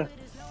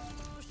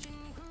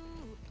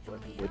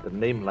 With a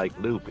name like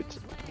Loop, it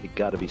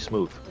gotta be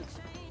smooth.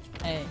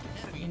 Hey,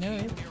 you know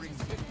it.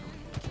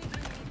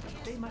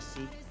 They must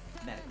seek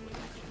medical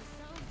attention.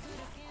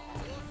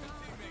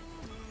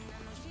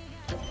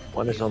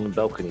 One is on the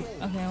balcony.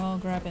 Okay, well,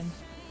 grab him.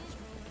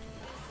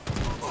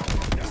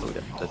 Oh,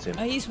 yeah, that's him.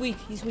 Oh, he's weak,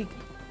 he's weak.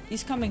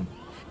 He's coming.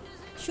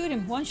 Shoot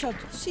him, one shot.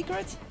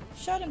 Secret!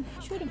 Shot him,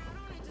 shoot him.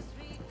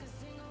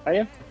 Are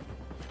you?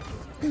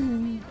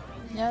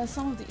 Yeah,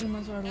 some of the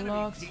emails are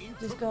locked.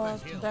 Just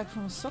got back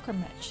from a soccer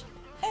match.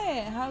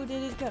 Hey, how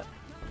did it go?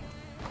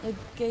 The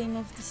game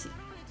of the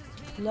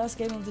last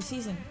game of the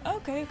season.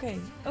 Okay, okay.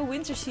 Oh,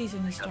 winter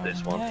season is starting.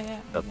 This one. Yeah,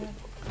 yeah. Got yeah.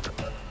 this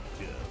one.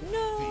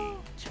 No!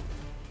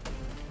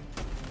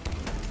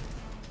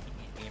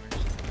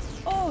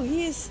 Oh,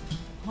 he is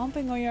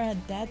humping on your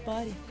dead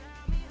body.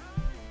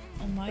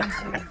 On mine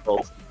too.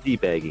 Called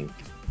teabagging.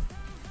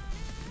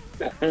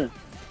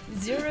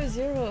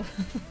 0-0.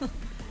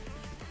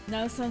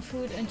 Now some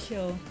food and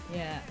chill.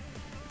 Yeah.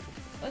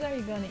 What are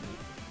you gonna eat?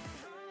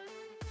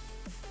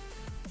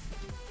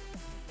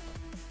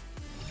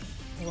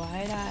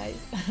 Wide eyes.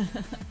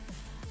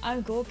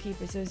 I'm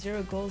goalkeeper, so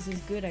 0 goals is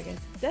good, I guess.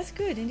 That's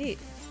good indeed.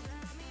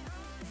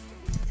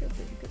 Still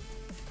pretty good.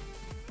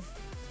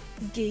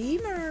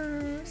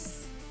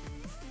 Gamers.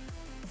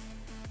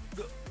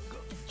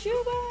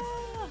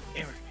 Chuba.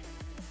 Gamer.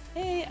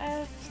 Hey, I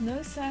have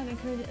no sound and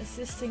currently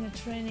assisting a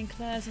training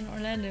class in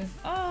Orlando.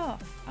 Oh,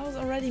 I was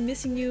already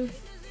missing you.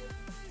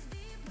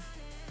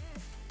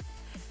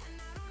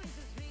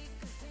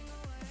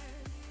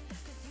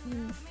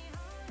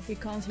 He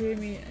can't hear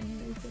me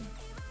anyway.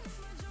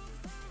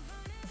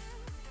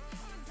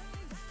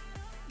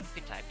 You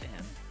could type to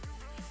him.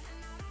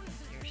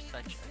 You're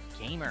such a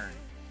gamer.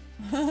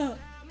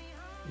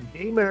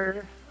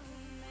 Gamer.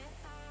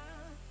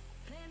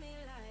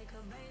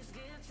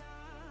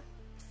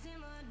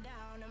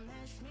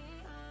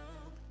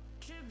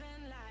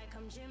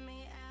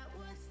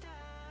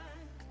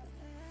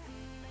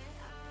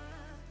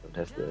 It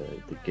has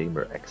the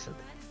gamer accent.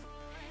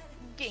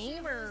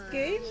 Gamer.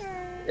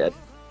 Gamer. Yeah.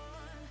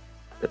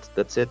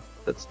 That's it.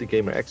 That's the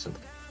gamer accent.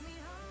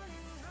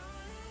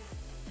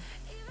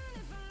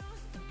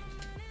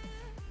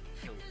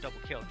 Kill,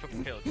 double kill,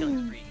 triple kill,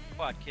 killing spree,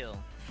 quad kill,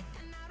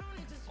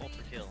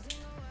 ultra kill,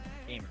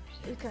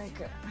 gamers. Okay,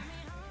 good.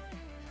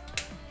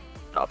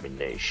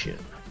 Domination.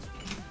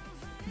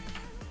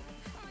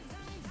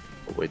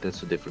 Oh wait,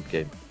 that's a different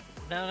game.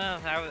 No,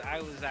 I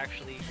was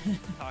actually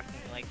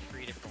talking like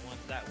 3 different ones.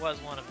 That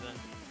was one of them.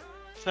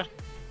 So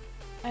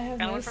I have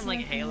kind of no went from like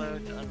sound. Halo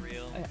to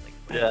Unreal. Oh, yeah. Like,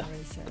 Yeah.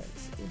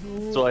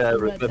 So I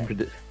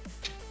remembered it.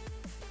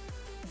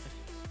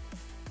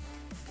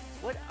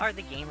 what are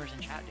the gamers in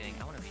chat doing?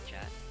 I want to read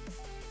chat.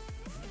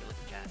 I need to look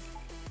at chat.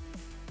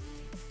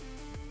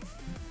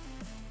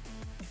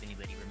 If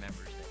anybody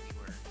remembers that we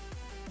were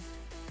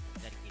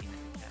dedicating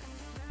this chat.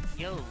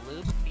 Yo,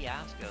 Loop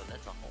Fiasco.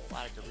 That's a whole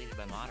lot of deleted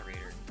by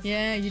moderator.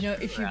 Yeah, you know,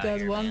 if you We're out got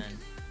here, one, man.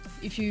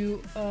 if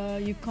you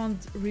you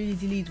can't really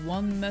delete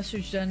one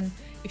message, then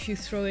if you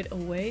throw it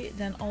away,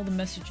 then all the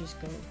messages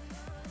go.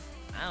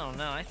 I don't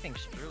know. I think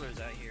Struler's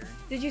out here.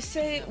 Did you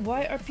say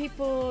why are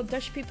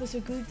Dutch people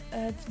so good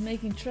at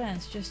making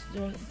trends? Just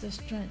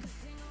trends.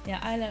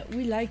 Yeah,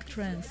 we like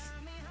trends.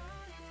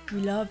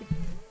 We love it.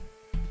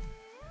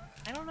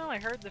 I don't know. I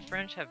heard the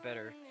French have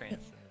better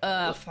trends.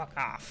 Fuck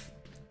off.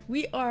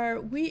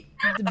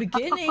 The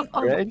beginning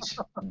of French?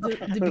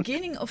 the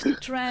beginning of the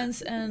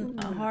trance and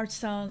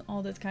hardstyle,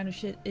 all that kind of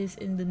shit is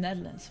in the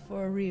Netherlands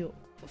for real.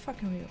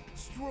 fucking real.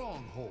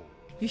 Stronghold.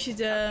 You should.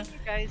 How can you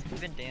guys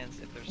even dance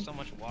if there's so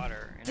much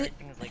water and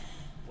everything is like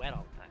wet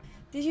all the time?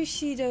 Did you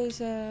see those?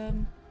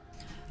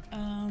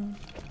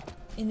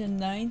 In the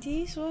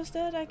 90s was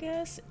that? I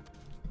guess.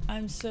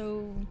 I'm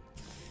so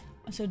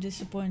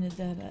disappointed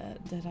that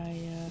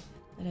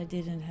I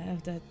didn't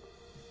have that.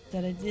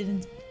 That I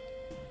didn't.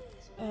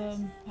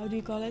 How do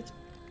you call it?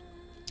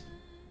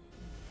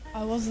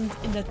 I wasn't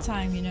in that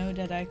time, you know,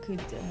 that I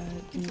could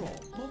do.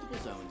 Multiple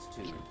zones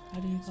too. How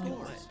do you call it?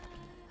 Scores.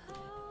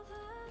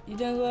 You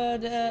know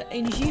de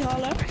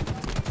energiehallen?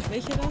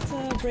 Weet je dat,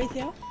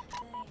 Braithia?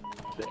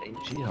 The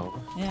NG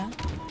Yeah.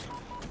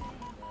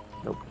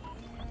 Nope.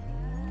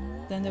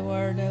 Then there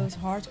were those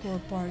hardcore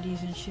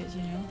parties and shit,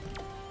 you know?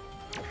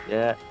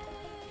 Yeah,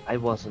 I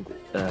wasn't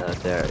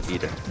there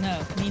either. No,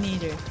 me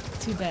neither.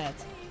 Too bad.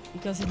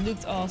 Because it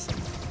looked awesome.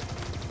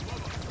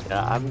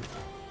 Yeah,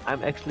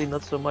 I'm actually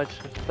not so much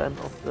a fan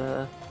of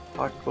the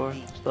hardcore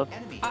stuff.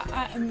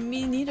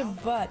 Me neither,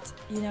 but,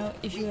 you know,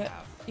 if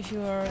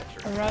you are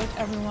around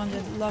everyone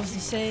that loves the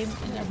same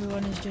and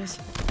everyone is just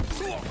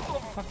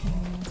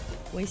fucking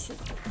wasted.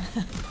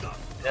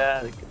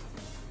 Yeah.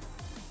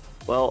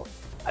 Well,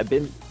 I've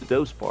been to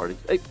those parties.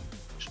 Hey,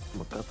 oh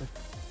my god.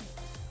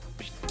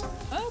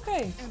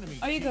 Okay.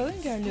 Are you going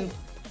there, Luke?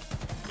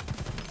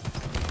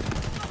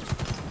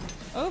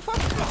 Oh fuck!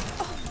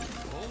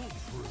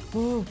 Oh.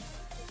 Ooh.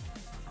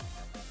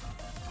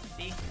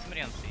 C?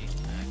 Somebody on C.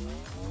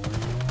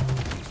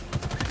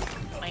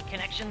 My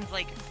connection's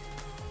like.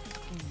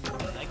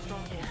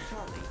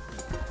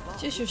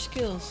 Just your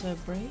skills,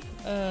 Bray.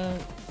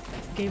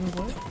 Gamer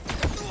Boy.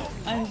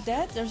 I'm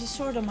dead. There's a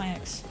sword on my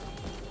axe.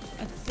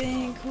 I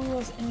think who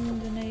was in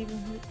the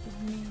neighborhood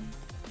with me?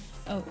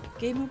 Oh,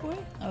 Gamer Boy?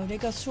 Oh, they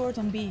got sword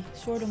on B.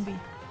 Sword on B.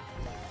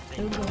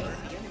 Don't go. The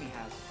enemy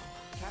has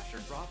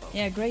captured Bravo.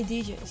 Yeah, great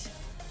DJs.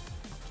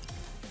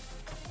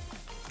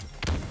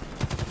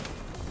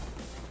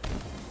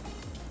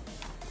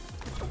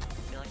 I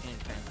feel like I need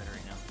a translator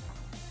right now.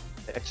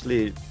 I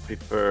actually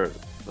prefer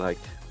like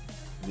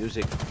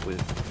music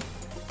with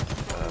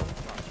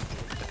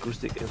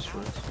acoustic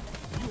instruments.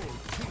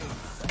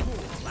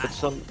 But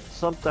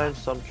sometimes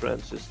some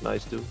trance is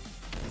nice too.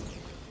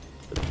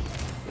 But,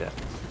 yeah.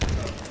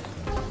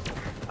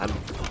 I'm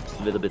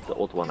a little bit the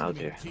odd one out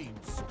here. Team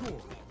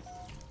score.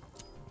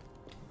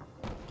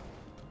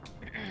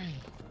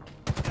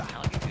 I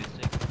like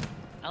acoustic.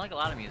 I like a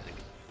lot of music.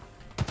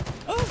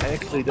 I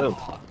actually don't.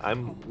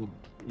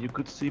 You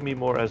could see me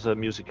more as a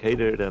music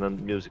hater than a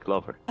music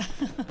lover.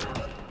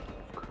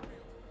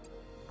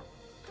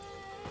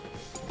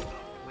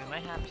 We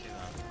might have to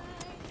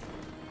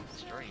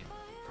destroy you.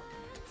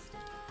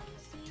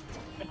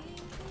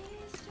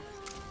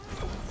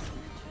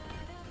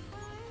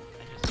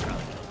 I just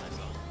probably killed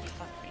myself.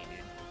 Fuck me,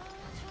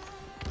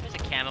 dude. There's a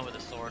camo with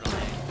a sword on it.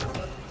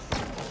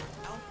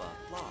 Alpha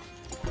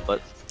lost.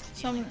 But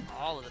Some.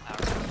 All of the power.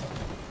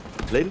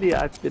 lately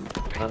I've been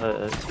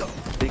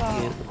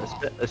taking it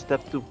a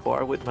step too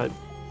far with my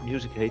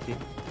music hating.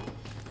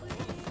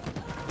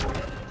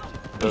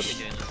 But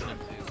You didn't listen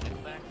to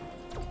Nickelback?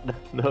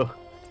 no,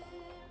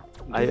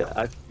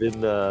 I've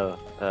been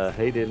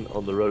hating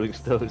on the Rolling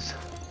Stones.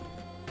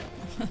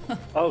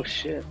 Oh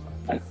shit.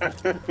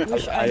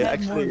 Wish I had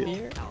more actually-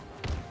 beer.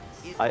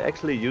 I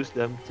actually use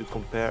them to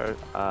compare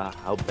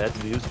how bad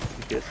music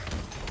is.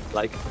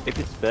 Like, if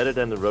it's better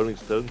than the Rolling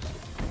Stones,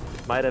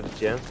 it might have a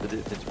chance, but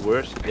if it's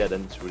worse, yeah,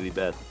 then it's really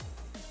bad.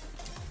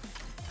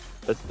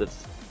 That's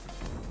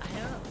I don't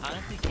know.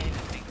 Honestly, can't even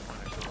think of one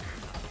or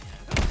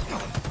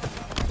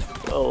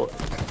two. well,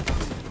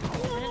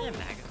 Isn't it a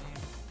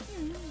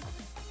magazine?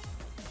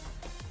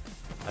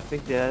 I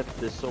think they have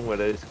this song where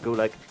they just go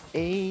like,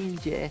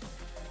 Angel.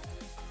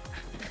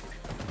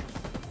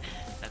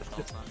 That's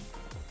all fun.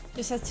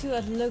 Just had two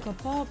at the local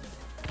pub.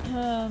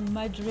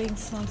 Might drink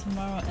some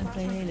tomorrow and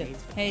play Halo.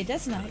 Hey,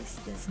 that's nice.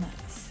 That's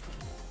nice.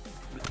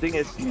 The thing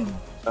is,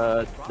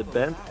 the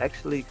band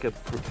actually can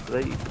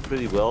play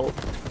pretty well.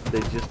 They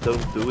just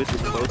don't do it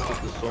in most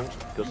of the songs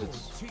because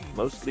it's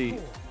mostly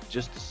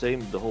just the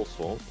same the whole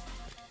song.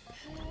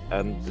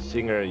 And the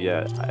singer,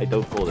 yeah, I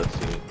don't call that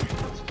singing.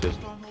 It's just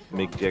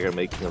Mick Jagger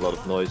making a lot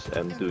of noise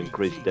and doing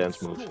crazy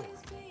dance moves.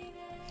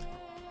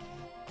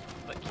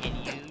 But can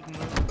you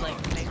move like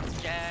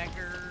Mick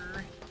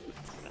Jagger?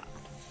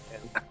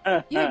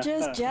 You're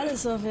just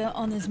jealous of him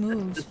on his The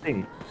moves.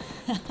 thing,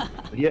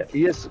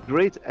 he has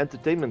great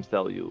entertainment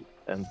value,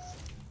 and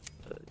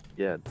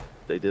yeah,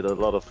 they did a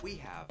lot of We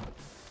have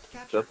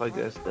captured stuff, I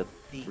guess, Bravo. that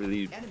The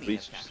really enemy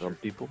reached has some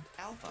captured people.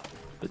 Alpha.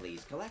 But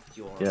Please collect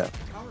your yeah,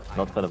 power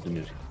not item. fan of the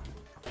music.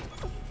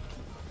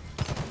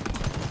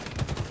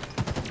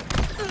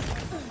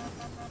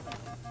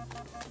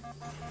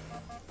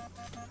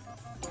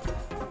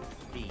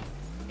 The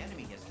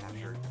enemy has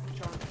captured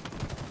Charlie.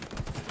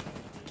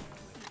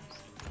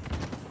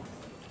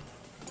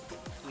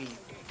 We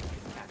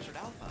captured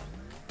Alpha.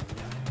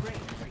 Great.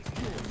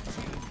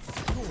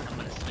 I'm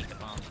gonna sneak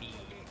up on B.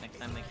 Next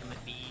time they come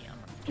at B, I'm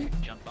gonna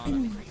jump on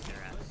them and raise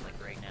their ass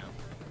like right now.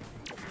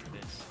 Like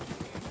this.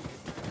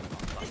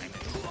 Oh, fuck, I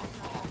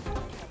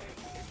missed.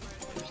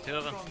 two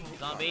of them.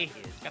 Zombie,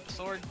 he's got the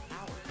sword.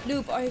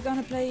 Loop, are you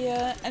gonna play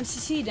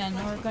MCC then,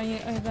 or are you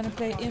gonna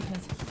play Infinite?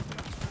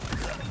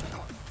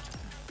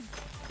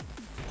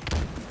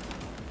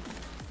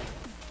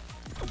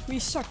 We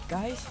suck,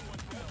 guys.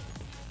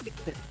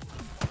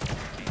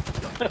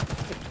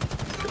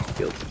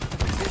 Skills.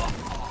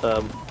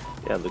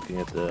 Yeah, looking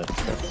at the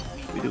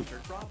stats, we do.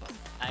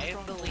 I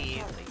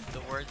believe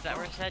the words that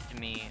were said to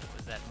me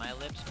was that my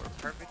lips were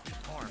perfectly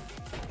formed.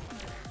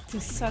 To I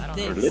suck don't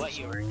dicks. know what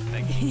you were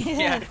expecting.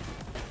 Yeah.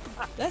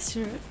 That's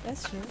true,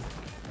 that's true.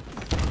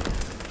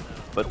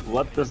 But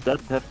what does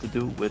that have to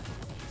do with...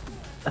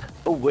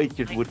 Oh wait,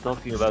 you were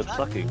talking about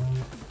sucking.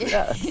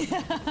 Yeah.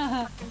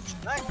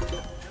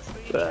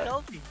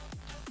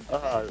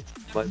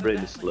 My brain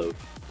is slow.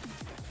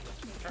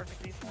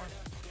 Perfectly formed.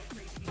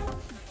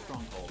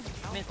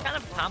 I mean, it's kind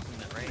of a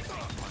compliment, right?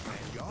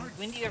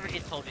 When do you ever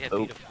get told you have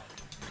beautiful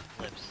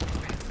lips?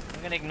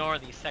 I'm gonna ignore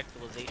the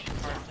sexualization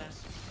part of that,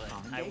 but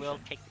I will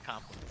take the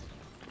compliments.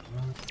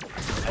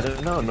 I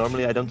don't know,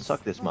 normally I don't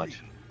suck this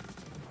much.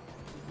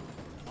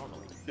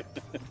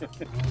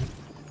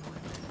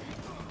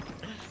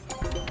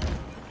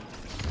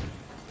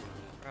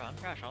 Bro, I'm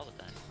trash all the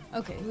time.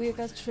 Okay, we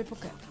got triple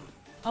cap.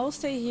 I will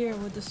stay here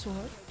with the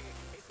sword.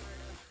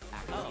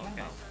 Oh,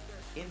 okay.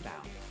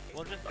 Inbound.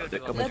 We'll just go They're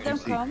do coming Let them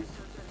from C. come.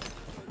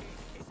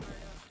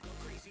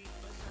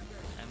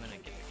 I'm gonna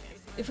get the cam.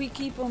 If we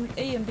keep on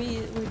A and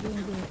B, we're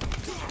doing good.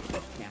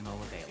 Camo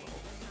available.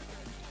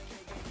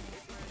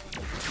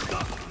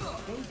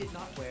 They did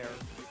not wear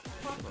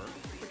proper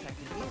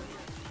protective gear.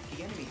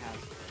 The enemy has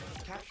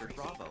captured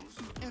Bravo.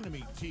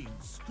 Enemy team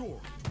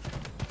scoring.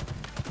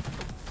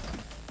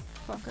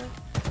 Fucker.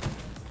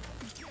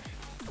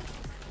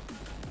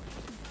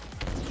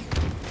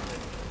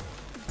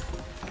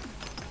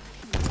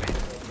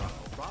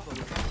 Bravo is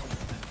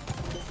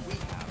we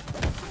have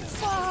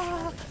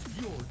Fuck!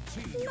 Your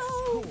team No.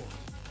 scored.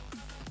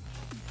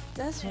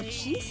 That's what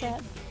she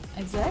said.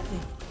 Exactly.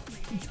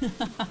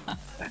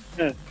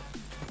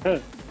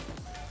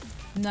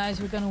 Nice,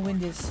 we're gonna win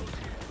this.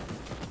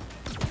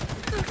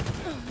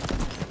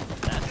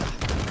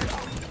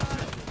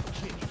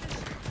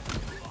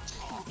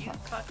 You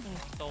fucking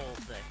stole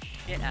the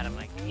shit out of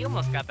my. You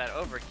almost got that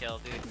overkill,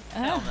 dude.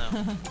 Hell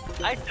no.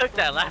 I took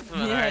that last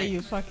one. Yeah, alright.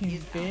 you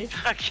fucking bitch.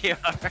 Fuck you,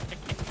 alright.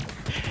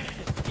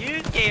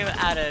 You came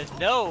out of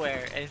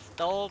nowhere and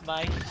stole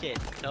my shit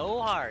so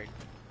hard.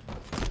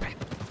 And then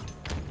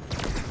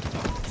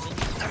you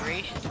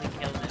graciously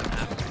killed him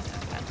after.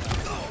 That's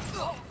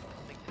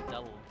like the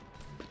double.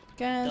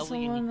 Can Double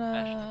someone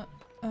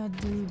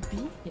unique do B?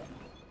 Yeah.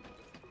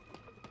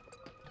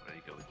 There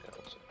you go with that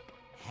also.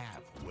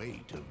 Halfway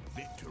to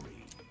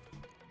victory.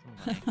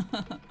 You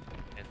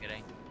guys get A? I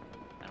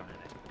don't have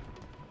A.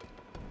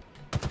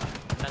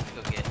 I'm about to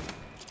go get.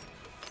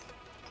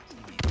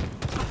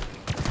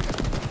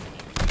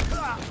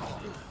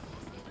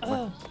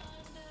 Oh.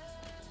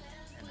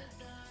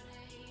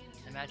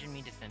 Imagine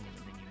me defending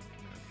and then you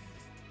come over.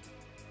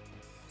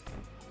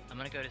 I'm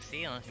gonna go to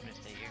C unless you're gonna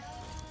stay here.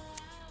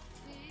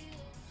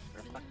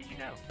 Where the fuck did you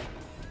go?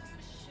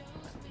 Visual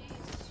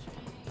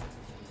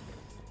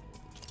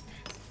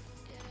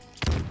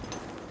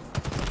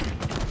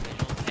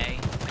A.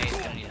 A is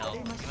gonna need help.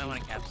 You might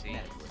wanna cap C.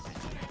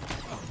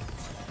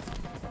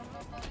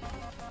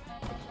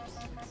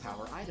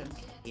 power items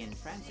in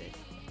transit.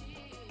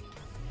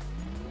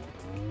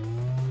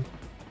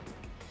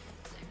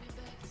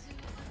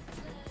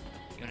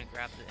 You wanna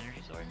grab the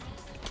energy sword?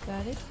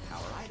 Got it.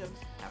 Power items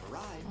have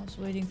arrived. I was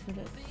waiting for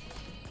that.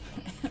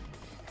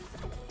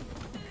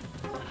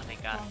 They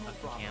got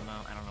fucking camo.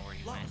 I don't know where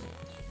you went.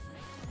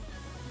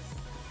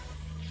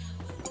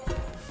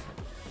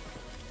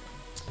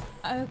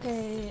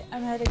 Okay,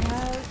 I'm heading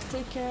out.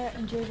 Take care.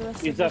 Enjoy the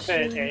rest He's of up the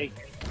at stream.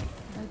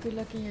 A. Good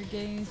luck in your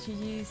games,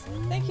 GG's.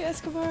 Thank you,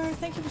 Escobar.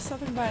 Thank you for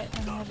stopping by,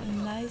 and have a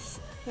nice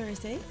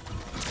Thursday.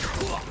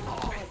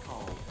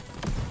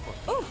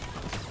 Oh!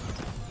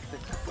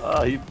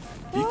 Ah, he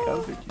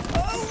countered you.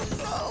 Oh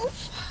no!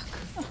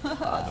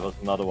 Fuck! There was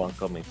another one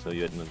coming, so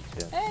you didn't.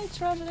 Yeah. Hey,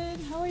 Travelin,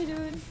 how are you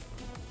doing?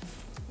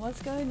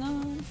 What's going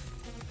on?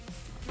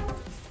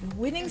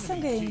 Winning some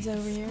games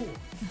over here.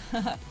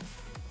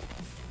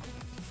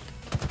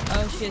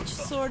 Oh shit,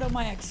 sword on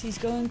my ex. He's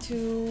going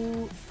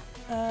to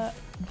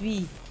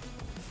B.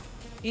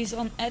 He's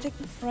on attic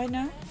right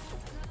now.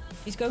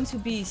 He's going to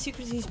B.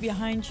 Secret, he's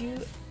behind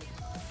you.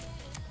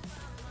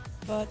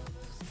 But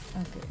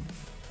okay.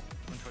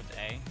 Going towards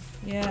A.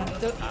 Yeah.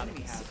 The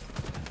enemy has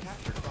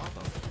captured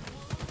Bravo.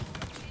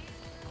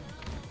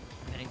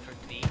 Heading towards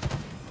B.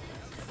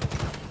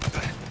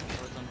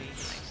 Swords on B.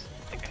 Nice. I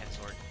think I had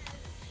sword.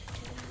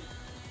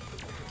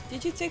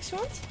 Did you take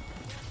swords?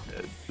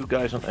 Two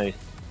guys on A.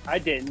 I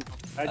didn't.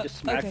 I just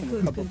smacked Okay, him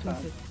good, a couple good,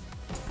 times. good.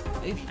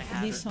 If I at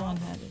have least it. someone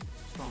had it.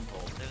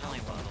 Stronghold. There's only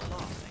one of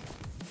those things.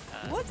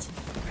 What?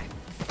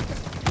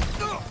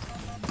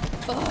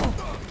 Oh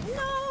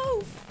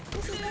no!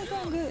 This is not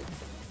going good.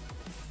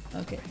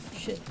 Okay,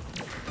 shit.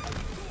 Oh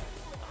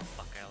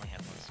fuck, I only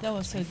have one sword. That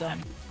was so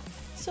dumb.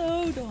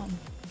 So dumb.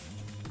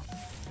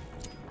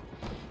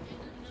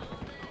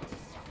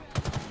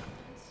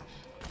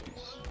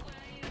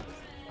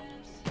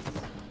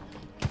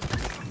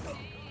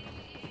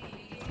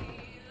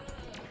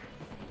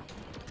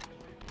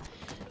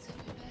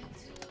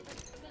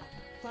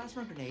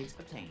 Plasma grenades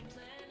obtained.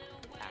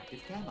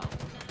 Active camo.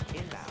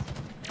 Inbound.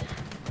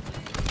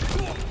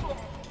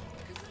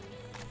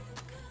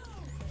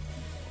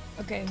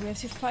 Okay, we have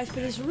to fight for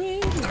this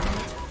really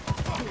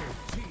hard.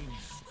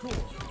 Please,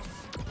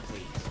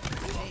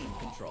 retain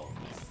control.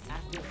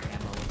 Active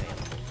camo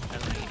available.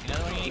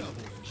 Another one, you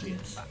need.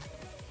 Yes.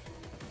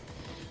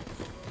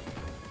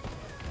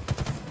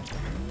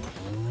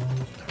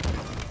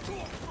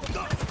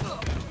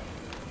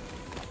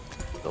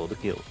 So the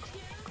kill.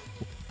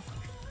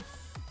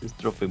 Just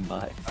dropping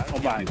by. Oh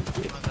my. The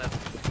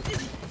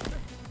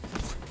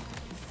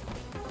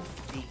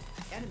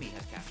enemy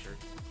has captured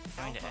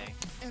Going to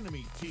A.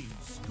 Enemy team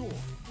score.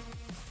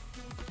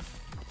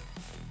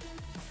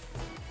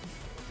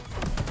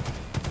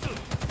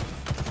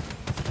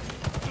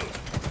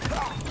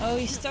 Oh,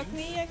 he stuck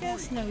me, I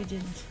guess? No, he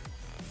didn't.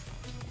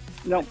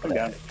 No, I'm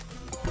down.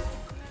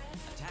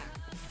 attack.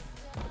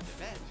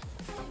 Defend.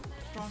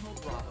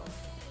 Stronghold Bravo.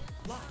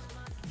 Lost.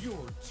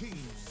 Your team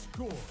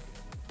score.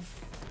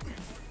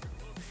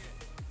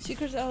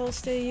 Secret, I will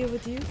stay here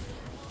with you.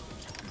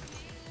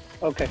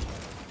 Okay.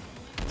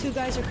 2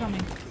 guys are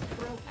coming.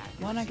 Throw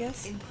accuracy 1, I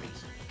guess.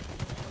 increased.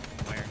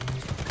 Where?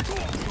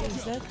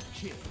 Is that?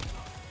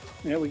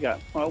 Yeah, we got.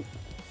 Well,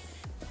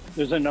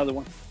 there's another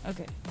one.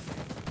 Okay.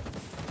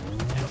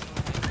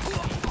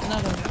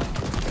 Another one.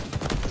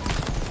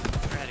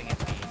 We're heading at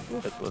B.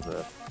 That was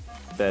a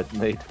bad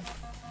nade.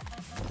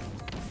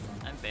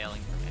 I'm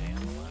bailing from A.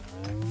 On the left.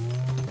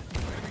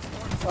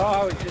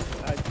 Oh, I just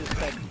had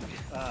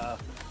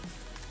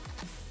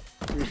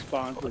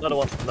respawn. with- Another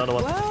one, another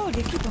one. Wow,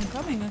 they keep on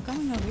coming. I'm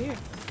coming over here.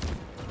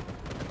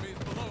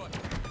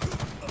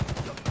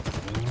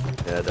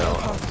 Yeah, they're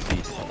on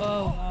C.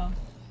 Oh, wow.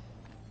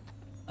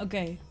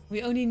 Okay,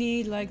 we only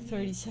need like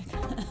 30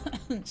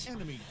 seconds.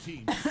 Enemy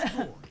team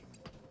score.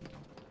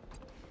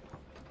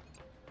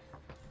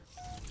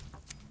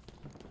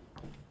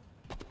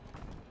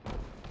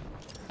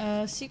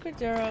 Secret,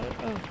 there are.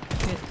 Oh,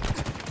 shit.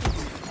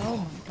 Oh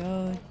my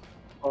god.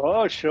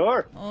 Oh,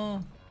 sure.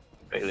 Oh,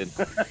 Failing.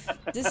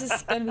 this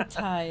is gonna be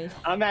tied.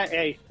 I'm at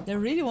A. They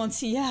really want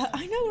C. Yeah,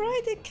 I know,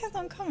 right? They kept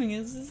on coming.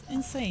 This is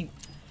insane.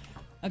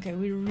 Okay,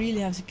 we really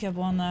have to cap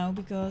one now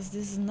because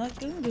this is not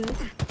going good.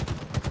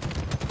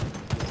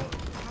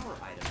 Power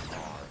items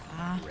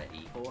are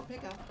ready for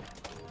pickup.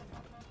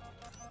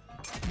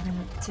 I'm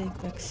gonna take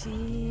back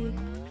C.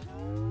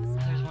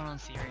 There's one on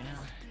C right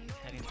now. He's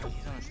heading for.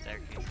 He's on the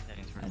staircase. He's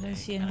heading towards I A. don't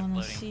see Kind of anyone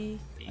on floating. C.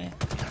 B. Oh,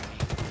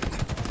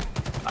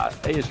 yeah.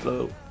 A is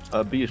low.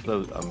 B is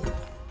low.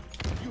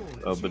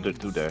 Oh, but there are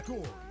 2 there.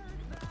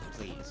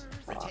 Please,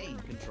 retain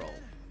control.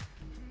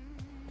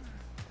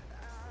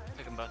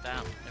 Took them both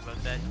out. They're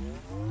both dead.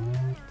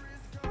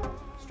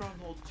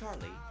 Stronghold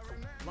Charlie.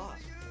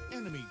 Lost.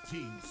 Enemy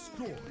team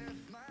score.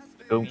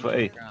 Going for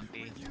A. They're on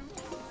B.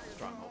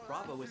 Stronghold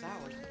Bravo is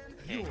ours.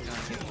 Okay, going to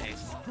A.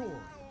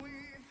 Score.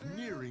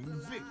 Nearing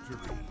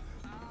victory.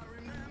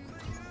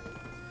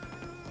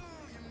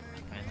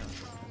 Man, that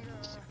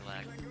was super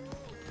lag.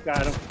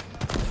 Got him.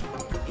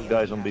 2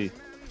 guys on B.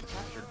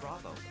 Captured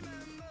Bravo.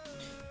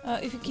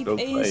 If you keep Go A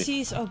for and A.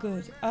 C is all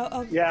good.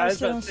 I'll Yeah, I was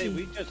stay about on to say, C.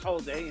 we just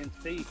hold A and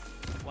C.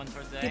 One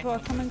towards A. People are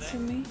one coming towards to A.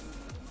 me.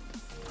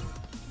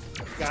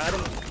 Got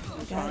him.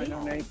 Got Fine it.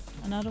 on A.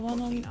 Another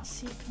one on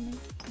C coming.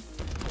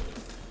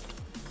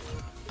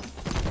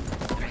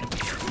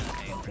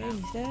 Okay,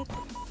 he's dead.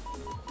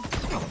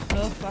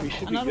 Oh fuck, We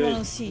should be another good. one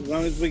on C. As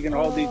long as we can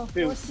hold these 4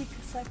 two.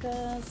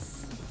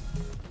 seconds.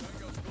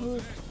 Ooh,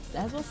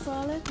 that was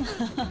solid.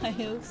 I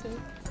hope so.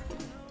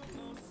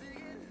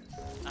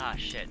 Ah,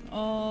 shit.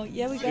 Oh,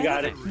 yeah, we got,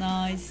 got it.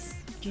 Nice.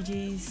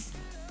 GG's.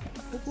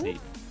 Ooh, C.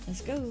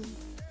 let's go.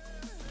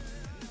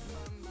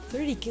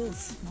 30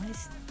 kills.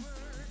 Nice.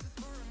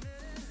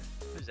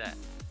 Who's that?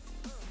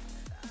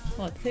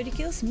 What, 30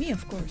 kills? Me,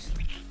 of course.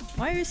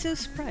 Why are you so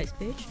surprised,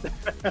 bitch?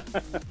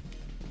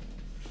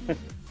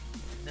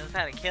 Knows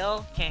how to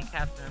kill, can't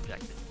capture an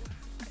objective.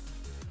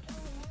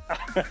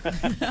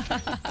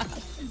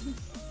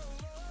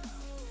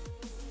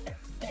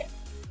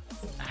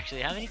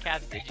 Actually, how many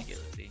caps did you get?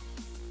 Let's see.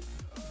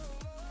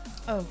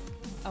 Oh,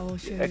 I will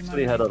show you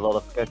Actually my had a rank. lot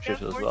of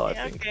captures as well, I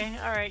think. Okay,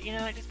 alright, you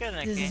know what, just go to the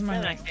next This game. is Go my to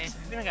the next rank.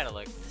 game. We don't gotta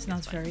look. It's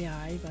not fine. very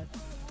high, but...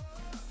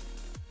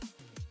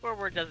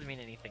 Scoreboard doesn't mean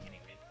anything anyways.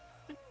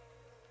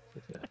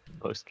 Yeah,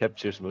 most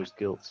captures, most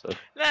kills. So.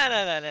 No,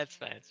 that's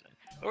fine, it's fine.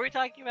 What were we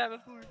talking about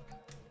before?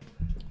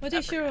 What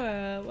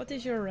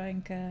is your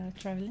rank,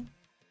 Traveling?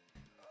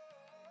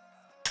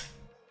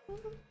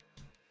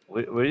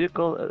 Were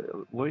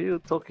you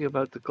talking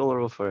about the color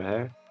of her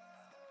hair?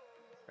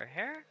 For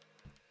hair?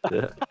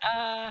 Yeah.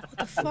 What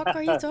the fuck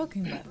are you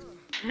talking about?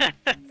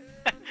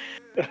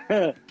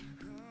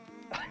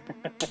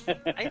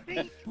 I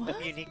think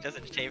Unique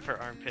doesn't shave her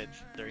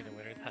armpits during the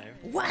winter time.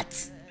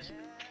 What?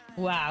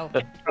 Wow.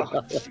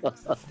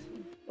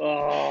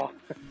 Oh.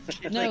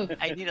 No. Like,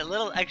 I need a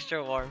little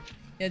extra warmth.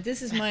 Yeah,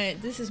 this is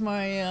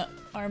my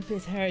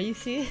armpit hair. You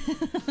see?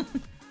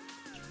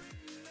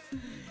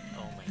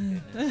 Oh my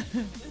goodness.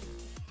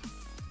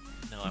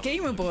 No, I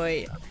Gamer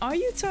boy, are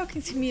you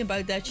talking to me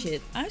about that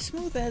shit? I'm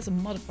smooth as a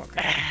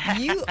motherfucker.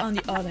 You, on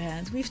the other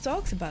hand, we've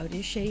talked about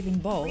is shaving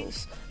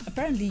balls.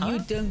 Apparently, you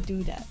don't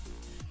do that.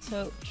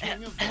 So,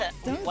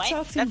 don't what?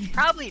 talk to That's me.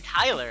 probably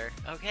Tyler,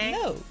 okay?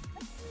 No.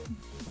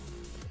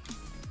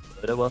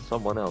 There was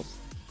someone else.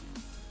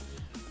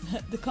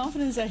 The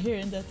confidence I hear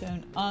in that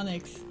tone.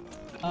 Onyx.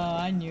 Oh,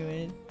 I knew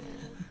it.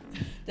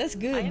 That's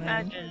good, I man.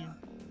 imagine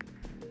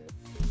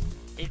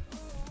if,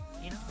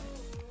 you know,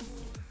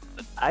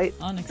 I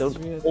Onyx is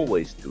don't real good.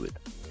 always do it.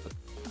 But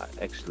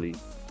I actually,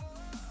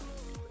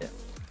 yeah.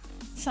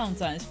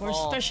 Sometimes, for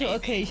Oh, special maybe.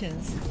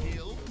 occasions.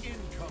 Kill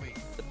incoming.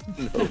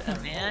 No. a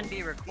man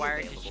be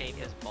required to shave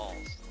his balls?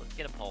 Let's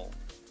get a poll.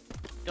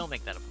 Don't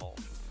make that a poll.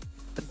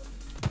 This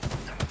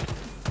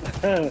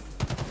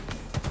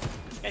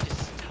guy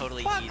just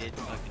totally yeeted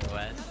fucking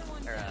West.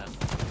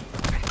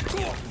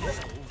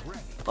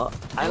 Or,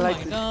 I Oh like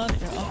my to, god,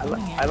 they're all I, coming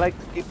li- here. I like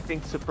to keep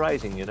things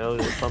surprising, you know.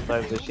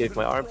 Sometimes I shave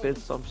my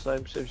armpits,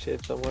 sometimes I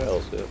shave somewhere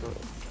else.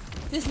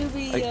 This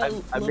Luby, I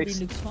lobby mix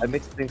looks I fun.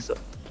 mix things up.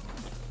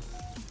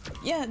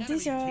 Yeah,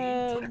 these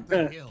are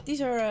The hill.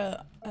 these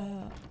are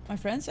my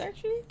friends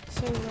actually.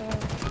 So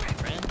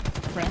friend?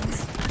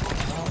 friends,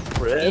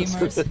 Friends.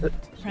 gamers,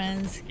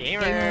 friends,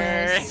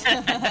 Gamer!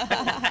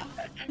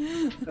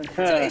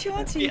 So if you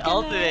want to, The you can,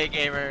 ultimate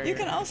gamer! you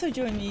can also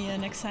join me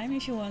next time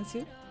if you want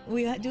to.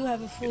 We do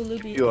have a full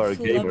lobby, You are a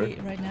full gamer. lobby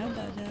right now,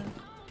 but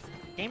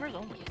Gamers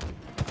only.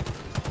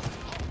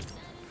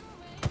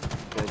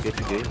 Can I get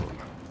the game?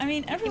 I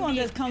mean everyone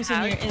that comes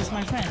in here is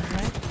my friend,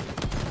 right?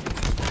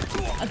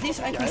 At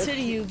least I consider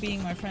you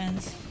being my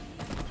friends.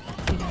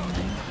 You know what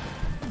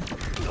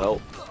I mean?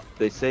 Well,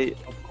 they say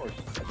Of course.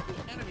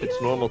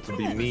 it's normal to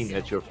be mean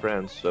at your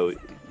friends, so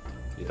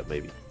yeah,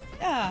 maybe.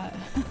 Yeah,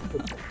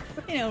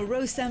 you know,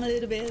 roast them a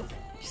little bit,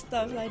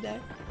 stuff like that.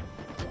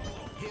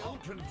 Hill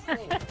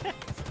control.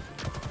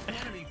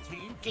 Enemy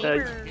team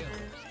Gamer! took the hill.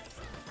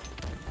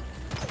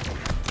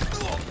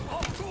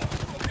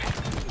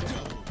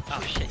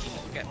 Oh shit, you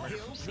got murdered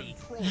Hill from C.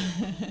 control.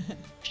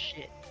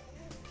 Shit.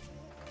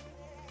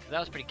 That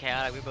was pretty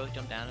chaotic. We both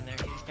jumped down in there.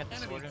 He's got the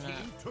Enemy sword in team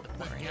took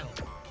the right hill.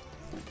 now.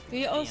 Do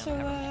you also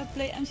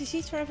play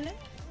MCC Traveling?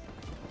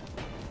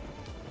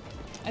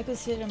 I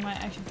consider my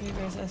action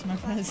figures as my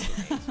friends.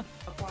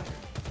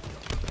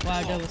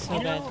 Wow, that was so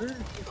bad.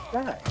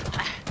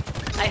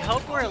 I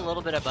hope we're a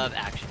little bit above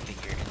action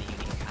figure in the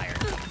unique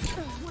hierarchy.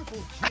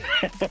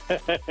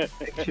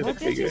 Action What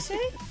did figure. you say?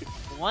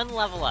 One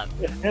level up.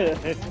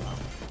 Inbound.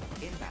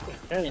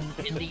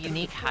 In the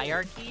unique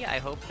hierarchy, I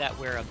hope that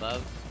we're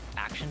above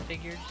action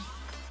figures.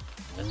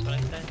 That's what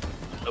I said.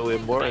 So we're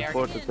more Hierarchy.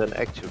 important than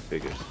action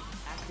figures.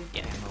 Active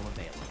Yeah. ammo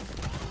available.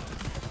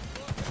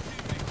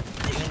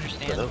 Do you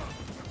understand? No.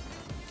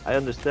 I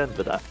understand,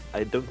 but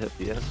I don't have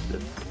the answer.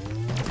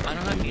 I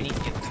don't know if you need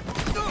to.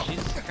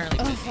 She's currently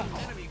Oh busy. fuck.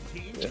 Enemy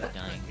team She's took the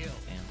dying. hill.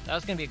 Damn. That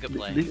was gonna be a good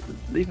play.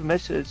 Leave a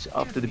message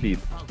after the beep.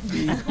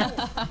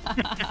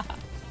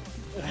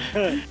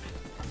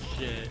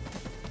 Shit.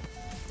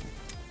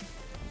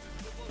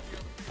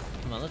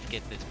 Come on, let's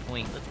get this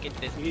point. Let's get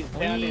this He's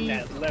point. down in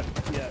that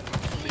left. Yeah.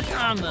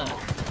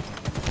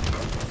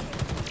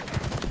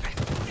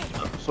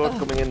 Sword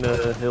coming in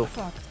the hill.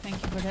 Fuck, thank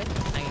you for that.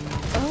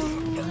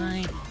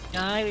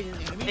 Guy was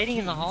just sitting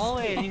in the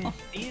hallway. I didn't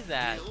see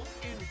that. Hill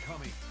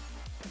incoming.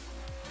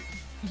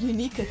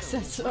 Unique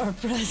accessory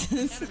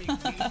presence. Enemy team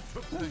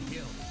took the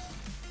hill.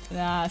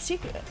 Nah,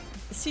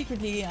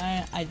 secretly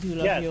I do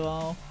love Yes. you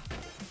all.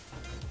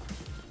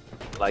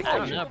 Like I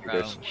don't action know, bro.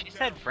 figures. She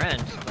said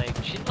friends. Like,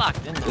 she's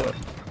locked in there. Yeah.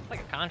 It's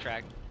like a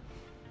contract.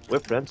 We're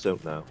friend zone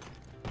now.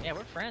 Yeah,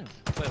 we're friends.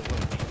 Wait.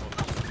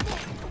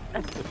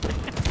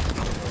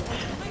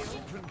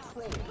 Hill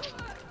control.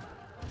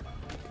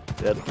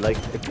 Yeah, like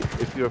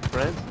if you're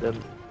friends,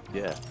 then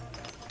yeah,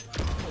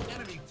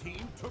 Enemy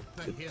team took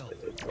the hill.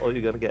 it's all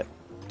you're gonna get.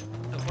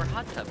 So we're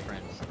hot tub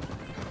friends.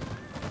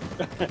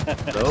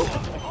 No,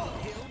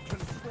 Hill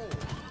control.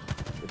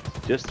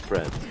 it's just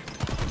friends.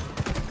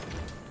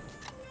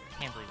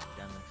 Can't believe we've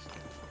done this.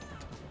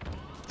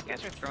 These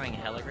guys are throwing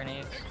hella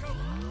grenades.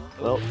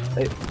 Well,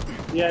 hey,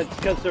 Yeah, it's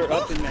because they're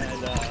up in that.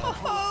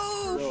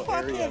 Oh, little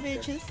fuck area yeah, up there.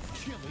 bitches.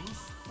 Killing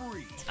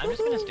spree. I'm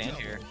just gonna stand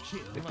here.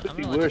 it I'm could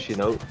be gonna let worse, you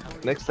know.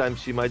 Next time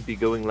she might be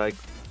going like,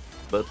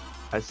 but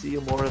I see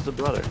you more as a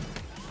brother.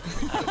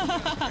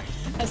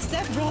 A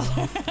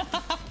stepbrother.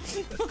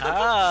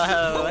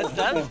 Oh, what's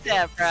up,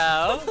 step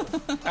bro?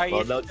 Are you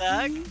Well, no.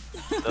 stuck?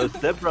 No,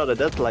 stepbrother,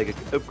 that's like an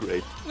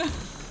upgrade.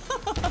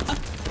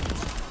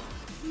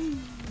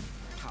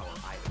 Power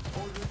item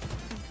order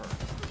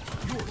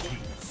confirmed. Your team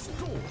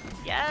scored.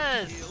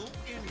 Yes! Hill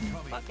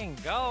incoming. Fucking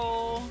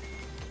go!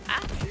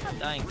 Ah, I'm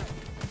dying.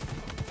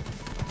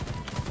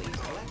 Please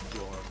collect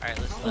your Alright,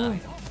 listen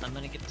I'm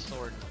gonna get the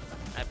sword.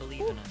 I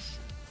believe in us.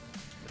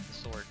 With the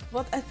sword.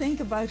 What I think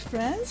about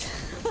friends?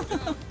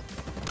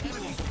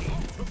 Enemy team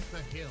took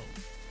the hill.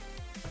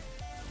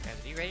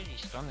 Guys, are you ready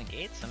to storm the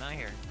gates? I'm out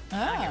here. I'm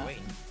out here Ah.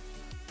 waiting.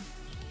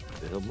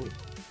 He'll move.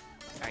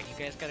 Alright, you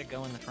guys gotta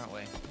go in the front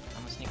way.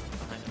 I'm gonna sneak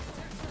behind them.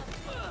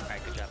 Alright,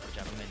 Alright, good job, good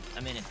job.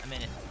 I'm in it.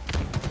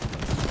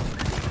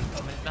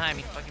 Someone's behind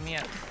me, fucking me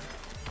up.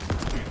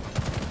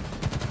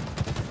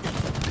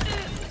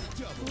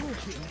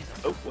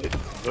 Oh wait,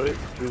 sorry,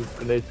 threw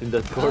grenades in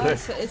that Oh, corner.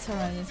 it's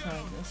alright, there's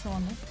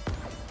someone there.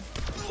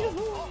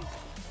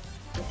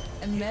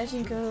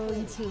 Imagine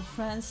going to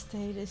France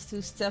status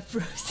to step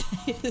bro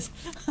status.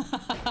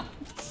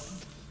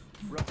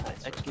 I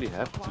actually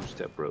have 2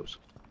 step bros.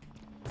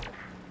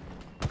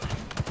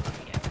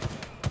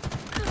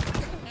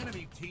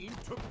 Enemy team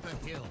took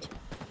the hill.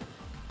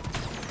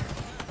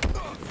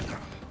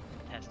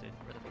 Tested.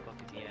 Where the fuck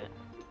is he at?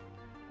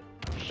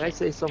 Can I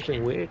say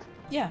something weird?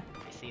 Yeah.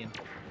 I see him.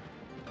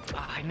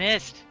 Ah, I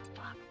missed!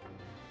 Fuck.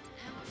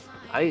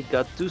 I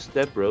got 2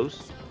 step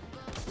bros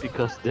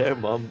because their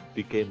mom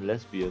became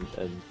lesbian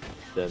and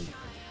then,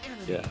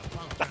 yeah.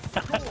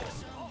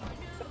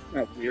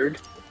 That's weird.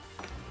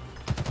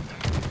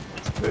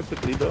 It's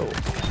perfectly normal.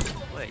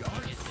 What,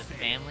 just the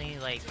family,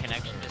 like,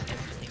 connection just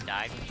instantly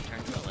died when you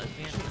turned into a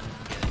lesbian?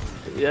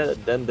 Yeah,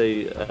 then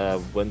they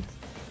went,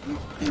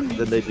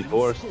 then they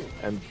divorced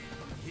and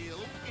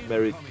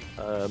married,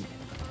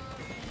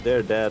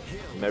 their dad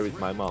married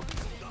my mom.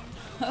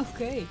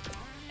 Okay.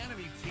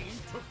 Enemy team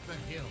took the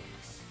hill.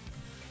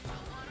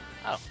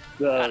 Oh,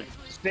 The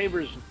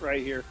Sabers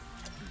right here.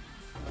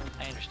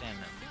 I understand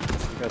now.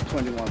 Got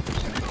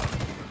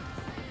 21%.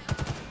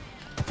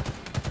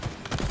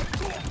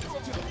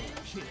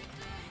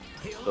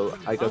 So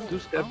I got 2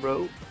 step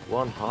bro,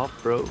 1 half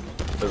bro,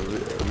 a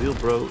real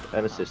bro,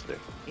 and a sister.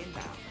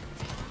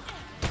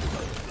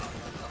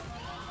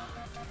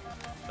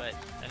 But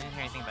I didn't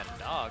hear anything about a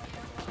dog.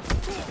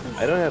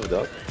 I don't have a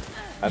dog.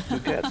 I have 2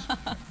 cats.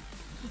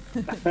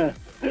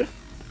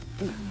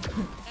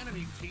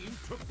 Enemy team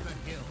took the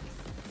hill.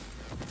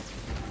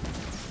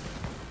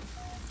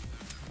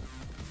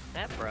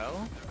 Step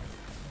bro?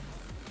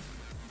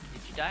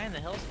 Did you die in the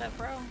hill, step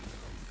bro?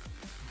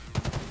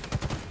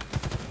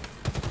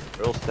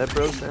 We're all step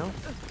bros now.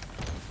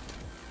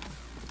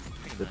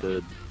 That's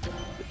the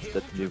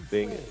new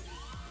thing.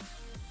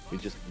 We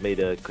just made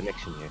a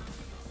connection here.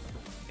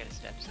 Get a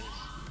step sis.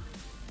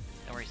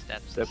 Don't worry,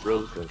 steps. Step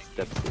bros and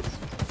step sis.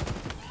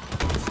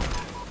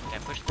 I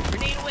pushed the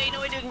grenade away.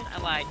 No, I didn't. I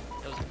lied.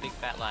 That was a big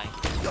fat lie.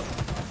 Your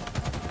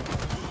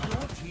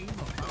team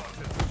about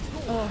to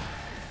Oh,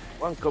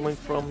 One coming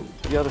from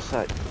the other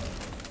side.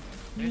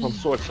 From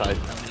sword side.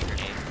 So many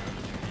grenades.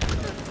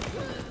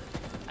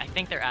 I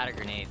think they're out of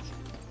grenades.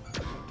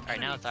 Alright,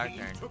 now it's our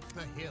turn. took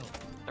the hill.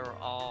 Throw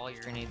all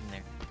your grenades in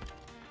there.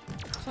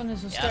 son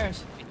is Yeah.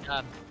 upstairs. Good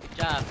job. Good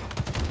job.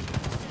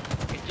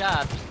 Good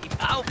job. Just keep...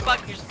 Oh,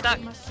 fuck, you're stuck.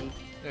 No,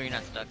 you're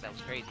not stuck. That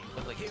was crazy. You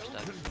look like you're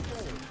stuck.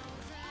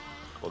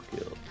 Fuck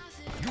you.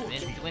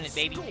 Win it,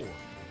 baby. Hill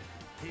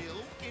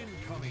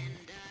incoming.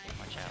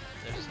 Watch out.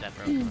 There's a step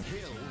bro. Hill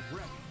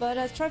ready. But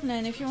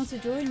Trevnan, if you want to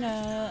join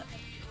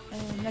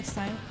next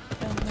time,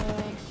 then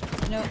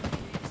you know,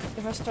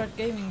 if I start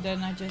gaming,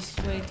 then I just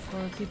wait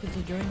for people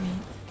to join me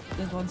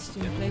that wants to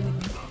play with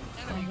me.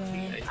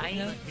 And you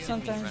know,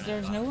 sometimes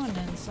there's no one,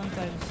 and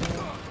sometimes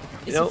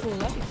it's a full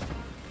life.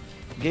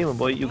 Gamer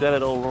Boy, you got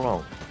it all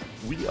wrong.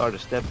 We are the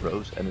step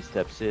bros and the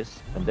step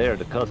sis, and they are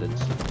the cousins.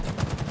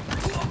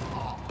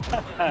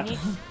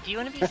 Do you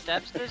want to be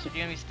step sis or do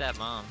you want to be step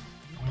mom?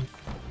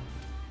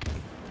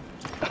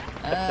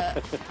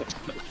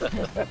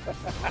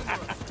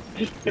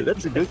 Yeah,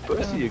 that's a good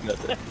question you got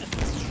there.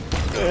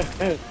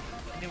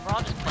 I mean, we're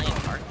all just playing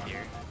cards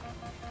here.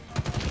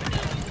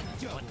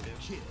 You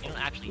don't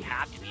actually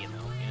have to be a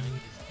milk,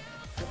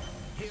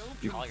 you know?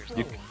 You just call yourself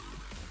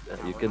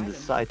one. You can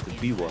decide to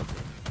be one.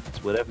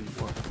 It's whatever you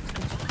want.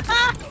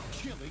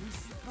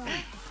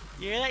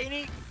 You hear that,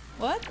 Unique?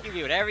 What? You can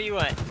be whatever you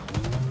want.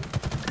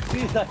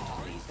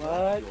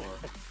 What?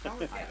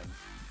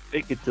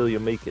 Fake it till you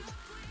make it.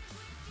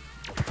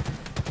 You can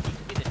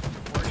be the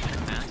warrior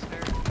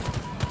master.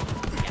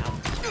 Yeah.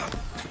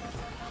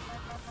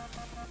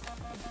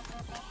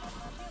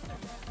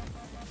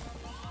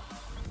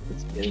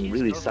 It's getting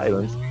really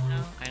silent.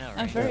 I know, right?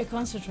 I'm very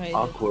concentrated.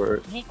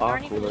 Awkward. Nick, you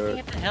aren't even looking Awkward.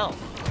 at the hill.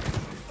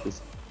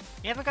 It's,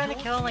 You haven't gotten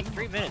a kill in like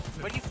 3 minutes.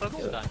 What are you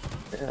focused on?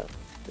 yeah.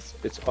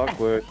 It's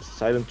awkward.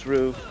 Silent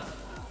truth.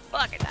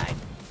 Fuck, I died.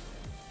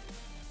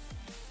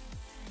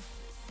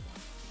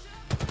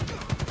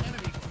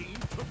 Enemy team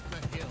took the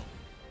hill.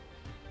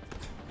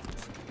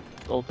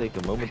 I'll take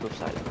a moment of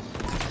silence.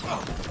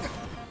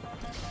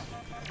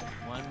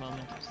 1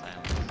 moment of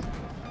silence.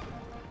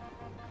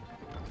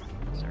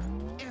 Sir.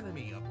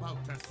 Enemy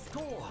about to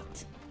score.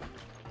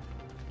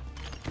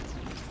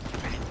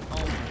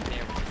 Oh,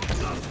 there we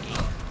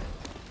go.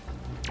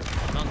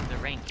 Among the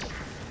ranks.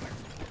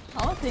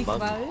 I'll think Mum.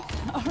 about it.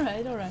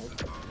 Alright,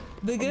 alright.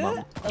 Bigger?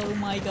 Mum. Oh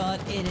my god,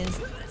 it is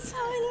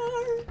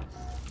Tyler!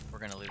 We're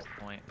gonna lose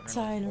the point. We're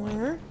gonna lose the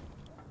point. Tyler?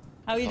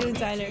 How you doing,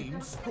 Tyler?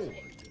 Team scored.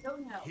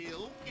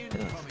 Hill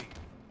incoming.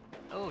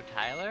 Oh,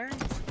 Tyler?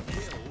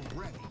 Hill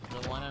ready.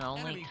 The one and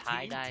only Enemy team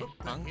tie-dye took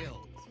the funk?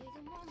 hill.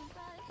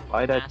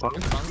 Why that Master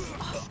punk? funk?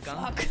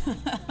 Skunk?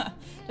 Fuck.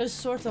 There's a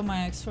sword on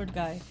my sword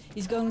guy.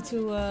 He's going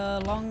to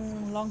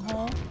long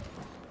hall.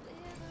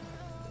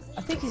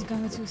 I think he's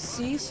going to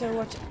C, so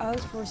watch out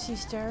for C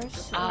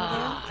stairs.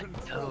 Ah,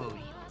 no.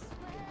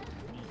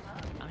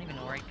 I don't even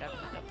know where I got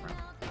that from.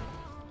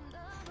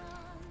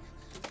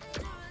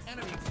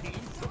 Enemy team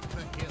took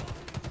the hill.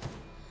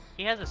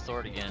 He has a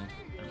sword again,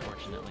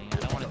 unfortunately. I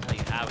don't want to tell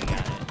you how he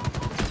got it.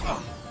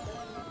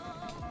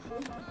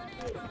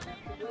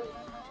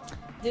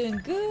 Doing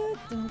good,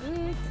 doing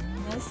good.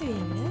 Nice to hear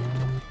it.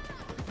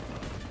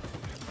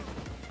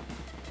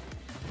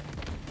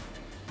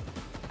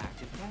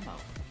 Active camo.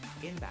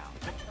 Inbound.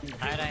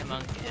 Tie-Dye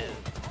Monk is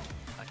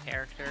a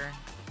character.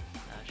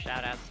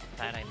 Shout outs to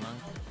Tie-Dye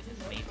Monk with his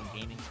amazing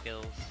gaming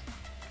skills.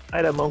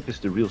 Ida Monk is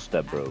the real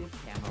step bro.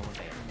 Active camo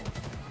available.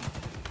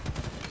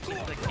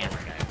 He's the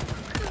camera guy.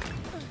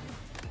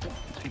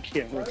 The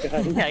camera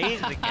guy. Yeah,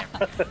 he's the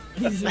camera.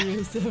 He's a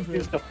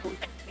real stepbro.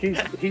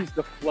 He's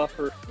the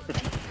fluffer.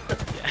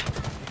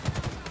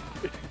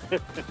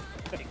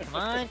 Hey, come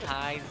on,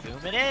 Ty,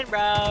 zoom it in,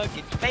 bro. Get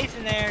your face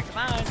in there. Come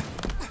on.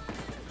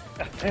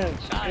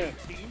 Shot.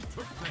 Team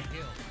took the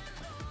hill.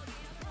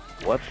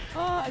 What? Oh,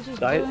 I just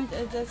Tie- joined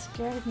and that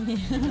scared me.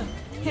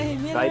 Hey,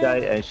 Miller. Tie-dye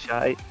and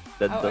shy,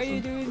 that How are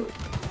you doesn't doing? work.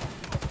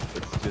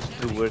 It's just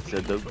two words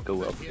that don't go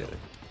well together.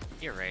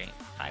 You're right.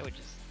 Ty would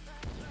just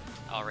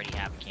already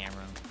have a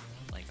camera.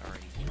 Like,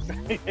 already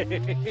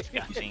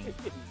discussing.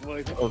 Oh,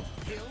 Hill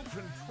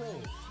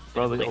control.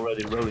 probably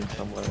already rolling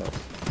somewhere else.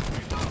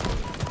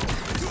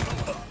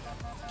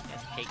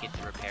 Just take it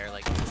to repair,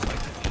 like,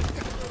 twice a week.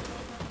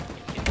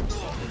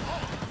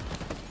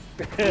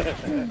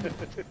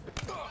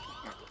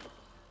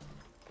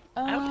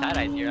 I hope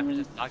Tie-Dye's here. I'm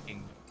just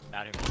talking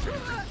about him.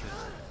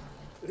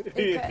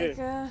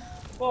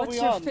 Well, What's we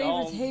your all favorite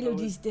know, Halo so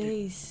these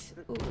days?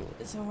 Ooh,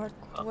 it's a hard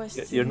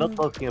question. You're not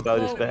talking about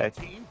his Well, back.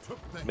 Team took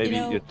the Maybe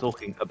You know, you're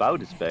talking about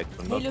his back,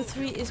 but not. Halo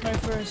 3 is my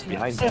first love,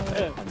 Behind so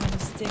him. I'm gonna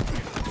stick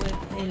with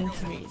Halo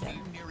 3 then.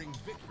 nearing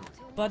victory.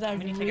 But I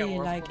many think I really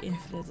work like for?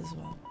 Infinite as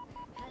well.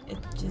 It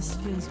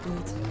just feels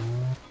good.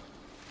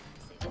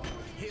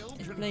 Hill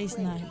It plays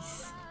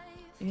nice.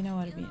 You know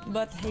what I mean.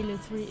 But Halo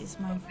 3 is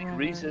my forever.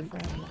 Reason?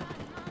 forever love.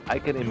 I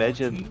can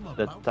imagine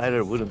that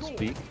Tyler wouldn't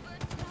speak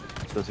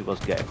because he was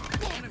gagged.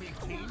 Enemy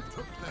team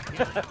took the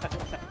hill.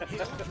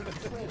 Hill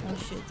control. Oh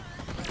shit.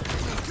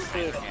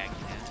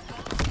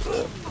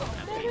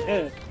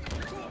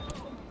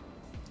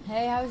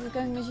 Hey, how's it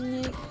going, Miss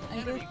Unique?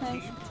 I'm good,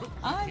 thanks.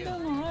 I'm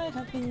doing alright.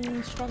 I've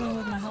been struggling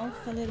with my health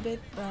a little bit,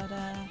 but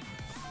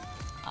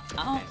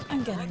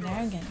I'm getting there.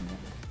 I'm getting there.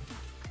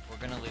 We're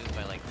gonna lose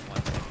by like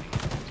 1 second.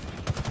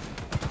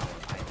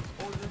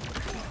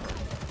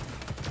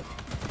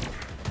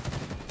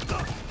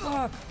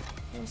 Fuck!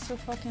 It was so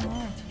fucking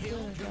hard to kill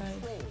that guy.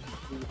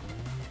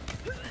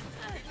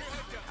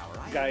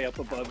 Guy up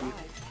above you.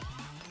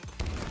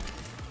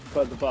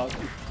 Above the box.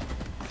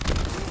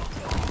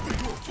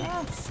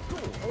 Ah,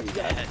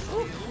 Yes.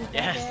 ooh,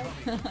 Yes.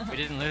 We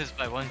didn't lose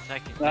by 1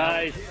 second. No.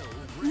 Nice.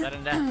 Let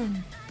him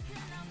down.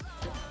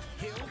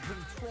 Hill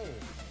control.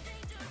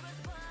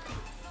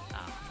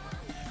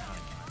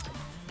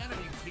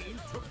 Enemy team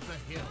took the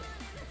hill.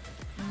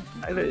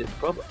 Tyler is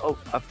probably. Oh,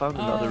 I found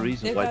another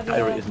reason they why got,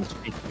 Tyler isn't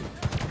speaking.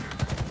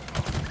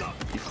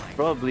 He's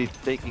probably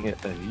taking a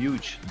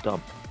huge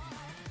dump.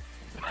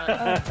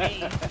 Hey,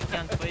 you can be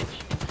on Twitch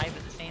and type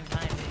at the same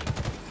time, baby.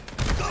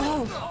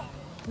 Oh, While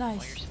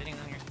nice. you're sitting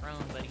on your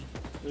throne, buddy.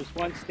 There's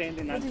one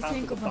standing What on do you top of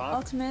think the of an box.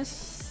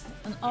 optimist?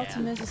 An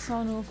optimist is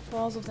someone who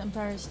falls off the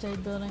Empire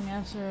State Building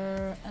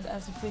after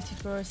 50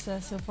 floors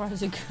says so far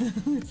so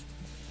good.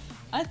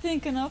 I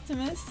think an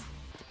optimist.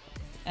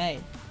 Hey,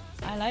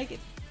 I like it.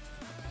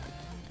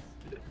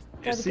 You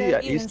Gotta see, go yeah,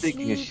 eat he's and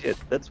taking a sleep. shit.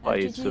 That's why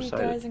he's so GG,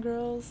 silent. guys and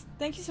girls.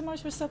 Thank you so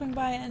much for stopping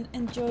by and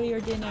enjoy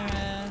your dinner,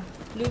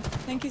 Luke.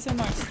 Thank you so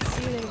much.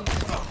 See you later.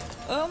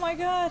 Oh my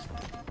god!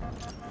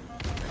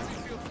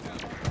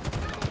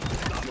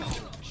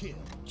 Kill.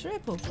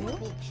 Triple kill?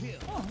 Triple kill.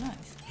 Oh,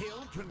 nice.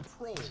 Hill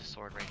control. There's a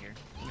sword right here.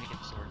 I'm gonna get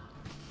the sword.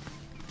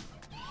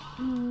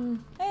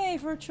 Hey,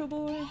 virtual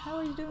boy, how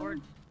are you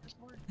doing?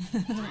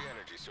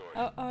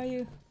 How are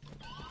you?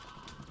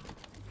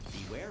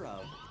 Beware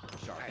of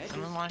sharp Alright, edges.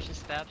 someone launch the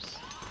steps.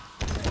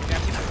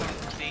 Grab two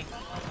at C.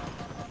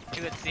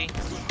 2 at C.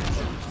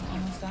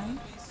 Almost done.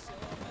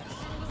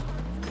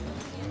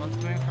 One's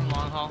coming from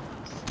long haul.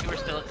 2 are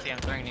still at C. I'm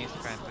throwing these to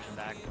try and push them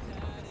back.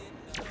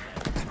 2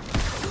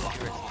 are at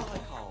C. I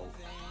call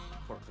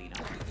for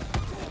cleanup.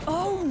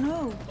 Oh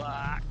no!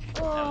 Fuck.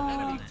 Oh,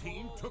 Enemy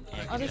team took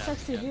the other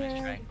sucks to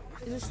hear.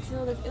 Is it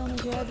still that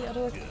illness you had the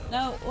other one?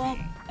 No, well,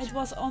 it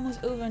was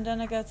almost over and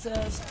then I got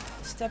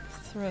step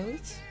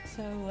throat.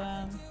 So,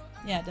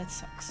 yeah, that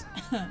sucks.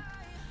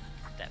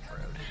 Step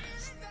road.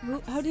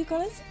 How do you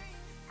call it?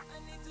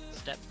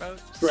 Step road?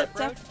 Strep.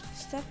 Road?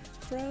 Step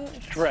throat?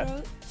 Strep.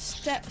 Throat?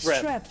 Step,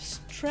 Strep.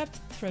 strep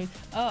throat.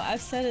 Oh,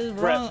 I've said it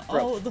Strep, wrong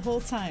strep. all the whole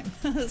time.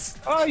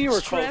 Oh, you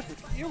were close.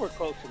 Strep. You were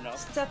close enough.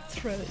 Step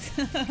throat.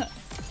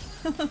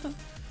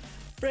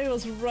 Bray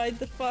was right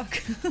the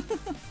fuck.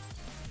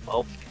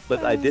 Oh,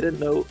 but I didn't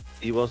know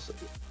he was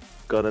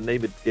gonna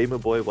name it Gamer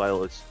Boy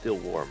while it's still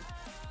warm.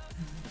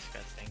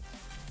 Disgusting.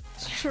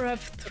 Strep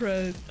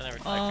throat. Don't ever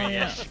talk Oh to me,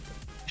 yeah.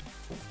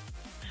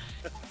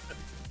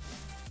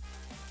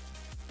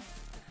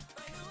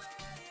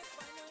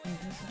 Okay,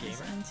 this one is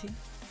Gamer? empty.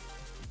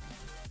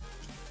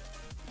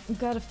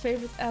 Got a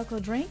favorite alcohol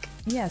drink?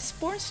 Yes,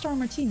 Porn Star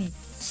Martini.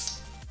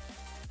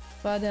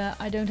 But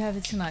I don't have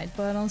it tonight.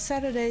 But on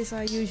Saturdays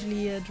I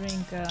usually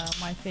drink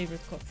my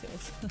favorite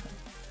cocktails.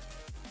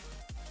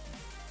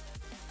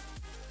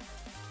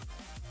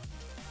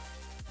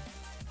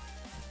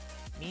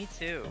 Me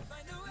too.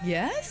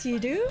 Yes, you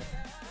do?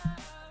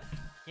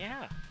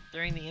 Yeah.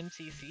 During the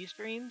MCC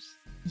streams,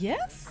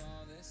 Yes?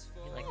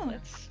 you're like, Oh.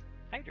 let's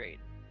hydrate.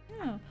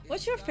 Yeah.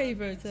 What's your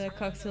favorite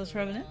cocktail,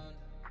 Trevenant?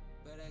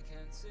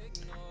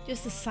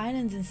 Just the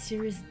silent and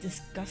serious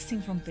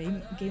disgusting from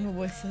Gamer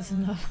Boy says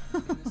enough.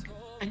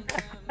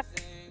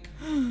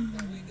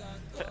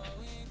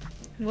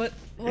 What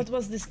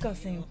was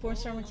disgusting? Porn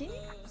Star Martini?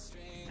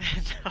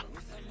 No.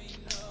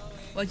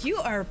 What you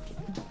are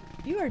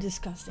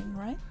disgusting,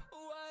 right?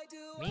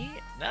 Me?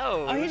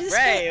 No. Are you it was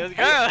Ray. It was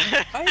girl.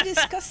 Are you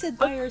disgusted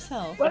by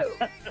yourself?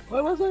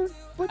 What was I?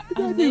 What did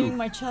I I'm do? naming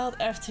my child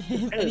after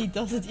him and he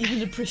doesn't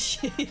even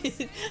appreciate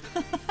it.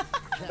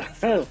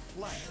 Oh,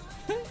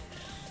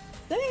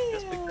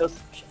 Just Damn. because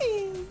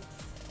Jeez.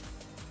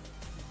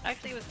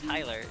 Actually, it was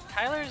Tyler.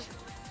 Tyler's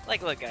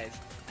like, look, guys.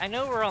 I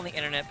know we're on the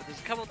internet, but there's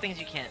a couple things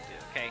you can't do.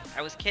 Okay?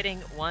 I was kidding.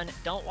 One,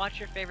 don't watch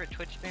your favorite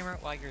Twitch streamer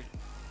while you're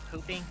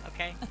pooping.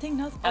 Okay? I think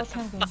not all That's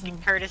some chemicals fucking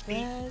are courtesy.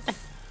 bad.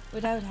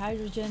 Without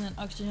hydrogen and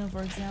oxygen,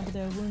 for example,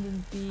 there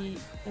would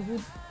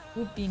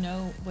be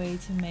no way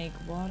to make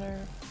water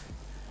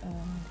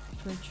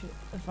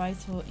a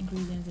vital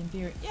ingredient in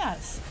beer.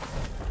 Yes.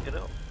 you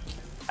know,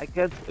 I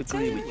can't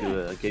agree with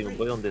you, Game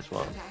Boy, on this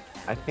one.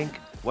 I think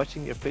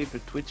watching your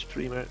favorite Twitch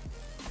streamer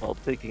while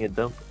taking a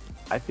dump,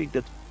 I think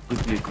that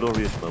would be a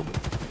glorious moment.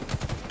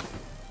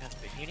 That's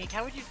pretty unique.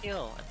 How would you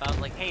feel if I was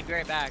like, hey, be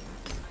right back,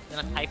 then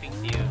I'm typing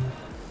to you?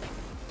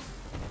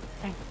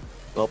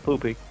 While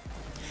pooping.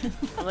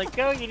 I'm like,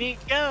 go, Unique,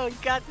 go, you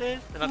got this.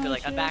 And I'll be Oh,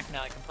 like, I'm shit. back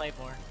now, I can play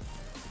more.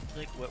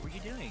 Like, what were you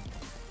doing?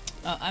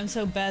 Oh, I'm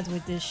so bad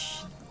with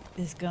this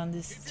gun.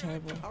 This is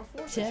terrible. Our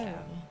forces have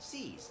Terrible.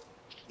 seized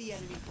the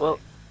enemy flag. Well,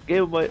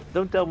 Game Boy,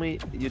 don't tell me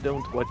you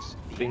don't watch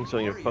The things enemy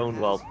on your carrier phone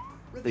has while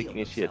revealed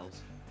taking a shit.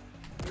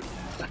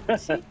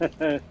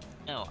 themselves.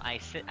 No, I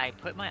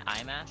put my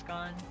eye mask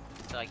on,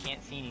 so I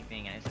can't see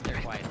anything, and I sit there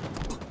quiet.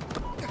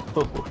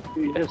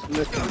 you just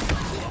missed him.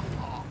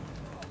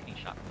 Getting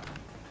shot.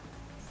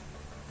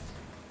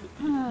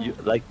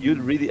 You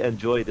really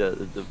enjoy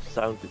the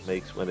sound it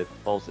makes when it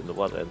falls in the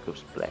water and goes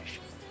splash.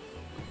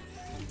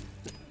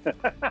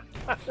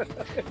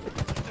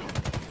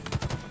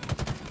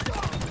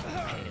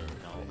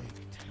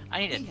 I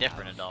need a We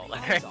different have adult.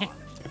 eyes on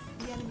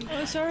the enemy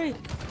Oh, sorry.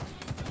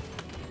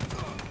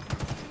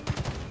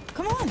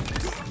 Come on.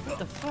 What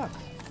the fuck?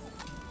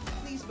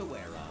 Please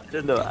beware of. I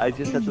don't know, I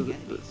just had to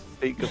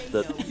think of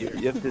that. You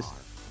have this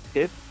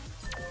GIF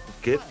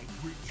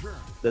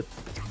that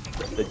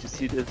you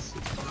see this.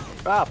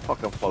 Ah,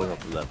 fuck! I'm falling off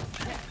the level.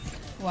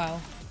 Wow.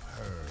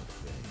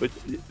 But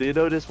do you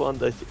know this one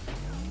that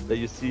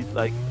you see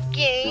like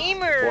this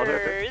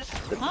water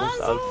that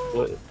comes out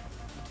of the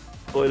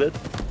toilet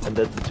and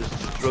then it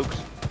just strokes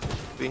his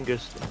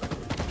fingers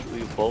through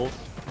your balls,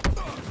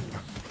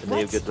 and then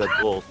you What? get red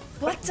balls.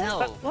 What the? No,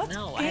 What?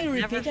 no, Can you I've never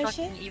repeat that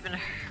fucking shit? even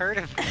heard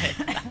of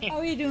it. How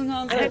are you doing,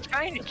 I'm Hanzo?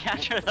 trying to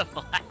capture the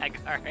flag,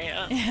 alright?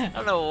 I Yeah.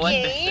 don't know what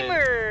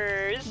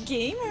this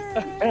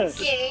Gamers.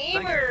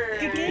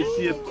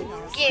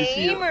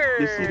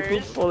 You see the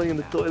poop falling in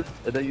the toilet,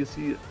 and then you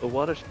see a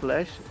water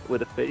splash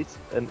with a face,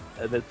 and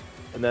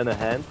then a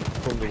hand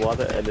from the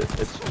water, and it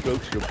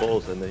strokes your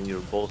balls, and then your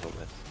balls on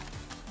it.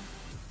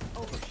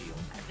 Overshield.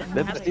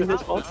 Never seen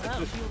this one?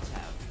 Shields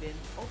have been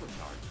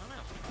overcharged. I don't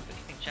know. What do you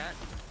think, chat?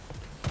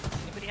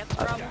 Anybody have this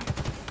problem?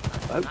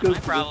 I'm Not going my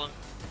to problem.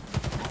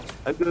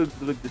 I'm going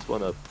to look this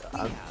one up.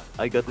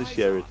 I got to eyes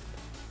share it. on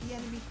the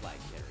enemy flag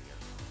carrier.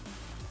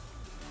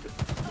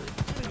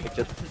 I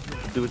just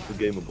do it for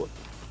Game Boy.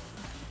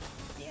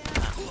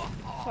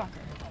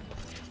 Fucker.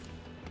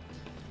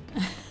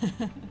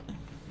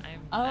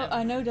 I'm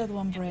I know that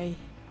one, Bray.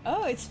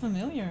 Oh, it's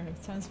familiar.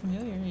 It sounds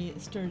familiar. He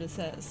Sturda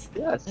says.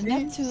 Yeah,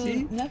 The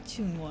see?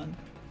 Neptune one.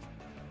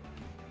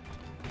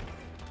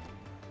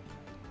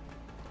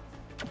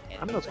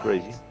 I'm not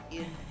crazy.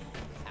 In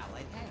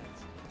allied hands.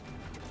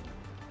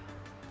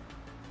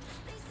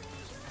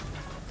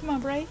 Come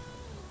on, Bray.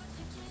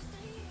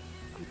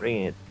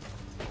 Bring it.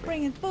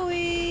 Bring it,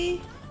 boy.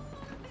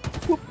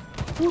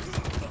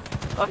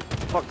 Oh,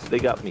 fuck, they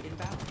got me.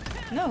 Inbound.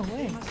 No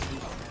way. Must be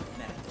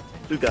met.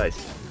 Two guys.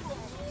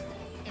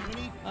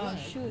 Enemy Oh, flag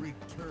shoot.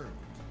 returned.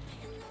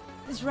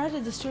 It's rather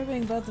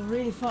disturbing, but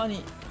really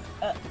funny.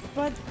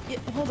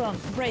 Hold on,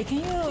 Bray, can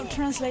you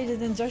translate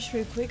it in Dutch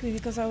real quickly?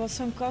 Because I was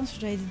so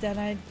concentrated that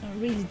I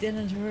really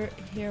didn't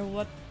hear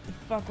what the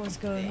fuck was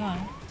going on.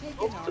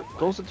 Taking our flag.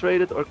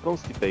 Concentrated or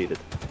constipated?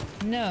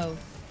 No,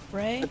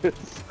 Bray. The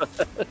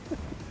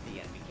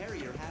enemy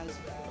carrier has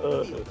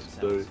revealed Sorry.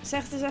 themselves.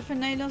 Zeg het eens even in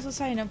Nederlands, wat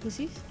zei je nou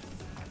precies?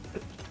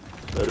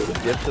 Je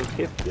hebt zo'n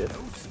gifje.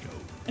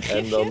 Een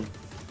En dan... gifje?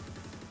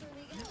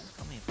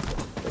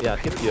 Ja,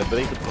 gifje, een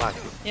brede plaatje.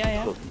 Ja,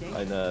 ja.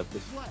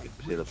 Ik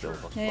verzin dat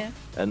helemaal vast. Ja, ja.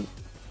 En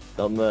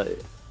dan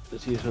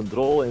zie je zo'n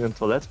drol in een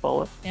toilet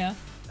vallen. Ja.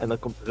 En dan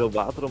komt er zo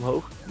water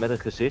omhoog met een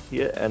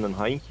gezichtje en een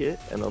handje.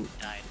 En dan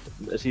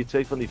zie je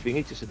 2 van die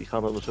vingertjes en die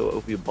gaan dan zo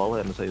over je ballen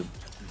en dan zijn je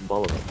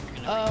ballen dan.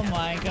 Oh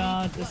my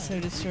god, that's so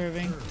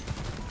disturbing.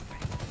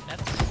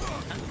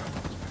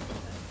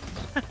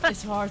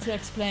 It's hard to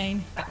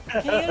explain.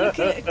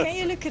 Can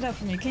you look it up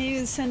for me? Can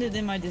you send it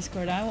in my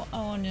Discord? I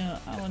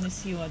wanna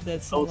see what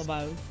that's all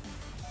about.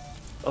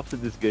 After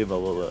this game I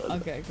will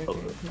Okay.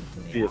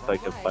 see if I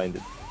can find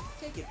it.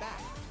 Take it back.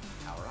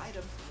 Our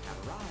items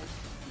have arrived.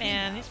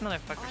 Man, these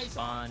motherfuckers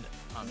spawned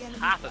on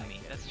top of me.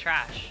 That's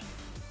trash.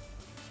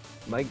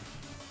 My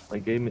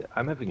game,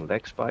 I'm having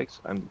lag spikes.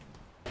 I'm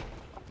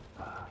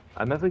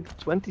having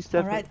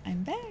 27 Alright,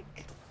 I'm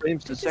back.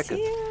 frames Good a to second.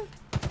 see you.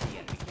 The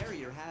enemy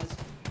carrier has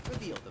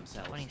revealed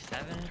themselves.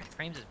 27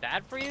 frames is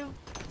bad for you?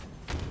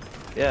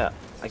 Yeah,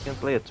 I can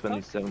play at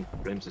 27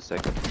 frames a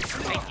second.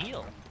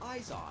 Ideal.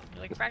 Eyes on.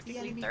 You're like the practically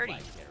enemy 30.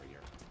 flag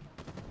carrier.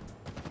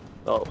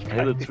 Well,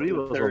 Halo 3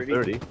 was on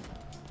 30.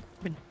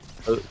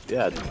 Oh,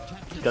 yeah.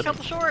 Just a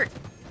couple short.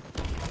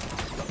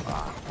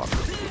 Ah, fuck.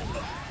 This shit.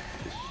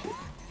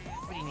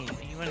 What do you need?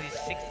 Are you one of these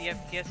 60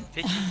 FPS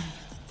bitches?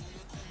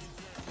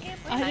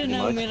 I don't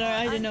know, Miller.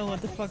 I don't know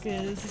what the fuck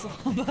this is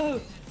all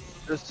about.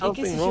 There's It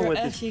something kisses wrong your with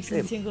ass this cheeks game.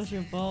 and tingles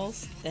your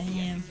balls. The Damn.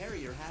 enemy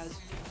carrier has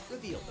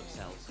revealed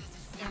themselves.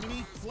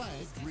 Enemy flag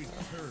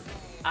returned.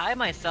 I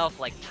myself,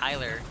 like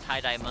Tyler,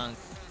 Tie-Dye Monk,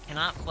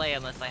 cannot play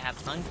unless I have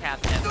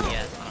uncapped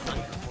FPS on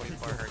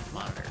 144 Hz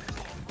monitor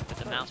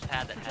with a mouse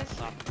pad that has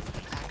soft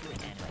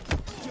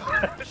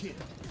Kill.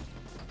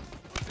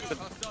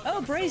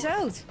 Oh, Bray's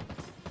out.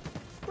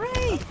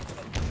 Bray.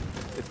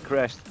 It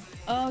crashed.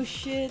 Oh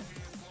shit.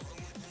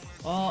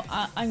 Well,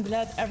 I'm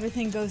glad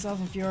everything goes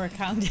off of your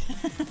account.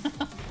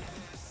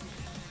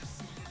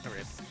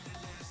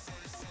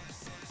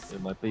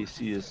 My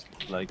PC is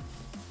like,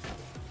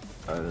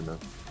 I don't know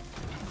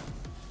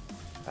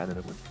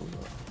what's going on.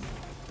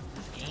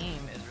 This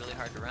game is really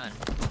hard to run.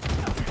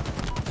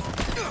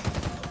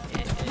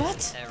 It is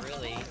What?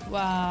 really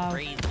Wow.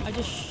 crazy. I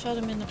just shot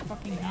him in the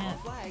fucking head.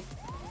 Flag.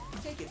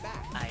 Take it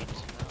back. I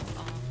just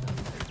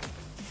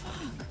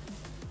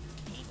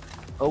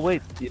Oh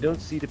wait, you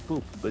don't see the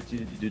poop, but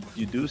you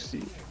do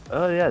see.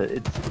 Oh yeah,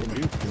 it's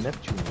indeed the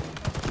Neptune.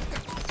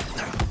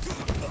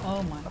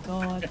 Oh my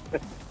god.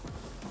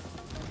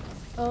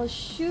 Oh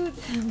shoot,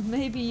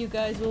 maybe you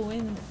guys will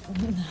win.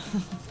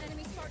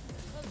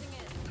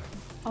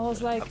 I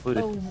was like, put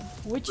it- oh,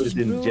 which Put is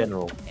it in brew?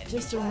 general.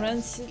 Just a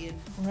rancid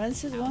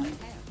one?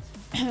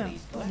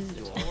 What is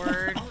it?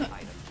 Word.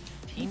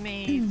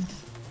 Teammates.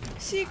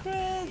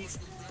 Secrets!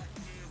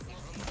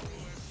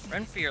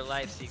 Run for your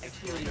life, Secret.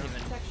 You don't even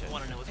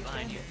want to know what's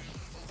behind you.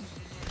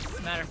 As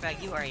a matter of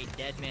fact, you are a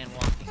dead man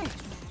walking.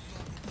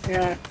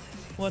 Yeah,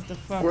 What the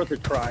fuck? worth a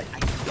try. I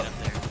can get up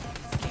there.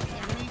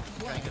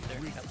 Try and get there.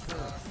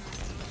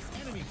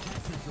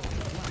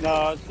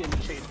 No, it's getting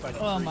chased by the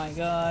Oh tree. my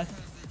god.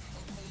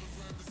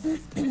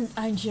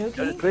 I'm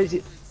joking?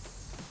 Crazy,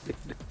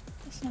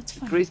 It's not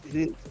funny.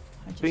 crazy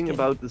I just thing kidding.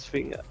 about this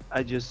thing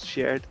I just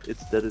shared is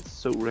that it's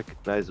so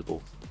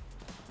recognizable.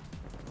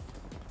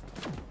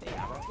 They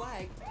have our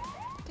flag.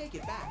 Take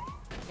it back.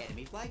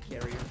 Enemy flag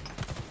carrier.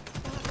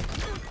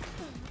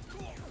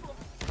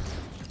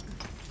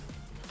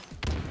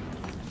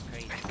 That's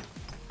crazy.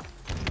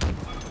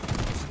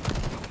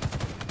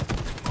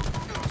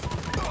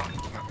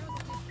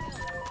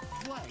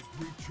 Flag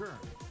returned.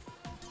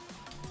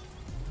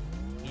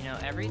 You know,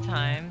 every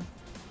time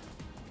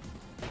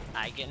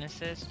I get an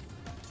assist,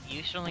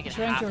 you should only get Is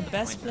rank half your the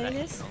best points for that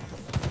playlist?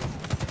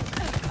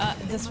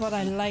 kill. That's what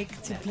I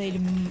like to play the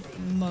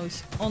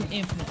most on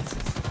Infinite.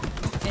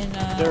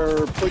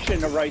 They're pushing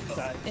the right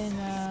side. In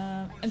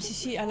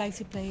MCC I like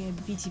to play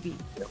BTB.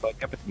 Ja, maar ik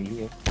heb het niet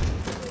hier.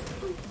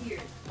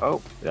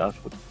 Oh, ja, is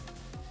goed.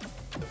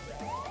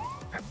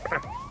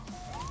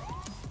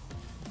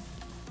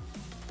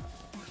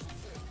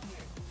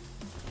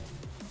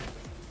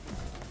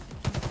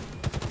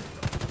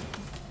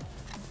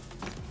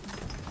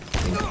 I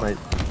think my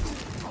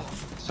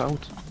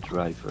sound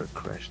driver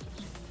crashed.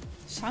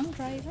 Sound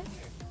driver?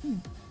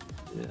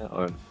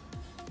 Yeah,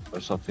 or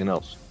something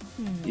else.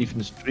 Even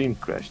the stream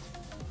crashed.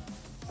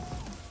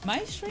 My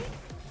stream?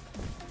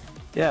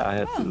 Yeah, I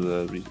had Oh.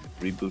 to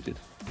reboot it.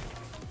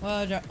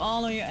 Well, they're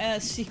all on your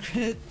ass,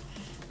 Secret.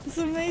 It's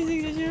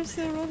amazing that you're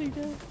still running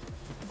there.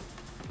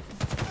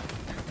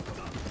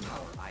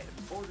 Our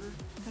items ordered.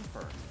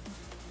 Confirmed.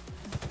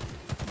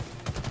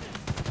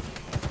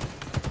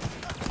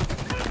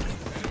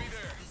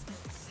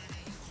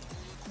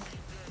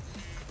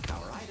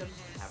 Our items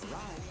have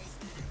arrived.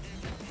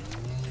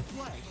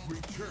 Flag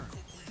returned.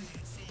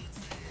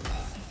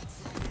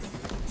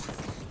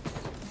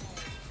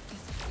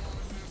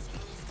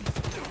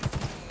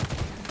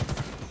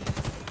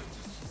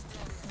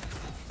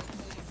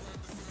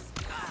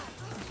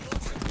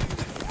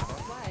 Our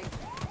flag.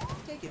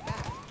 Take it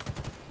back.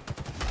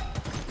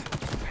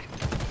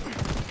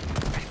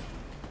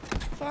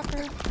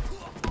 motherfucker.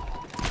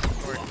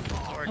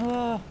 Sword.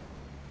 Oh.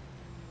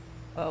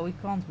 Oh, we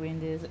can't win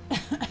this.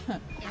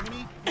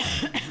 Enemy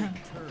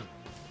return.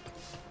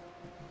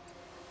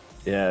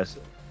 Yes.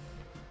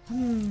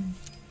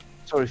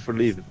 Sorry for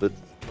leaving, but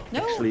No.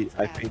 actually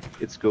I think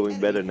it's going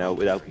better now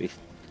without me.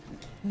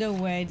 No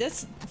way.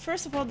 That's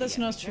first of all that's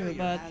not true,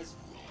 but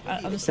I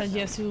understand you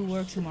have to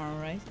work tomorrow,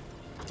 right?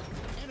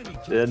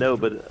 No,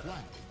 but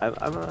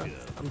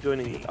I'm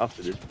joining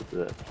after this.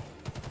 But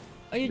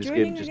Are you this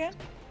joining game just- again?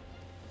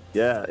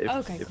 yeah,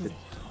 Okay, if cool. it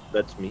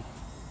lets me.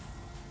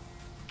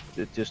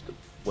 It just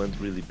went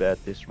really bad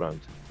this round.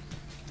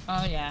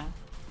 Oh yeah.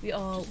 We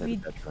all Just had a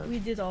bad time. we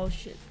did all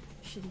shitty.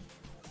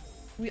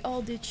 We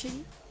all did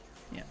shitty.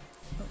 Yeah.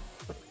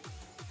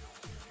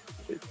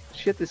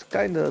 Shit is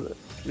kind of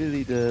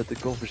really the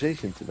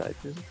conversation tonight,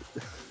 isn't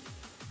it?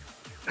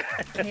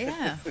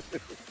 Yeah.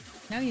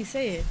 Now you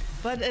say it.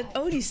 But it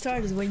only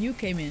started when you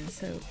came in,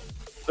 so.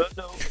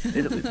 No.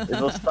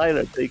 It was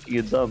Tyler taking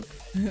a dump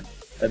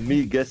and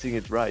me guessing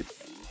it right.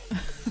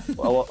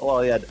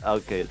 well, yeah,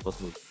 okay, it was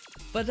me.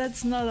 But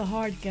that's not a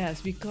hard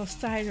guess because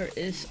Tyler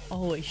is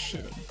always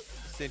shitting.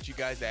 Since you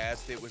guys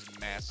asked, it was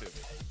massive.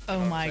 Oh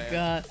my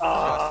god.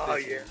 Oh,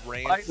 yeah.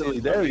 Finally,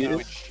 there he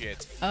is.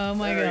 Shit. Oh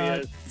my There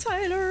he god.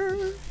 Tyler!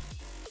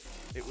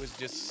 It was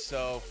just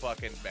so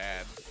fucking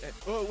bad.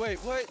 Oh wait,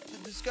 what? The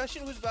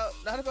discussion was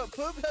not about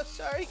poop. I'm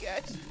sorry,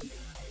 guys.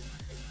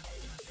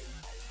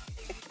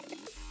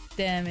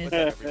 Damn What's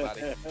it. up,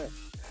 everybody?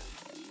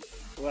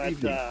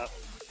 What's up?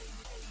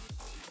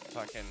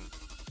 Fucking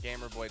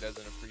gamer boy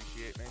doesn't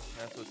appreciate me.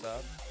 That's what's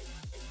up.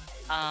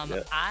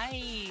 Yeah.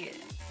 I named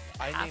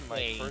my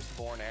Halfway.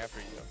 firstborn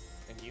after you,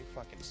 and you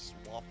fucking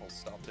swaffle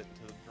stomped it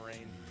into the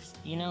drain.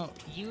 You know,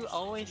 you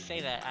always say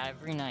that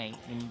every night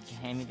when you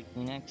hand me the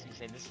Kleenex. You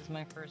say, "This is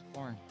my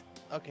firstborn."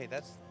 Okay,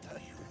 that's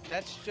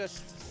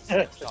just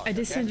sex talk, I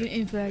did okay? send you an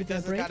invite, It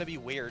doesn't break. gotta be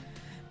weird.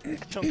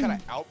 Don't kind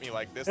of out me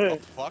like this. The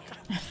fuck?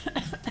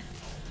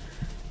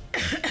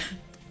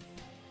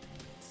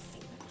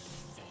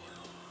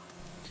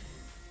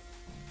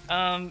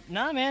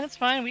 Nah, man, it's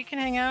fine. We can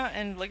hang out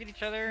and look at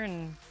each other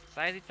and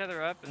size each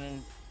other up and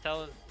then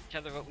tell each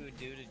other what we would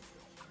do to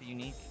be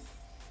unique.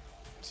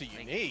 It's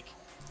unique.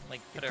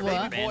 Like, put a What?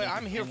 rubber Baby band boy, in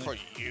I'm here between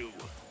for you.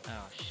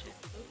 Oh,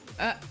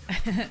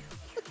 shit.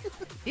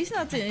 He's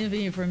not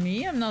in for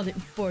me. I'm not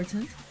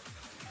important.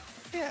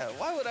 Yeah,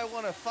 why would I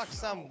want to fuck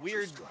some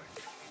weird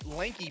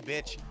lanky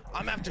bitch?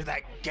 I'm after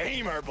that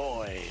gamer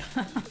boy.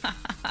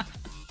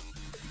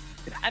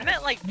 I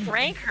meant, like,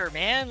 prank her,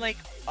 man. Like,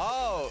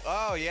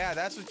 Oh, yeah,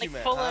 that's what you like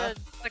meant, pull huh? a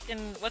fucking,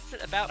 what's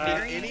it about Did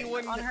marrying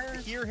anyone on her?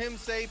 hear him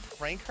say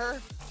prank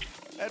her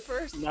at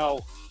first?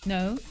 No.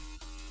 No.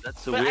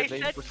 That's a But I weird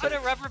name said for put a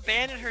sex. rubber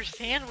band in her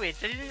sandwich.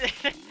 I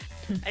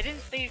didn't. I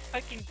didn't say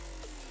fucking.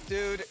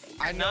 Dude,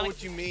 I know Not-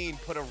 what you mean.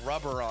 Put a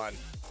rubber on.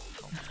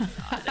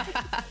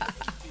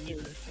 You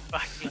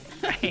fucking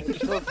fucking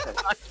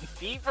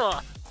people.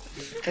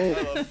 I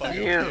love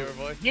fucking gamer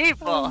boy.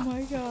 People. Oh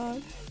my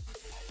god.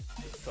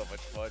 So much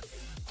fun.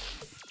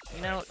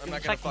 You know, I'm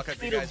not gonna fuck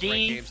up you guys' ranked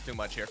games too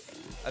much here.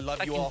 I love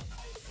you Fucking all.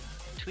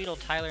 Tweedle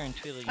Tyler and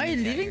Tweedle. Are you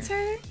Unique leaving,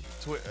 here.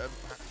 Tyler?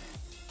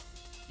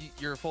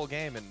 You're full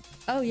game and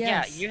Oh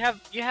yes. Yeah,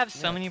 you have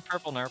so Yeah. many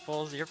purple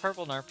nurples. Your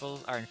purple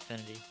nurples are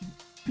infinity.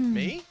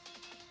 me?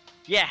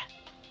 Yeah.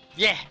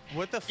 Yeah.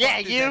 What the fuck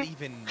Yeah, does you. that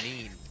even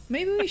mean?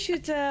 Maybe we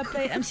should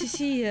play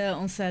MCC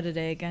on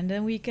Saturday again,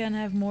 then we can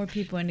have more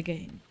people in the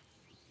game.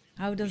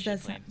 How does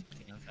that Play sound?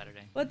 MCC on Saturday.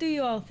 What do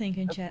you all think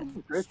in chat?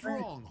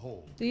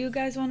 Stronghold. Do you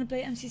guys want to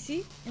play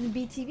MCC in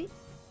the BTV?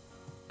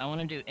 I want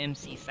to do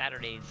MC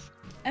Saturdays.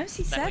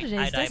 MC That way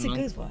Saturdays, that's a tie-dye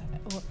good one.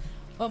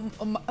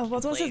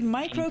 What was Play it?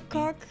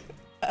 Microcock?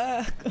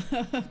 Oh,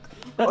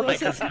 What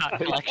was my it? God,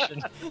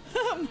 collection.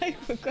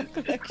 Microcock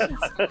collections.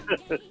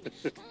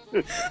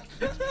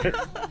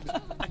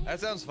 That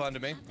sounds fun to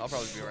me. I'll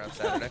probably be around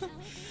Saturday.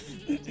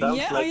 Sounds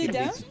Yeah, like are you it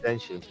down? needs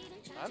attention.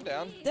 I'm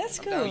down. That's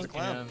I'm down as cool. a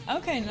clown.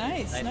 Okay,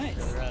 nice, nice.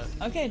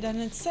 Okay, then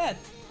it's set.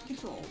 There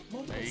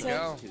you So-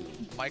 go.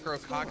 Micro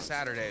cock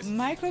Saturdays.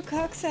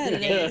 Microcock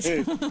Saturdays.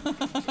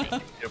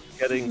 You're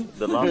forgetting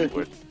the last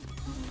word.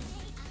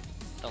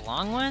 The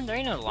long one? There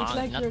ain't no long. It's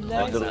like your nothing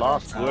legs The are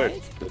last word.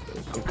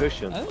 outside.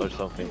 Concussion Oh. or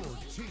something.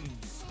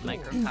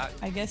 Microcock.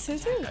 I guess so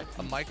too.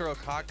 A micro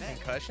cock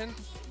concussion?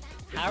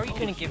 How are you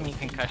gonna give me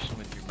concussion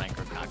with your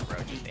microcock, bro?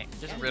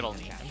 Just riddle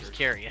me. I'm just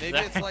curious. Maybe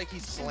it's like he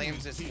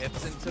slams his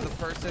hips into the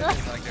person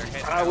and like their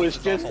head I was bounces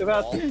off just a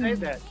about wall. to say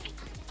that.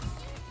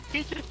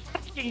 he just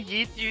fucking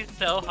yeets you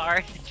so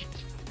hard.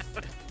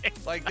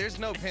 Like there's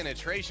no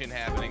penetration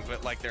happening,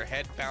 but like their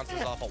head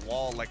bounces off a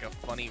wall like a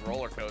funny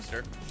roller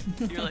coaster.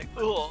 You're like,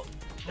 oh,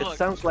 It fuck.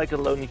 sounds like a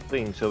lonely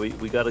thing, so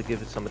we gotta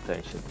give it some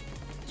attention.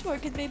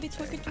 Twerk it, baby,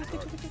 twerk it, twerk it,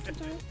 twerk it,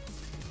 twerk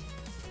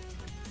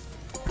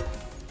it.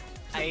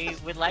 I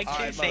would like to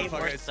Alright, say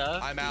more motherfuckers,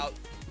 stuff. I'm out.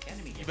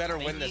 You better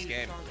win this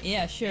game.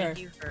 Yeah, sure. Thank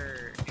you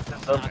for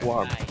Sounds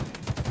warm.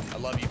 I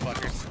love you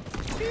fuckers.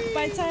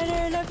 Bye,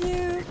 Tyler. Love you.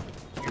 Your See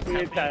you,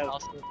 company is Tyler.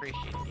 also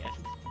appreciated, yes.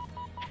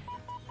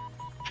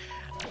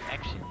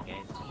 Actually, you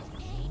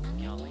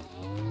guys, y'all like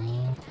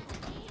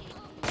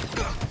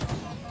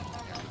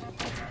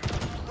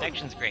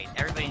affection's great.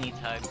 Everybody needs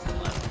hugs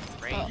and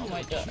love, right? Oh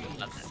my god.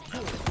 Love that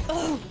stuff.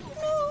 Oh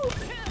no!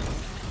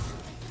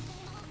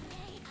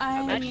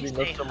 I'm Actually,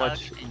 not so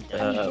much.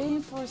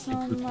 game for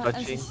some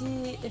touching.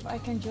 NCC if I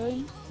can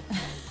join.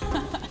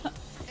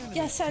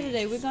 Yeah,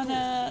 Saturday. We're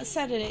gonna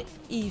Saturday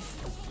Eve.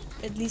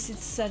 At least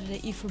it's Saturday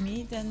Eve for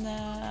me. Then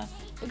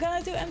we're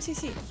gonna do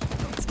MCC.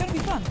 It's gonna be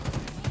fun.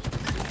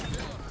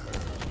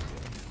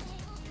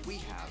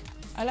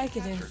 I like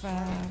it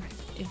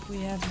if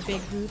we have a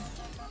big group.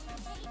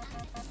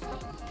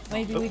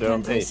 Maybe we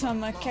can do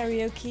some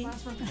karaoke.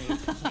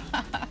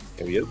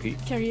 Karaoke?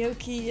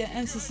 Karaoke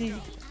MCC.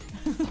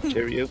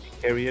 Karaoke.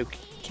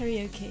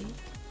 Karaoke.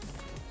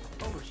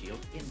 Overshield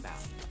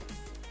inbound.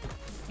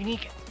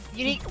 Unique.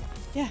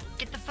 Yeah.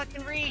 Get the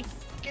fucking re.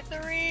 Get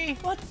the re.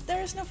 What?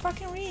 There is no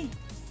fucking re.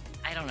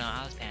 I don't know.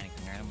 I was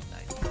panicking. Right, I almost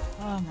died.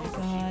 Oh my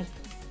god.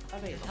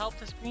 Just help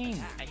the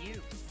screen at you.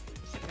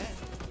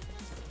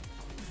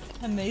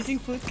 Amazing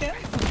food cam.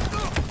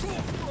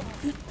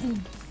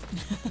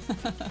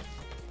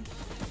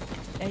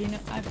 Yeah, you know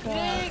I've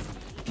got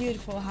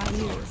beautiful high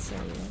heels, so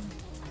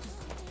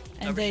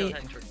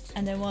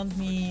and they want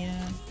me.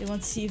 They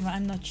want to see if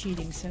I'm not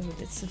cheating, so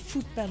it's a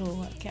food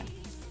battle cam.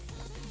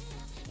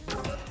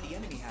 The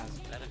enemy has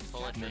that a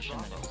full admission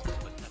that it was a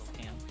foot pedal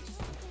cam.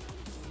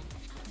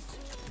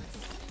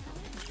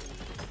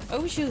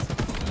 Oh shoot!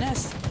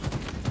 Nest.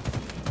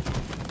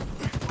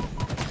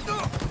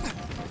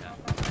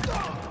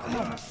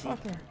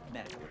 Motherfucker.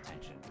 medical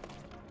attention.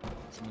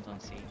 Someone's on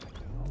C.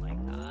 Oh my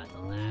god,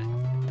 the lag.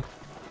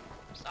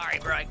 I'm sorry,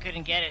 bro. I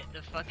couldn't get it.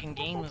 The fucking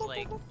game was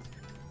like.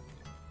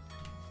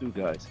 2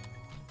 guys.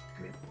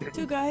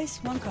 2 guys,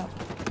 1 cup.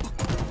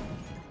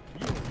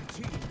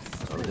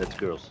 Oh, that's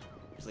girls.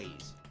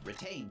 Please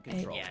retain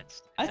control. Yeah,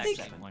 it's I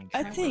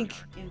think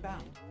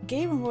Inbound.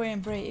 Gamerboy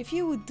and Bray, if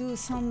you would do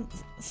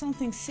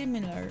something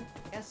similar,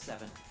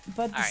 S7.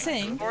 but the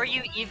same. Before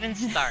you even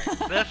start,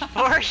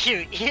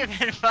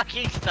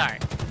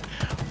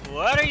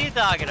 what are you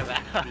talking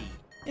about?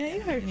 Yeah,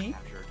 you heard me.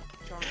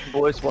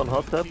 Boys, 1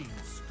 hot tub.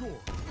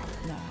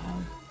 No.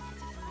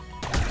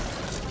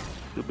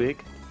 Too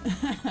big.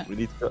 we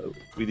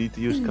need to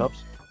use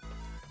cups.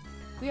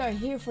 We are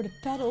here for the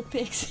paddle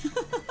picks.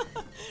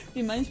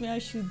 Reminds me I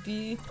should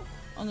be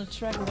on the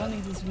track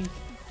running this week.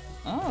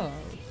 Oh.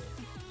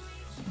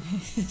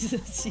 Is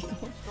that a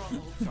sequel?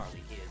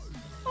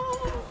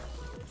 Oh.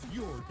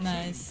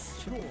 Nice.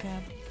 Triple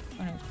cap.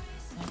 Oh no.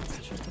 Not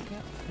a triple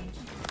cap.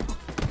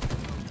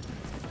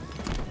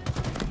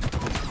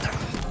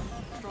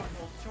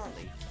 Stronghold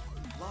Charlie.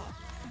 Lost.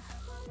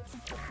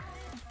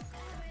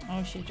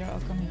 Oh shit, they're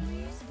all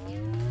coming.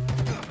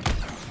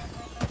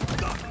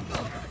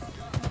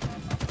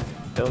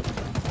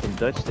 In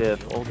Dutch they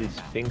have all these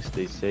things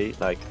they say,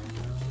 like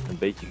een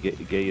beetje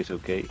gay is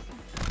okay.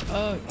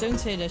 Oh, don't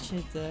say that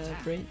shit,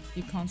 Bray.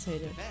 You can't say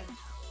that.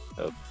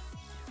 Oh.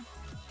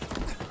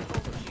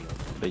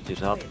 Beetje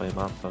zaad van je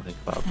maat, dat ik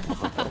fout.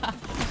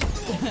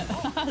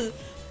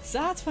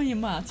 Zaad van je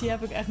maat, die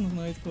heb ik echt nog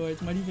nooit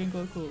gehoord, maar die vind ik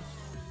wel cool.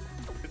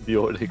 Die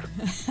hoorde ik.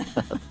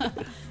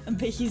 Een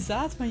beetje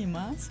zaad van je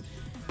maat?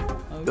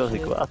 Oh, kan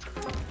geen kwaad.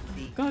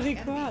 Kan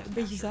geen kwaad. Een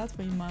beetje zaad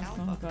van je maat,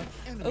 kan geen kwaad.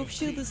 Oh,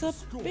 shield is up,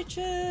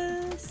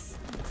 bitches!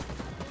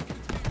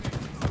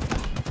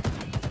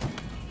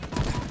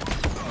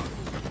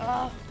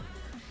 Ah.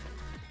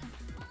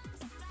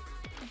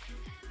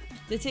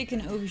 They take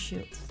an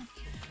overshield.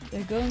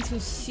 They're going to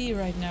C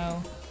right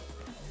now.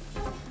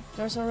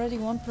 There's already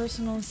 1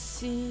 person on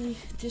C.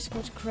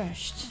 Discord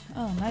crashed.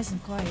 Oh, nice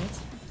and quiet.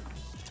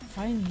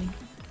 Finally.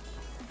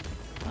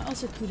 I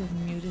also could have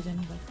muted him,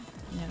 but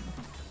yeah.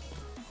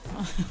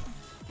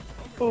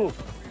 Oh.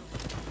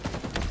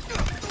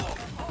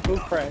 Who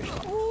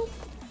crashed?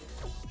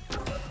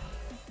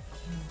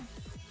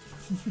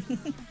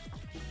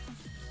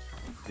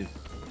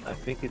 I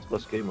think it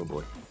was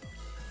Gamerboy.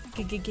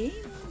 Game?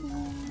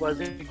 Was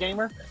it a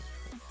gamer?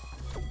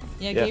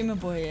 Yeah, Yeah.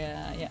 Gamerboy,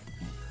 yeah.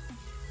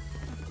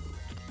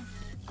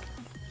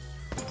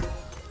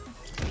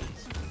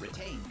 Please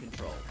retain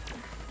control.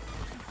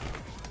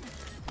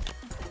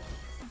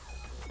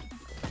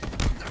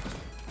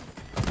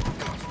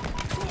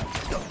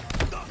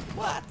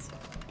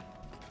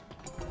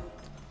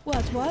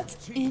 What?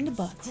 In the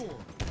butt.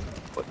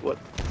 What?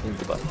 In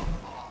the butt.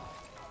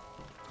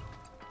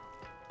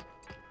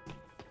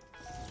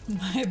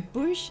 My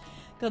bush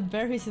got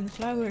berries and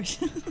flowers.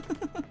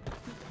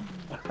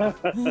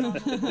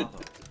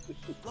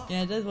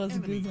 Yeah, that was a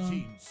good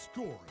one.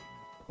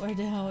 Where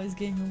the hell is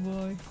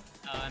Gamerboy?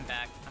 Oh, I'm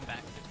back.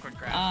 Discord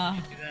crashed. Ah.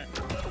 You do that?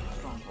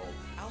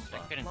 I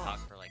couldn't talk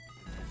for like.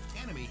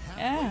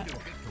 Yeah,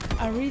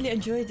 I really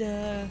enjoyed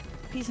the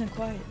peace and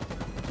quiet.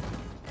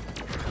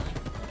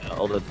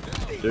 All that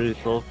dirty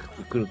talk,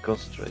 we couldn't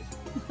concentrate.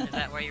 Is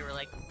that where you were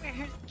like,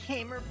 where's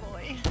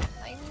Gamerboy?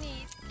 I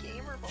need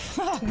Gamerboy.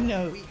 Oh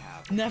no,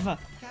 never.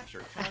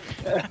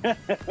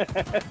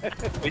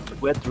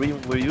 What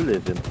dream were you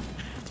living?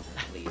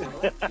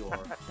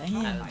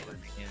 Damn. I was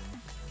in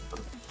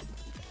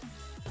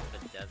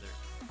the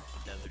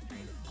desert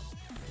dream.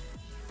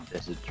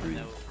 Desert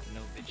dream.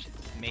 No bitches.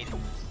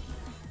 Maidenless.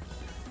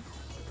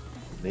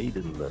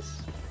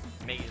 Maidenless.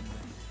 Maidenless.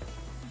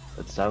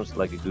 That sounds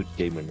like a good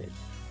gamer name.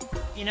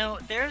 You know,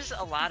 there's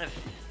a lot of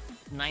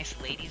nice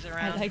ladies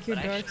around, I like your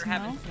but I darts sure now.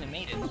 haven't seen a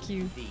maiden. Thank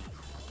you. The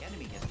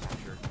enemy has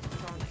captured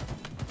Charlie.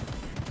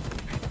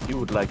 You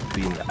would like to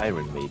be an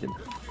Iron Maiden.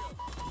 Like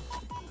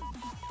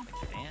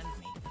the band,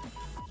 maybe.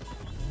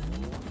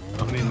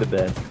 I'm in the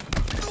band.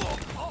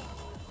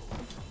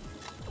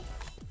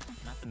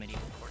 Not the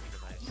medieval torture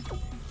device.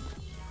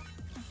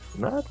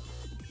 Not?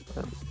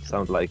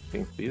 Sounds like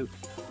thing for you.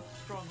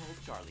 Stronghold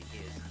Charlie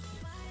is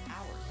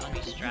ours. I'll be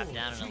strapped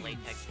down in a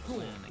latex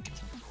balloon that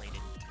gets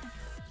inflated.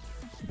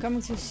 I'm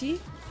coming to see.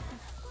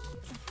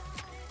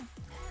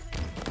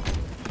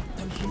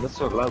 You're not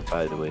so loud,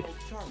 by the way.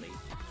 Charlie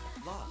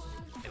lost.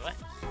 Say what?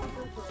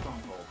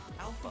 Stronghold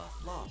Alpha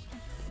lost.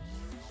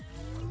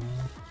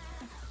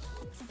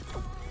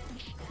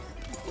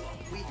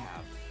 We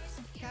have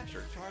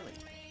captured Charlie.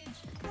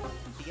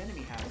 The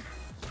enemy has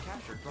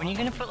captured. When are you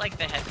gonna put like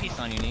the headpiece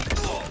on your knee?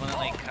 One that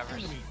like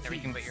covers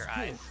everything but your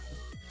eyes.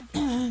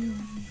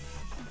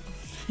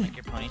 Like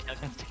your ponytail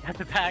can stick out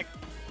the back.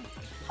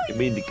 You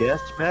mean the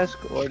gas mask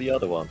or the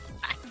other one?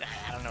 I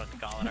don't know what to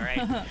call it, alright?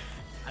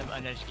 I'm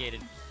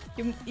uneducated.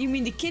 You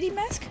mean the kitty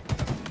mask?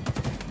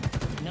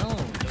 No.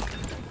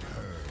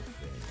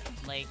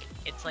 Like,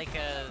 it's like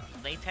a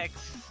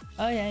latex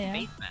Oh yeah,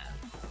 face mask.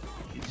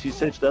 She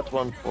saves that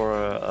one for,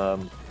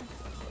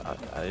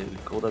 I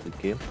call that a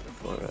gimp,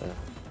 for,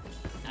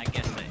 I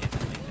guess that is a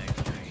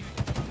latex, right?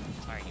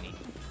 Sorry, unique.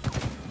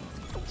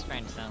 Just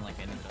trying to sound like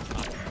I knew what I was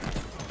talking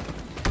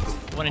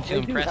about. Wanted to They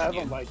do impress have you.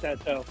 them like that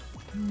though.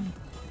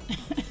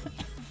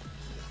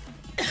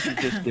 she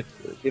just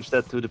gives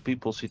that to the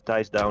people she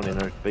ties down in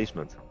her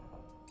basement.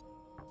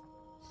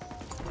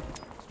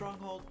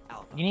 Stronghold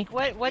Alpha. Unique,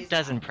 what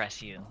does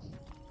impress you?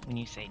 When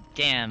you say,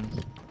 damn,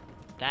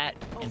 that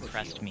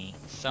impressed me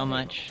so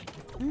much.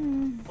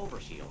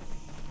 Overshield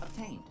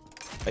obtained.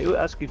 Are you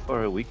asking for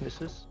her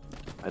weaknesses?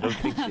 I don't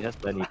think she has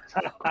many.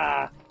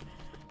 I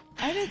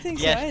don't think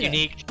so Yes, either.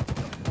 Unique.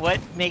 What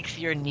makes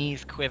your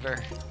knees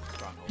quiver?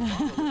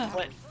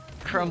 What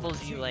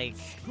crumbles you like?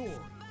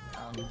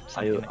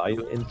 Are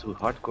you into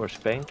hardcore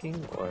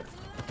spanking or?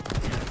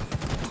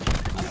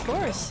 Of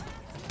course.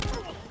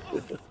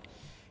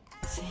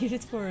 Save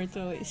it for her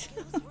toys.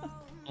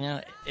 You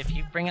know, if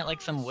you bring out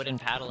like some wooden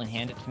paddle and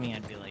hand it to me,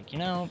 I'd be like, you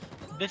know,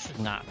 this is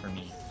not for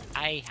me.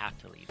 I have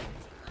to leave.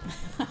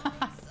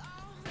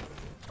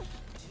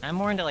 I'm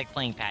more into like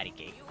playing patty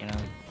cake, you know?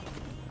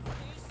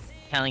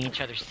 Telling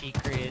each other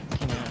secrets,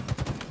 you know?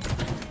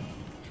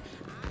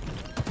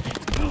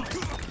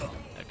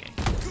 Okay.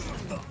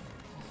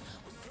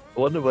 I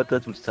wonder what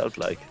that would sound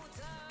like.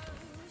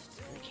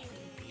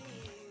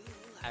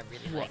 I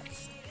really like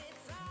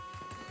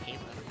Halo.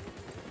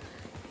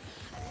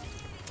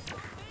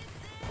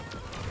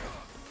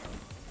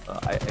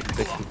 I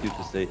expected you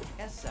to say,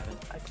 S7.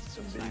 I did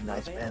some really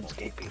nice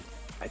manscaping.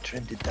 I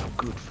trimmed it down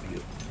good for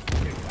you.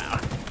 Wow.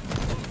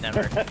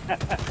 Never.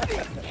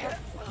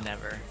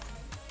 Never.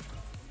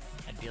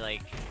 I'd be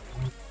like,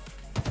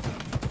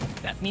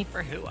 accept me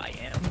for who I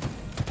am.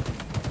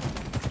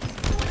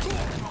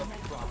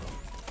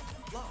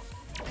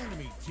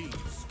 Enemy team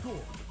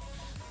score.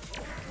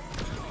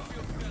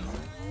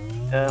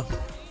 Yeah.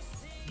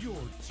 Your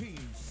team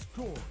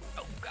score.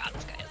 Oh god,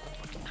 this guy has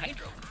a fucking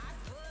hydro.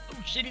 Oh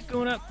shit, he's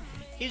going up.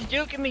 He's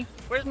juking me.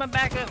 Where's my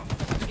backup?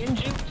 I'm getting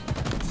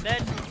juked.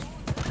 Dead.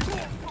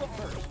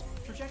 First,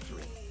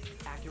 trajectory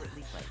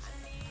accurately placed.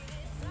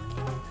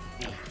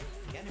 The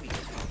enemy is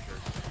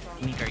captured.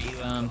 Unique, are you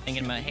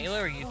thinking about Halo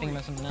or are you thinking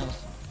about something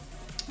else?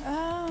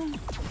 I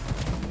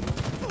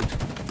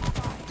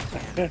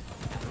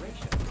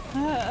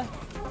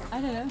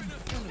don't know.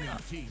 Enemy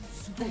team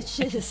score. That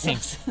shit is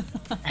sucks.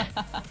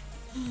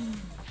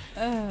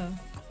 Oh,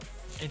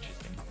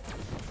 Interesting.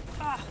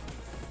 my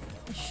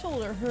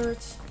shoulder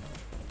hurts.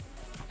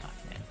 Fuck,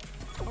 man.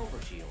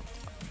 Overshield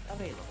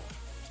available.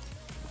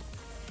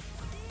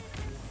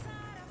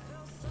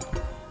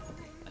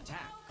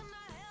 Attack.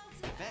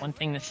 Defend. One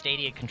thing the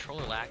Stadia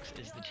controller lacks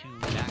is the two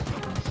back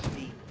buttons.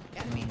 The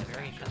enemy I'm has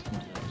very captured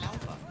accustomed to those.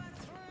 Alpha.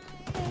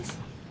 Yes.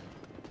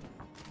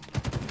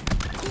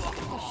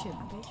 Oh shit,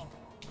 bitch.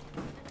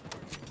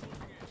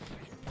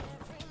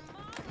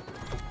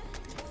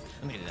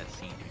 Let me do that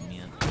scene for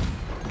me.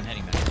 I'm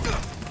heading back.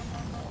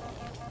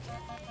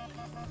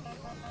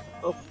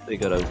 Oh, they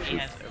got out. He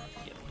has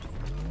overkill.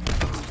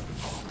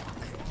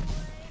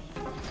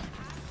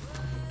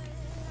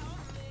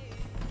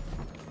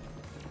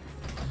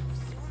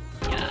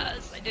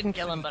 Yes, I didn't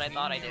kill him, but I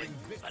thought I did.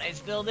 But I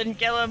still didn't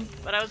kill him,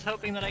 but I was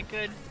hoping that I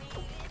could.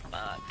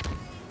 Fuck.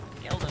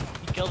 Killed him.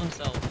 He killed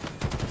himself.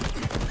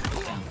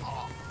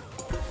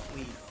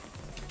 We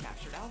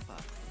captured Alpha.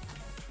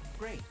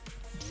 Great.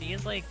 C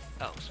is like...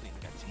 Oh, sweet, we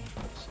got C.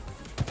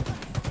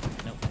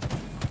 Nope.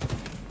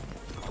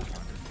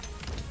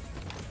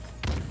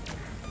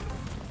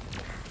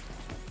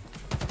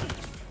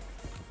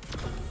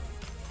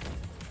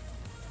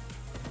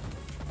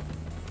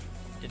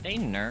 Did they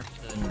nerf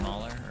the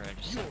Mauler, or I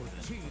just suck Your with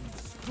it? team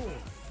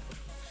score.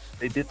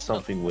 they did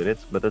something with it,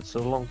 but it's a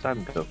long time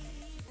ago.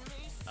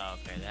 Oh,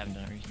 okay, they haven't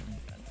done it recently.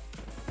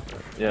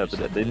 Yeah,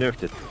 but they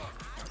nerfed it.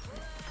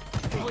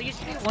 Well, it used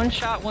to be one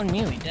shot, one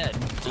melee dead.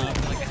 Like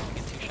I guess you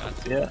get 2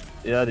 shots.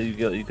 Yeah, you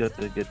got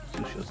to get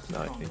 2 shots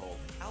now, I think.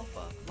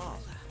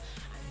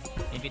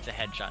 Maybe it's a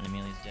headshot and a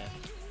melee's dead.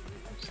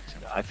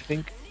 I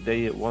think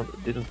they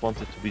didn't want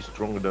it to be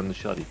stronger than the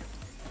shotty.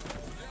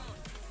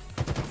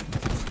 I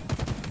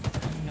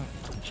don't know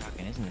what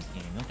shotgun is in this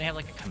game. Don't they have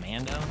like a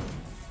commando?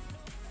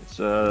 It's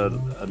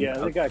yeah,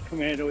 they got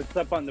commando. It's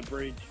up on the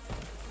bridge.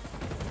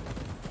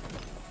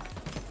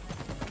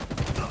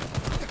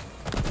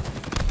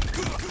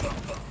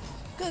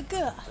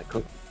 Good.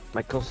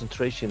 My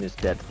concentration is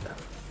dead.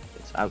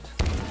 It's out.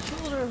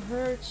 Shoulder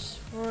hurts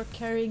for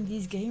carrying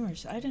these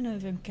gamers. I don't know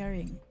if I'm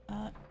carrying.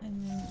 And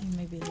then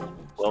maybe a little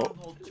bit. Well,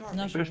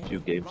 Not first few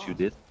games you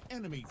did.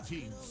 Enemy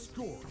team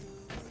score.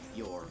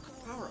 Your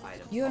power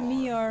item. You and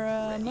me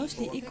are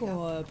mostly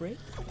equal, Bray.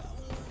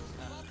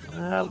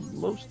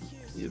 Most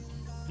you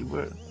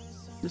were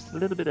just a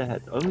little bit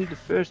ahead. Only the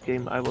first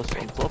game I was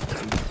on top,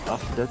 and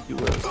after that you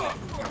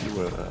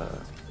were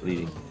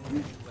leading.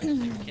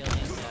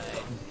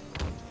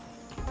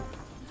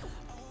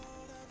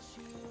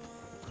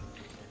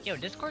 Yo,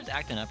 Discord's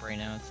acting up right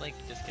now. It's like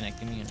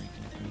disconnecting me and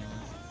reconnecting me.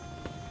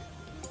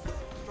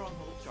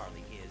 Stronghold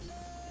Charlie is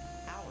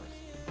ours.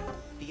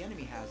 The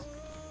enemy has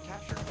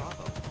captured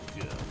Bravo.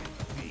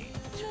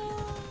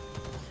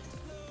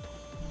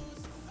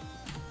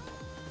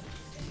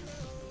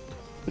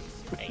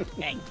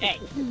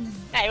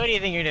 Hey, what do you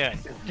think you're doing?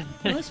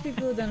 Most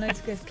people don't like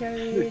to get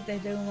carried. They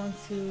don't want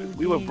to.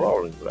 We were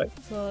brawling, right?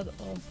 Thought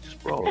of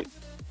Just brawling.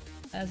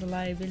 as a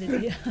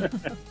liability.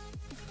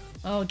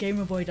 Oh,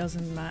 Gamer Boy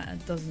doesn't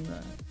mind.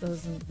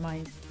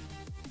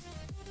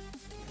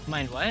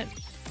 Mind what?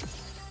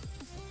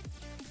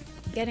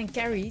 Getting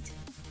carried.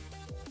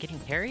 Getting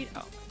carried?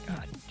 Oh my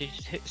god. Did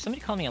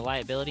somebody call me a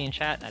liability in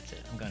chat? That's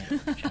it. I'm going to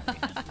chat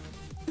right now.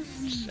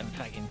 I'm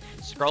fucking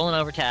scrolling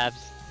over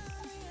tabs.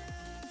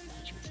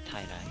 It's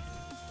tie-dye.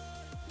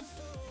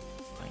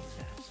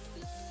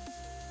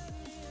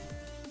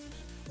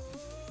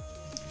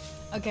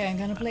 Okay, I'm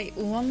gonna play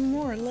one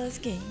more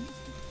last game.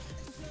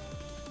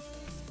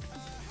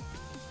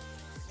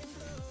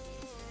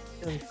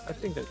 I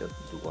think I can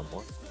do one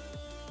more.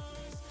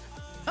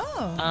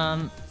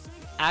 Oh.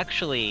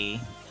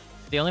 Actually,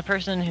 the only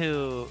person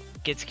who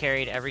gets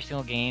carried every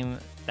single game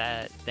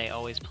that they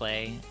always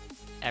play,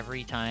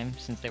 every time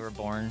since they were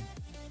born,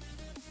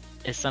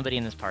 is somebody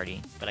in this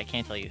party, but I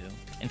can't tell you who.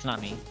 It's not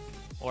me,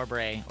 or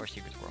Bray, or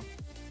Secret Squirrel.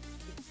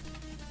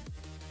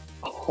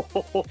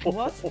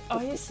 What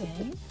are you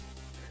saying?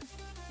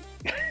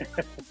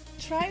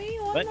 Try me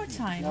one more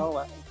time. No,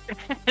 no,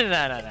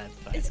 it's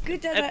fine. It's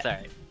good that It's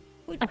alright.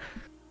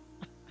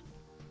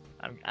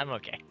 I'm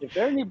okay. if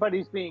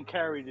anybody's being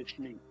carried, it's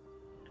me.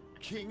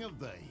 King of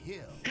the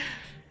hill.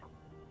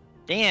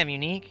 Damn,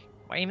 Unique.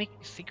 Why are you making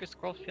Secret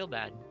Squirrel feel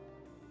bad?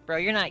 Bro,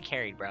 you're not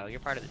carried, bro. You're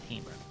part of the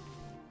team, bro.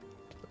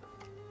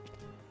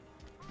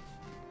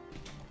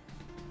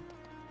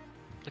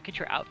 Look at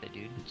your outfit,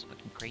 dude. It's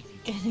fucking crazy.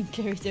 Getting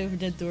carried over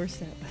that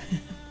doorstep.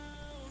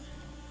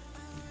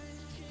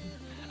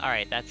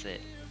 Alright, that's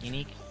it.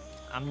 Unique.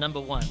 I'm number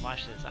 1.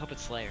 Watch this. I hope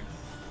it's Slayer.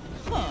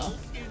 Huh.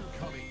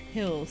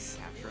 Hills.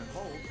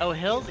 Oh,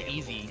 Hills?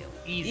 Easy.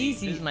 Easy.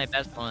 This is my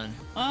best one.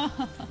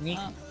 You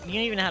don't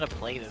even know how to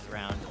play this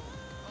round.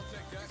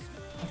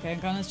 Okay, I'm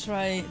gonna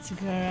try to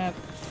grab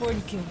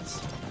 40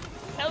 kills.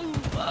 Oh,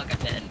 fuck, I'm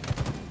dead.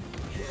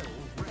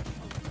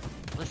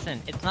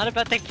 Listen, it's not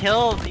about the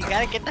kills. You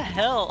gotta get the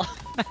hill.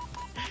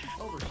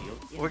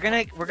 We're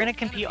gonna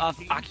compete off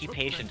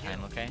occupation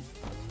time, okay?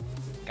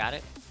 Got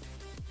it?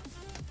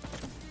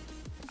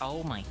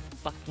 Oh my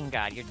fucking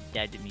god, you're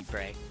dead to me,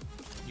 Bray.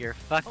 You're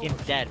fucking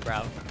dead,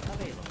 bro.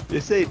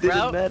 You say it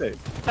didn't matter. You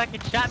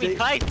fucking shot me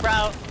twice,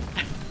 bro.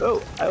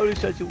 No, I only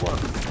shot you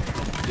once.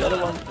 The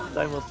other one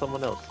time was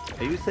someone else.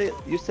 And you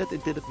said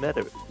it didn't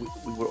matter.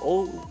 We were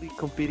all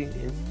competing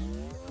in.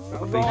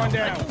 I'm going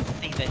down. I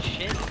didn't say that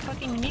shit.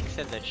 Fucking Unique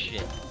said that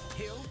shit.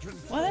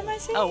 What am I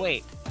saying? Oh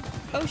wait.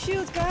 Oh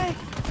shoot, guy.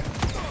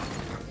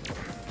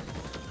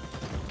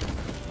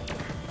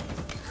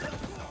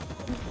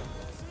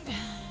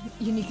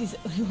 Unique is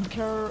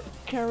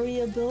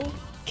carryable.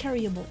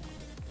 Carryable.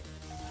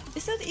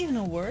 Is that even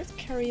a word?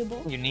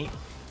 Carryable?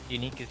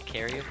 Unique is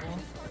carryable?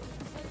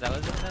 Is that what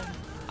it said?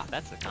 Oh,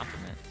 that's a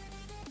compliment.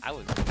 I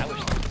wish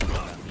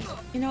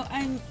You know,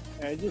 I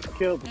just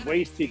killed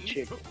wasted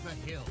chick.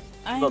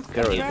 I'm a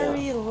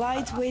very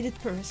light-weighted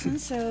person,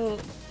 so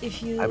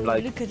if you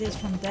look at it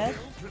from that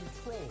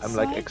I'm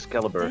like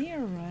Excalibur. then you're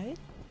right.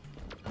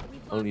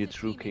 Only a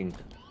true king.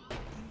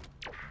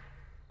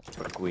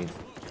 Or queen.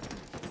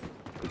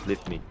 Could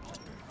lift me.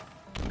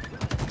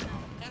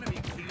 Enemy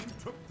team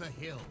took the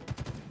hill.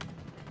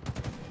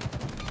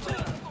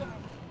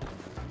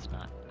 it's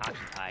not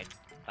occupied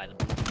by the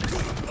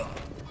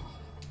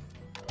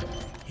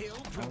Hill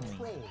only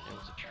control. it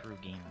was a true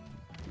game.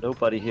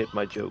 Nobody hit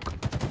my joke.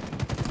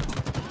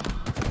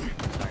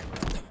 Sorry,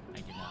 bro. I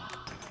did not.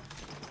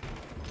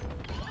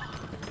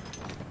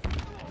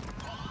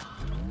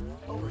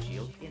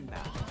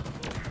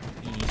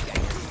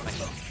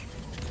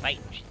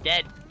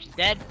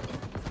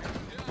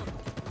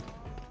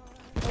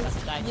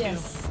 Die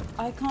Yes,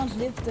 I can't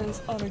live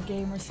those other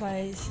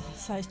gamer-sized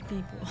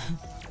people.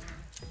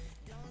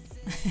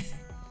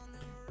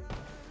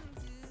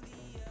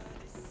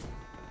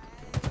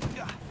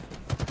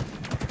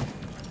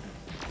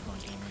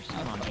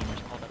 Come on, gamers,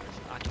 hold up this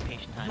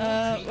occupation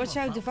time. Watch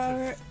out,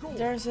 Devourer.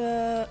 There's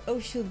a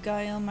O-shield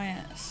guy on my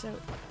ass, so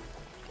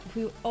if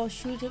we all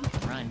shoot him.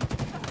 Run.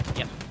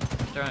 Yep.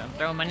 I'm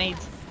throwing my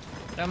nades.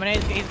 Throwing my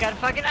nades. He's got a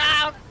fucking.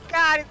 Oh,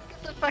 God!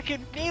 It's a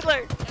fucking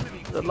needler!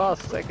 The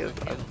last second,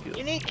 I'm killed.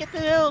 You need to get the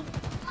hill!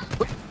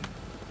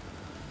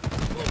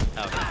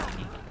 Oh, God.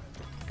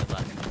 Good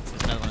luck.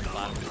 There's another one at the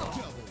bottom.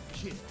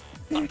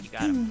 Fuck, you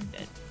got him.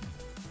 Dead.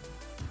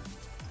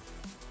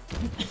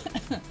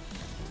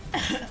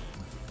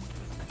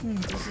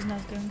 This is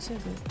not going so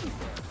good.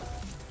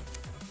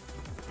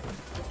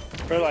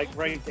 They're like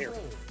right there.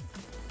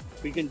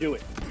 We can do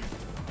it.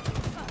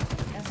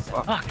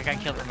 Fuck, I got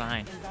killed from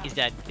behind. He's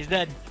dead. He's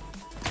dead.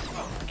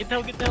 Get the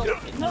hill, get the hill.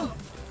 Get the hill.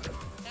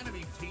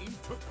 Enemy team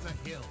took the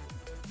hill.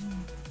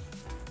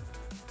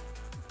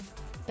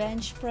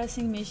 Bench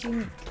pressing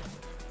mission.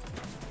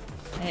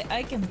 Hey,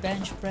 I can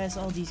bench press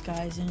all these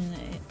guys in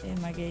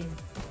my game.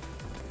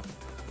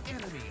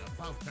 Enemy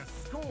about to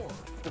score.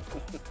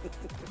 Double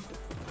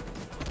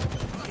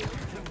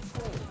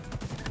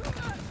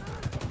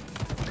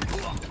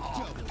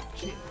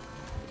kill.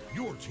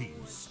 Your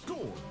team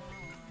scored.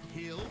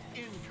 Hill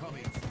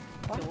incoming.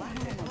 Hill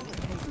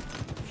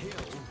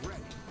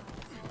ready.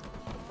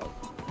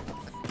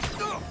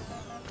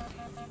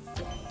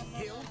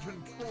 Hill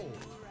control.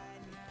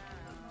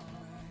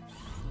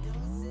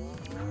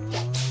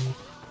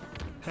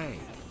 Hey.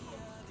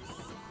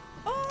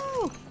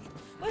 Oh!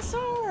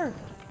 Lazar!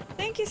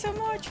 Thank you so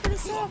much for the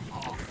sub!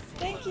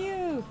 Thank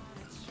you!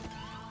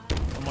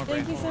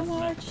 Thank you so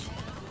much!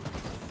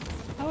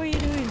 How are you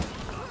doing?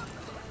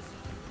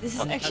 This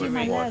is actually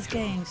my last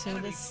game, so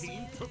that's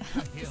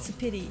it's a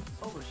pity.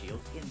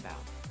 Overshield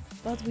inbound.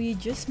 But we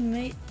just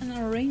made an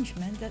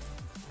arrangement that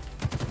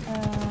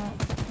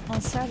on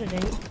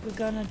Saturday we're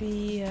gonna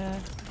be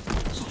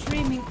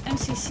streaming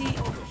MCC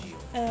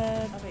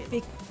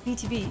big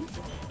BTB.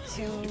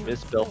 So You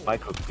misspelled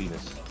micro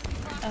penis.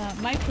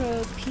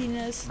 micro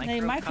penis,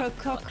 micro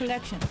cock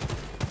collection.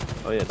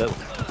 Oh yeah, that was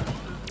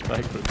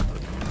micro.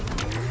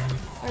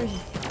 Where is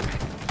it?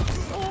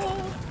 Oh,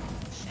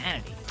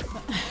 Sanity.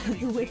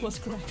 the whip was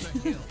correct.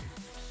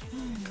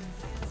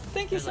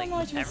 Thank you so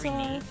much, every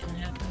Mazar. need can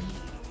happen.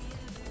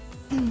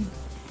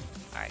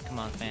 Alright, come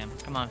on, fam.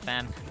 Come on,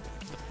 fam. Get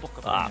the fuck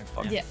up in there,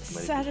 fuck. fam. Yeah,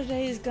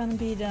 Saturday is gonna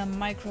be the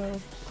micro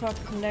crop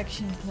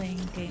collection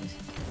playing games.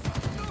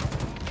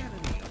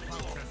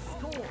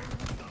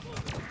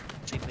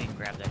 See if we can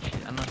grab that shit.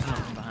 I'm not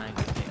coming from behind.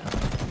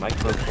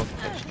 Micro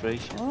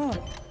concentration. Oh,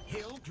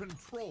 Hill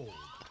control.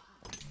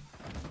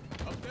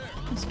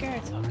 I'm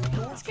scared.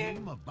 Your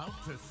team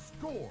about to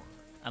score.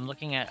 I'm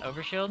looking at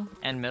overshield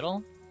and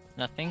middle.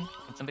 Nothing.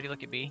 Can somebody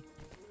look at B?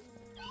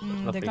 They're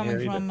nothing coming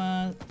here from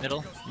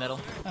Middle. Middle.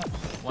 Oh.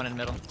 One in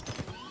middle.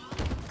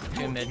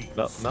 Two in mid.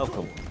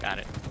 Malcolm. Got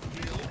it.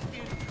 Hill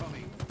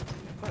incoming.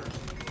 First,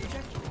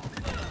 trajectory.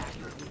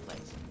 Accurately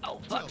placed. Oh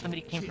fuck!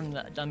 Somebody came from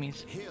the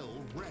dummies.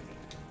 Hill ready.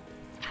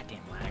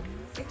 Goddamn lag.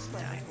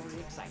 Explanatory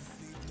excitement.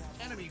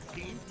 Enemy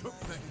team took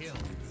the hill.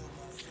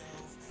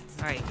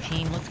 Alright,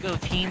 team. Let's go,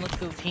 team. Let's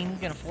go, team.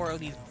 We're gonna 4-0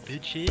 these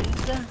bitches.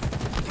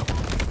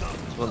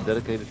 This one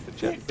dedicated for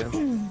chat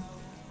again.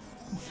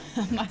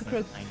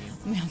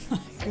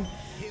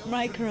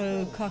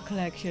 micro cock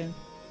collection.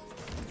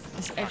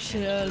 It's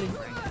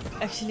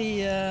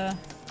actually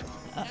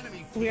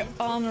we're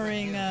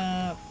honoring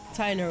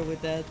Tyler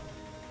with that.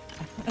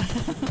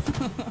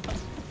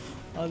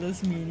 Oh,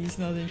 that's mean. He's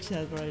not in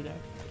chat right now.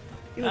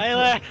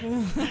 Tyler!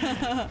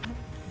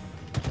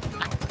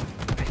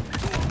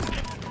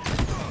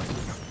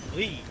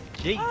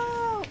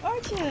 Oh,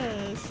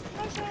 Arches!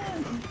 My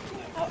friend!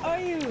 How are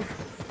you?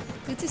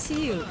 Good to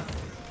see you.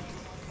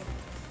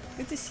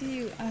 Good to see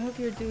you. I hope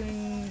you're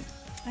doing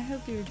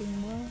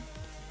well.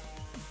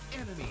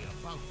 Enemy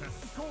about to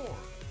score.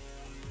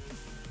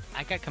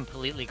 I got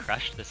completely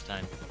crushed this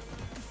time.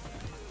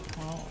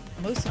 Oh,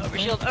 most of them.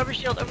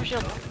 Overshield!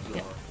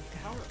 Yeah.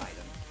 Power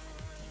item.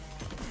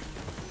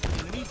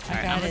 Alright, got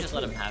I'm gonna it. just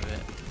let him have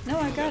it. No,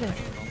 I got it.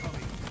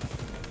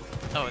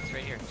 Oh, it's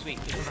right here. Sweet.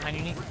 Get one behind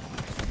you, Nick.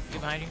 Get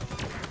behind you.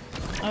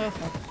 Oh,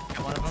 fuck.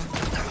 Got one of them.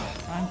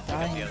 I'm Got the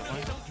dying. other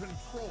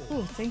one.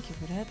 Oh, thank you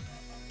for that.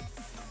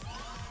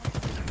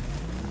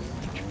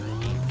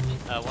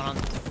 One on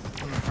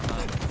from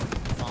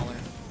Mauler.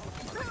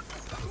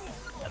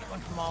 Another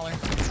one from Mauler.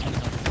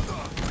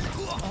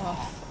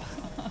 Oh.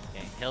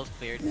 Okay, hill's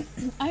cleared.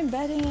 I'm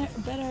better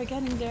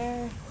getting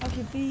there. How have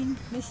you been?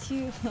 Missed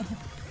you.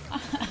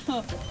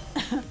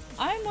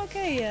 I'm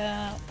okay.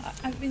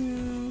 I've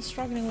been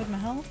struggling with my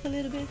health a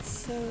little bit,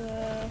 so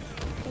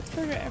but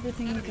further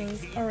everything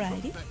goes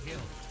alrighty.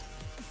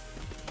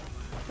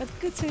 But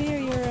good to hear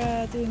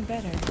you're doing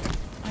better.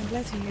 I'm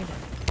glad to hear that.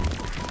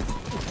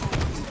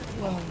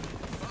 Whoa.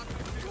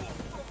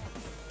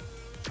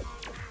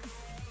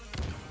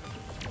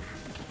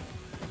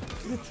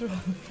 Good throw.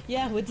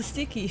 Yeah, with the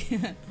sticky.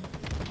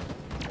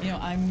 You know,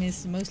 I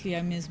miss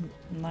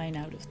 9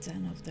 out of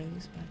 10 of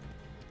those, but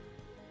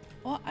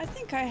well, I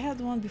think I had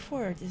one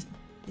before this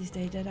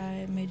day that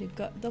I made a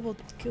double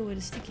kill with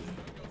a sticky.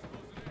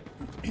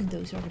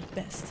 Those are the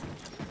best.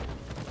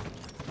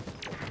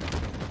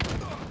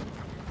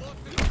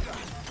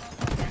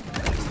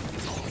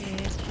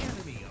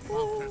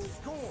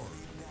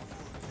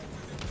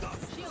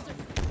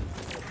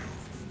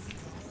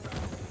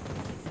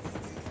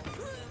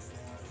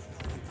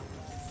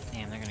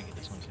 Damn, they're gonna get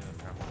this one too,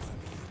 probably.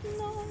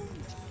 No.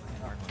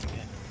 Hard one to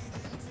get.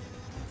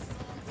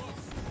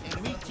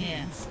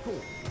 Yeah.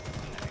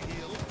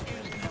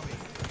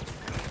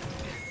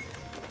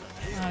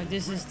 Oh,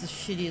 this is the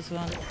shittiest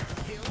one.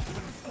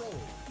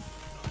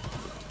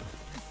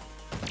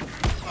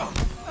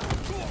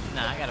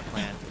 Nah, I got a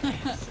plan.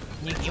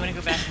 you wanna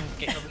go back and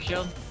get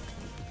overshield?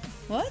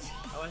 What?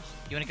 OS?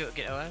 You wanna go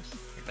get OS?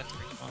 You're about to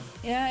respawn.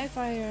 Yeah, if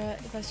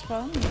I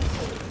spawn.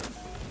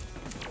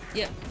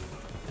 Yeah.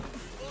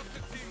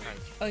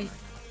 Oh.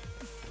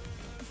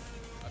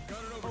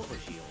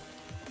 Overshield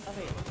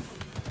available.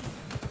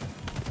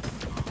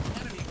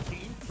 Enemy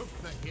team took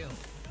the hill.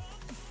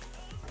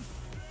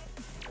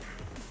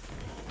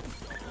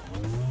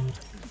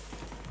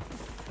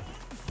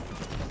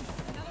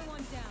 Another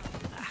one down.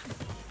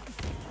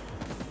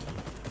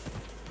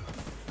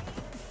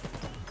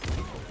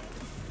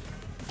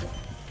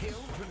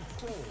 Hill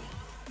control.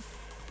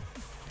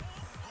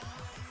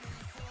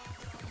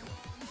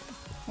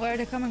 Where are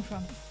they coming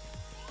from?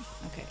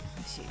 Okay,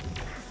 I see.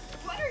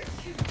 What are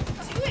you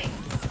doing,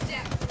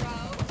 Step Bro?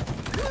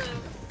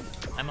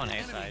 I'm on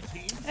A side.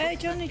 Hey,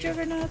 Johnny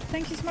Juggernaut,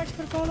 thank you so much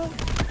for the follow.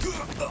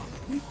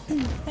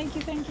 Thank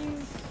you.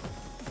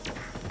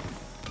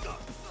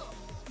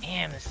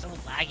 Damn, it's so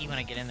laggy when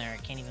I get in there. I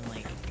can't even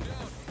like.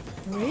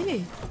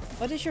 Really?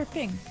 What is your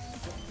ping?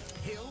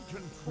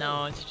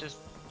 No, it's just.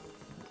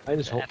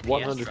 Minus the FPS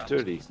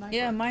 130. drops.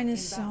 Yeah, mine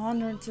is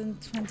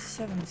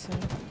 127, so...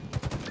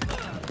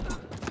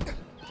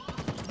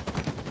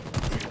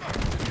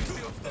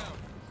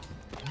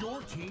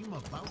 Your team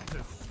about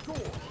to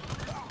score.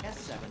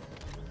 S7.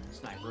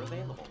 Sniper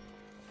available.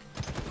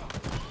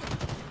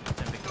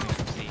 That'd be coming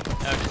from C. Oh,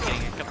 just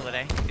kidding. A couple a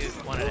day.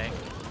 One a day.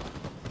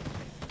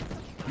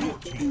 Your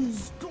team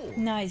score.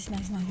 Nice.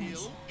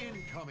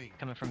 Incoming.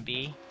 Coming from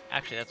B.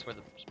 Actually, that's where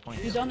the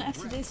point You is. done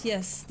after this?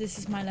 Yes, this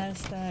is my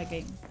last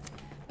game.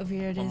 Over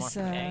here it One more is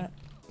from A.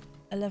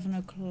 11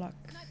 o'clock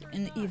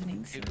in the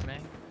evening. So. Two from A.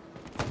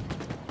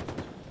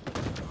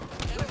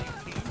 Enemy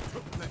team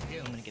took the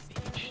hill. I'm gonna get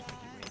the H.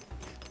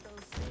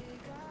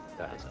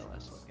 That's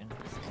OS looking.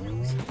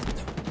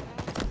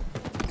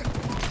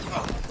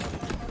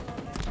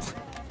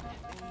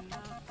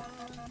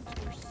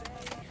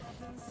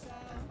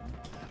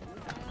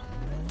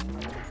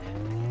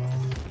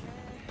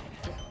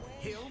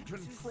 Hill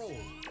control.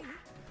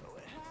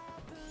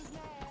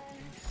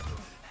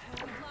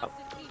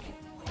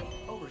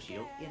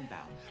 Overshield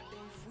inbound.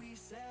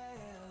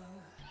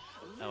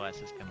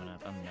 OS is coming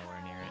up. I'm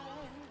nowhere near it.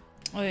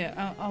 Oh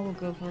yeah, I will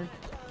go for it.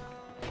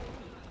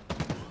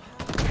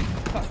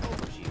 Fuck.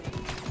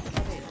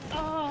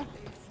 Oh.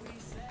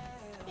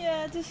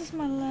 Yeah, this is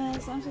my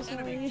last. I'm so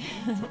sorry.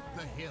 Took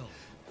the hill.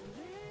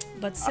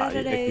 But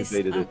Saturdays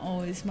activated I'm it.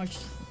 always much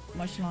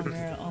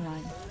longer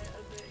online.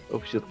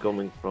 Overshield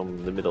coming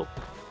from the middle.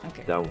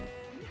 Okay. Down.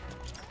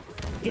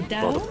 Get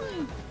down.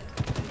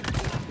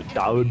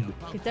 Down.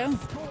 Get down.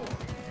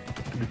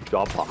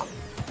 Joppa.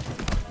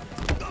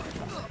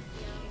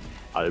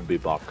 I'll be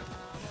back.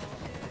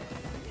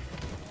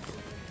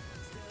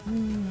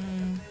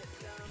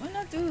 We're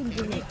not doing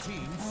good. I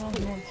want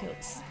more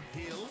kills.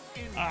 Hill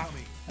Ah.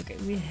 incoming. Okay,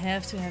 we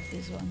have to have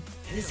this one.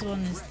 This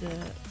one is the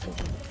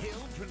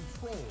Hill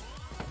control.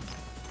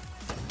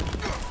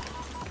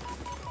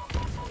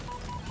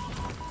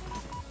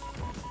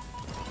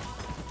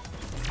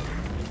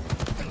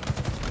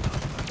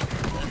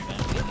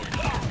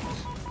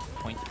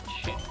 Point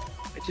shit.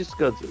 I just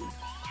got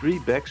 3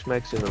 back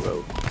smacks in a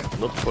row.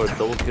 Not for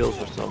double kills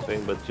or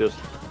something, but just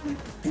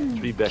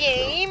 3 back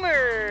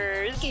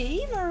kills.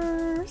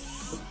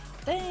 gamers.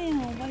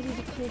 Damn, why did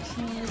the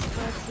Christmas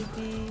have to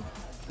be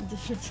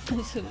different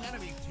times?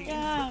 Enemy team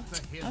Yeah,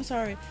 took the hill. I'm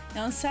sorry.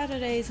 Now on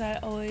Saturdays I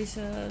always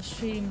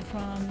stream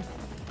from,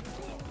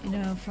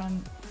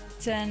 from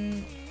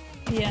 10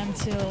 p.m.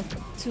 till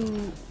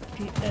 2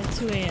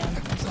 a.m.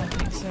 or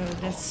something. So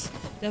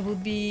that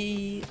would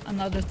be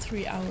another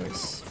 3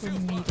 hours for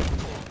me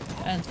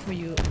and for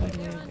you, by the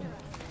way.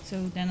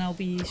 So then I'll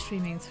be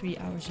streaming 3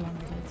 hours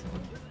longer later.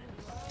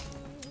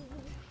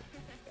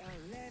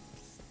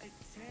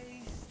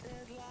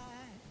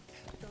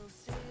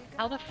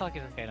 How the fuck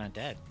is this guy not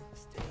dead?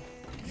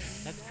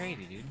 That's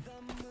crazy, dude.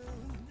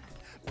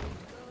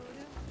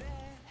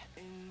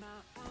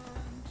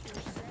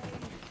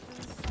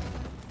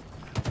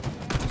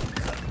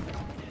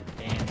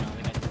 Damn, no,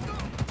 they got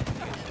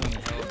doing the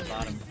hill at the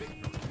bottom.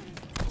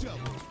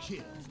 Double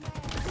kill.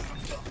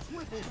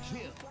 Triple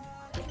kill.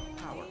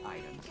 Power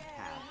items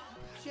have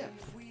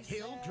shipped.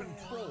 Hill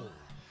control.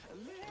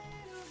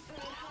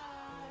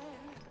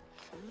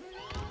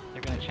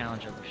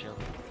 challenge overshield.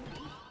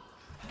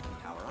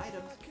 Our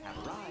items have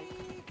arrived.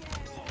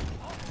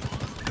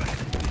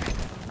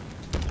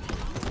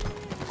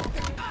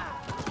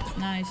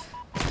 Nice.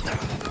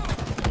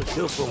 The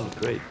kills were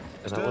great,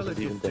 and I wasn't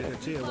even there.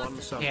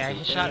 Yeah,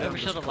 I shot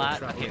overshield a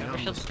lot. Okay,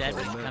 overshield's dead,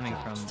 but he's coming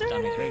from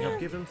dummies right now.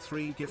 Given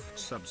 3 gift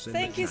subs in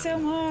Thank you so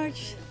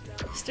much,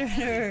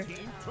 Sterner.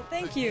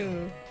 Thank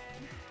you.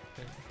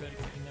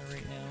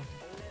 Right now.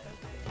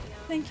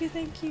 Thank you,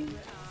 thank you.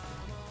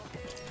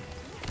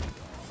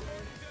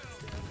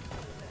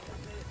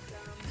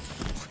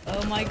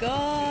 Oh my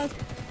god.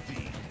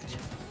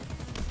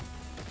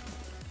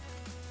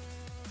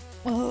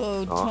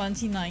 Oh,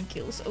 29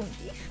 kills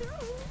only.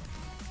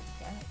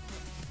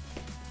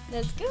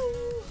 Let's go.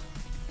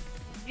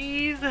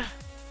 Jeez.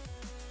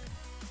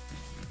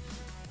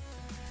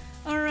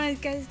 Alright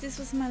guys, this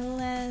was my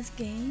last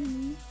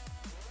game.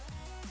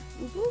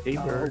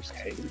 Gamers.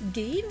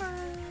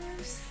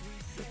 Gamers.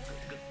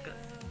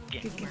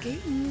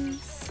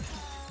 Gamers.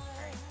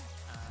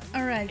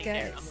 Alright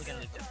guys.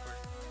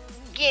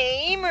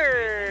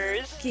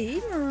 Gamers.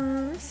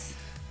 Gamers.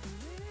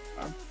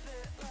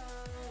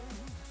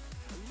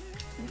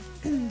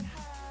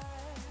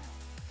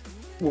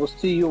 We'll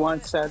see you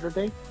on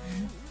Saturday.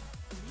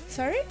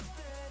 Sorry?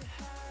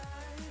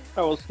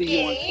 I will see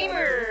you on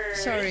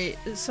Saturday.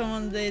 Sorry,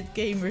 someone did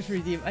gamers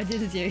redeem. I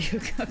didn't hear you.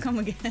 Come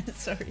again.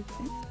 Sorry.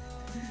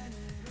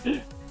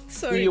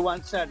 Sorry. See you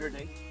on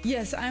Saturday.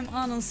 Yes, I'm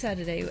on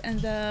Saturday,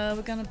 and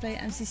we're gonna play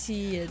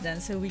MCC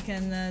then, so we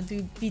can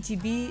do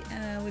BTB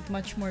with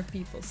much more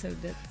people. So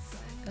that's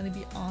gonna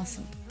be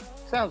awesome.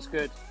 Sounds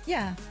good.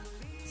 Yeah.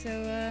 So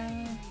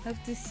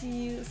hope to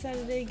see you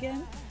Saturday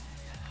again.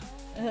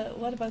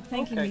 What about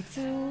thanking me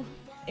too?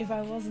 If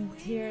I wasn't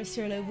here,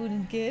 surely I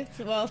wouldn't give.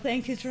 Well,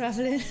 thank you,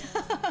 Travelin.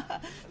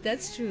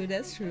 That's true.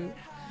 That's true.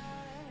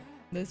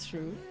 That's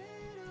true.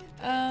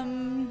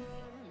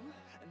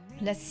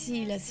 Let's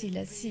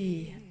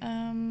see.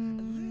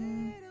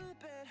 I'm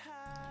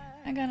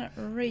gonna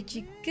rate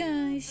you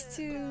guys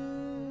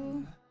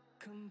to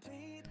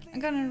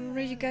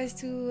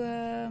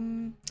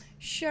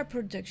Share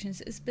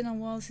Productions. It's been a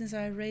while since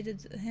I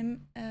rated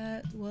him.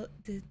 Well,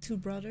 the two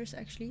brothers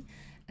actually,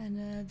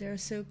 and they're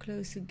so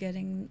close to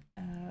getting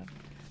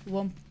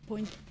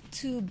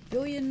 1.2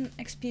 billion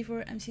XP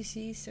for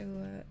MCC.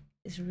 So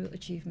it's a real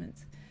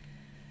achievement.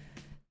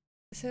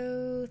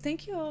 So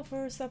thank you all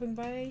for stopping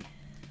by.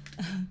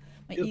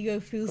 My ego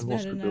feels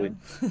better now.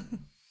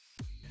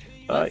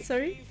 What?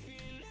 Sorry?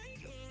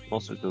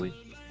 Also doing.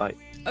 Bye.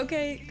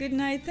 Okay, good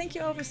night. Thank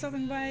you all for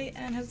stopping by,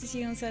 and hope to see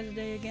you on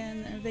Saturday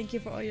again. And thank you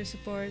for all your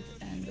support.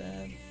 And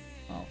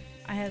well,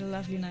 I had a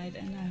lovely night,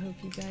 and I hope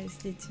you guys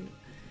did too.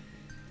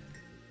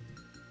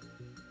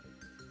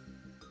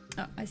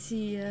 Oh, I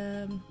see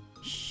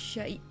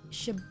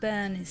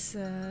Shaban is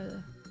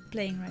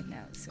playing right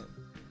now. So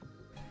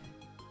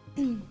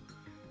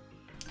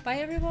bye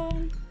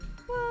everyone.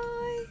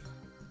 Bye.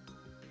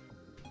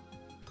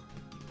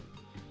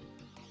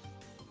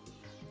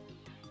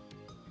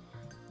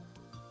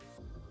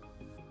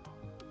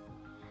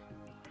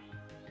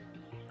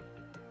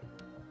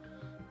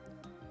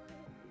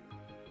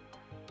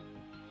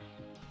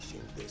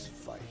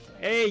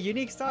 Hey,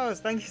 Unique Stars,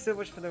 thank you so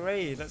much for the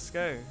raid. Let's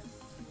go.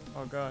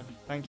 Oh god,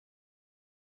 thank you.